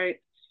was, right?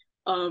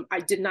 I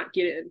did not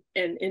get in,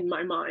 and in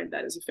my mind,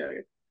 that is a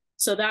failure.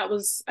 So that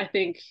was, I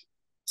think,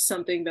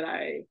 something that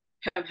I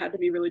have had to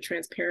be really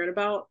transparent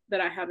about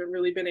that I haven't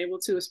really been able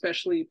to,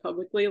 especially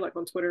publicly, like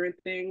on Twitter and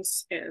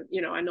things. And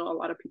I know a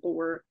lot of people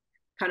were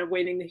kind of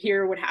waiting to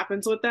hear what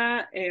happens with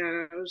that,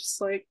 and I was just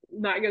like,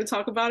 not going to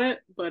talk about it.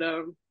 But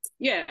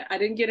yeah, I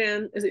didn't get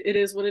in. It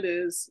is what it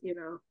is.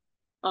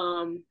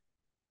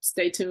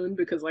 Stay tuned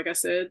because, like I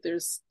said,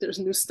 there's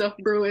new stuff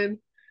brewing.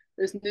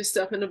 There's new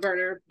stuff in the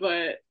burner,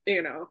 but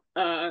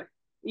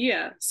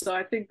yeah. So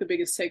I think the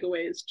biggest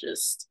takeaway is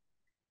just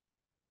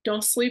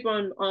don't sleep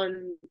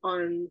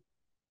on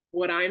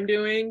what I'm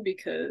doing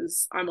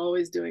because I'm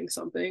always doing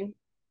something,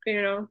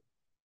 you know.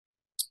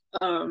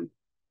 Um,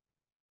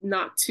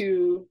 not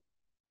to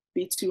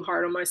be too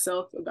hard on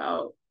myself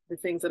about the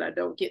things that I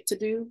don't get to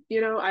do.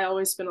 I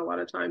always spend a lot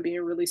of time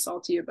being really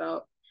salty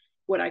about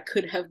what I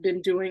could have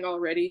been doing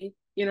already.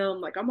 I'm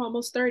like, I'm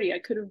almost 30. I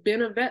could have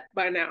been a vet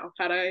by now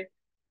had I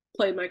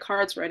played my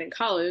cards right in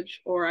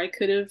college, or I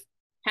could have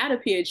had a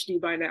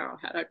PhD by now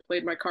had I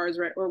played my cards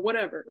right, or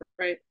whatever,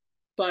 right?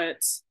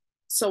 But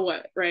so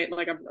what, right?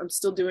 Like I'm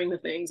still doing the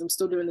things, I'm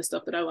still doing the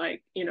stuff that I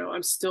like,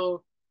 I'm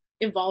still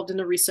involved in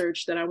the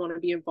research that I want to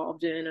be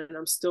involved in, and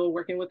I'm still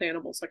working with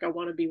animals like I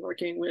want to be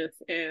working with.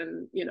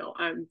 And,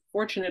 I'm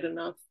fortunate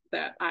enough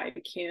that I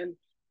can,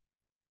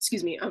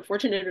 excuse me, I'm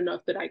fortunate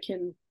enough that I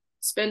can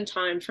spend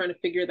time trying to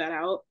figure that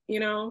out,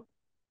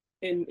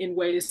 in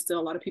ways that a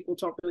lot of people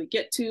don't really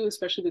get to,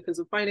 especially because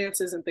of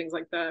finances and things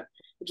like that.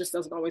 It just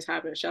doesn't always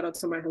happen. Shout out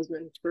to my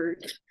husband for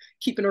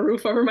keeping a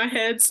roof over my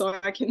head so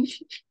I can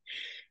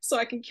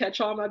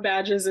catch all my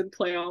badges and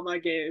play all my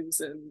games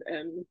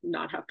and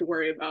not have to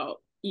worry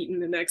about eating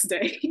the next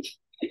day.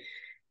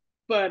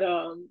 But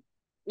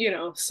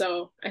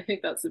so I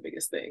think that's the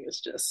biggest thing is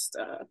just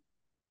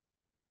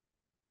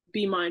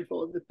be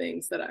mindful of the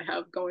things that I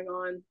have going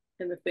on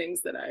and the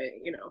things that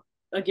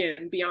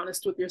again, be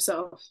honest with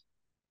yourself,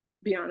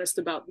 be honest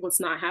about what's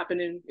not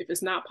happening. If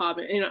it's not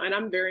popping, and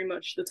I'm very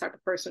much the type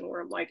of person where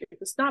I'm like, if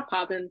it's not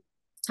popping,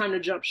 it's time to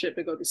jump ship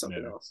and go do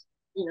something yeah, else.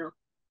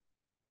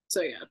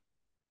 So yeah.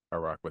 I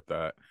rock with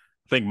that.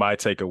 I think my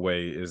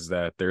takeaway is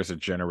that there's a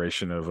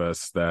generation of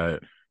us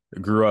that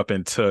grew up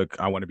and took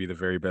 "I want to be the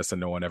very best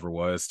and no one ever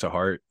was" to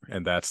heart,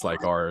 and that's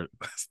like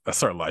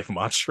that's our life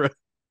mantra.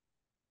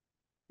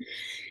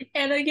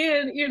 And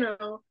again,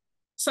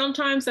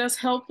 sometimes that's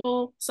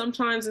helpful,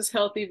 sometimes it's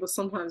healthy, but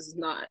sometimes it's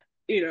not.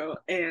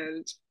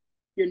 And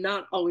you're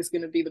not always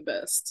going to be the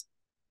best.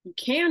 You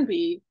can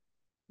be,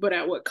 but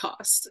at what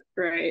cost,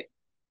 right?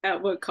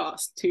 At what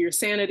cost? To your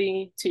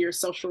sanity, to your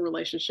social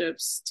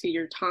relationships, to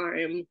your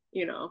time.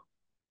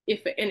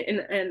 If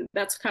and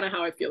that's kind of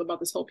how I feel about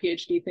this whole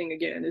PhD thing.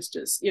 Again, it's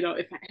just,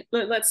 if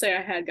let's say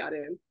I had got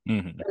in,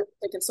 Mm-hmm. that would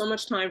have taken so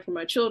much time from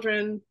my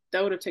children,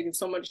 that would have taken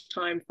so much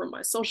time from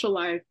my social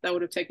life, that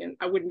would have taken,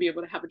 I wouldn't be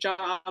able to have a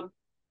job,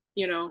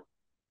 you know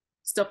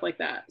stuff like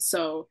that.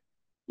 So,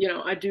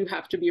 I do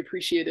have to be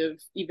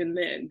appreciative even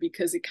then,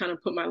 because it kind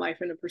of put my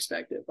life into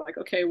perspective. Like,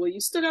 okay, well, you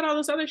still got all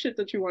this other shit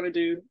that you want to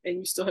do, and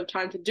you still have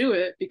time to do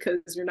it because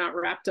you're not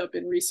wrapped up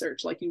in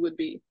research like you would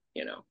be.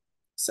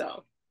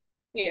 So,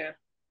 yeah,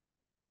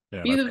 Yeah,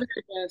 and be the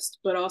very best,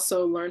 but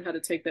also learn how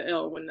to take the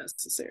L when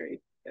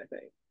necessary, I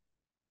think.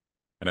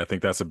 I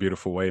think that's a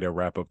beautiful way to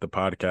wrap up the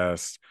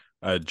podcast.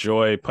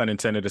 Joy, pun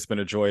intended. It's been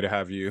a joy to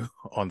have you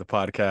on the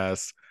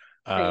podcast.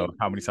 How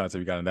many times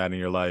have you gotten that in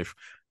your life?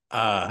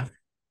 Uh,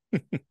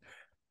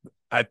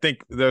 I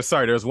think there's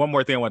one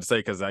more thing I want to say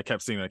because I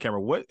kept seeing on the camera.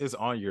 What is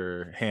on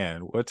your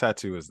hand? What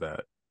tattoo is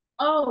that?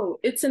 Oh,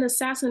 it's an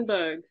assassin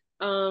bug.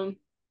 Um,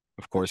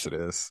 Of course it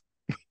is.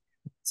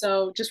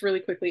 so just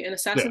really quickly, an Yeah.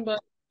 assassin bug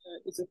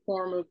is a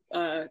form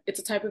of it's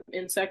a type of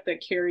insect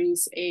that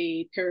carries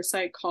a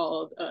parasite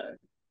called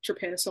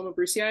Trypanosoma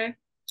brucei,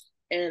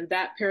 and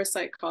that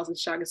parasite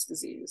causes Chagas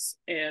disease.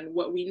 And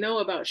what we know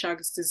about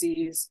Chagas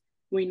disease,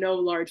 we know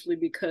largely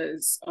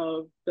because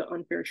of the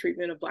unfair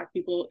treatment of Black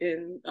people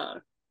in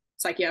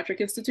psychiatric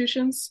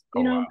institutions.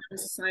 Oh wow.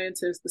 There's a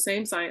scientist, the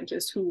same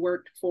scientist who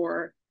worked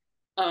for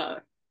uh,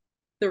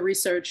 the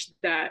research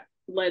that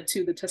led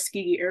to the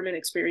Tuskegee Airmen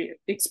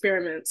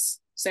experiments,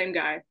 same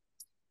guy.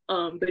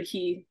 But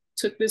he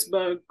took this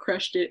bug,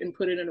 crushed it, and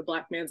put it in a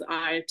Black man's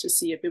eye to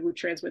see if it would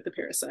transmit the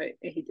parasite,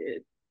 and he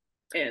did.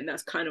 And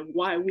that's kind of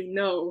why we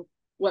know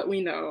what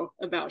we know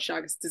about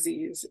Chagas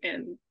disease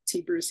and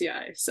T.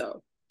 brucei.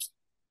 So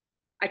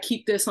I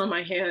keep this on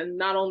my hand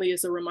not only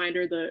as a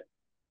reminder that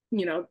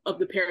of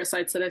the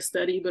parasites that I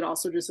study, but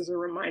also just as a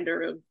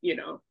reminder of,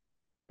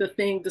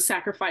 the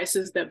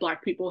sacrifices that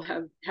Black people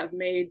have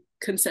made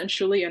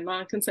consensually and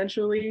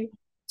non-consensually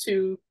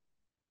to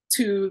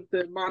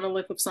the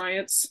monolith of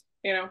science.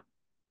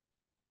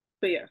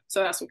 But yeah,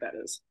 so that's what that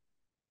is.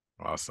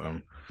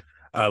 Awesome.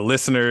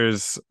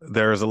 Listeners,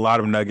 there's a lot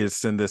of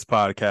nuggets in this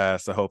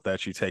podcast. I hope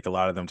that you take a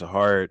lot of them to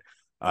heart.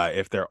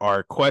 If there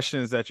are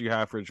questions that you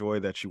have for Joi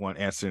that you want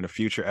answered in a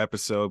future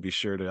episode, be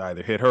sure to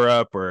either hit her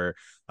up or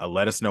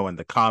let us know in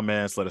the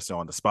comments. Let us know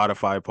on the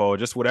Spotify poll.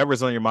 Just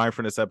whatever's on your mind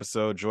for this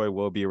episode. Joi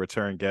will be a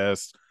return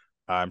guest.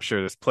 I'm sure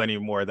there's plenty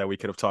more that we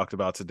could have talked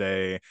about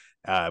today,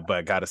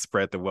 but got to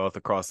spread the wealth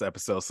across the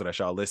episode so that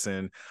y'all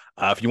listen.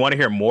 If you want to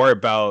hear more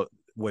about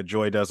what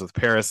Joi does with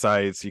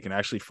parasites, you can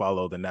actually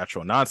follow the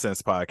Natural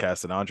Nonsense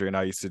podcast that Andre and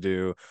I used to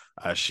do.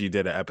 She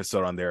did an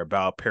episode on there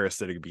about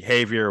parasitic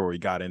behavior, where we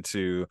got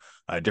into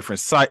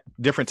different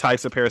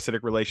types of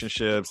parasitic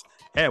relationships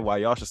and why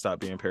y'all should stop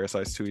being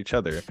parasites to each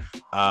other.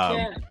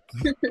 Yeah.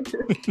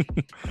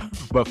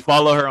 But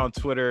follow her on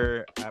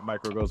Twitter at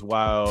Micro Goes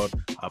Wild.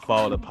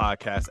 Follow the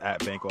podcast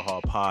at Banquet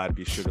Hall Pod.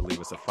 Be sure to leave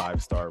us a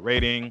 5-star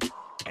rating.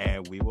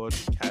 And we will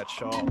catch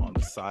y'all on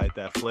the side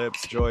that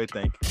flips. Joi,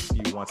 thank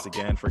you once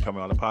again for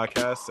coming on the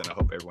podcast. And I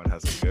hope everyone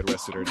has a good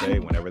rest of their day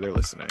whenever they're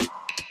listening.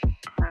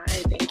 All right.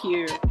 Thank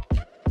you.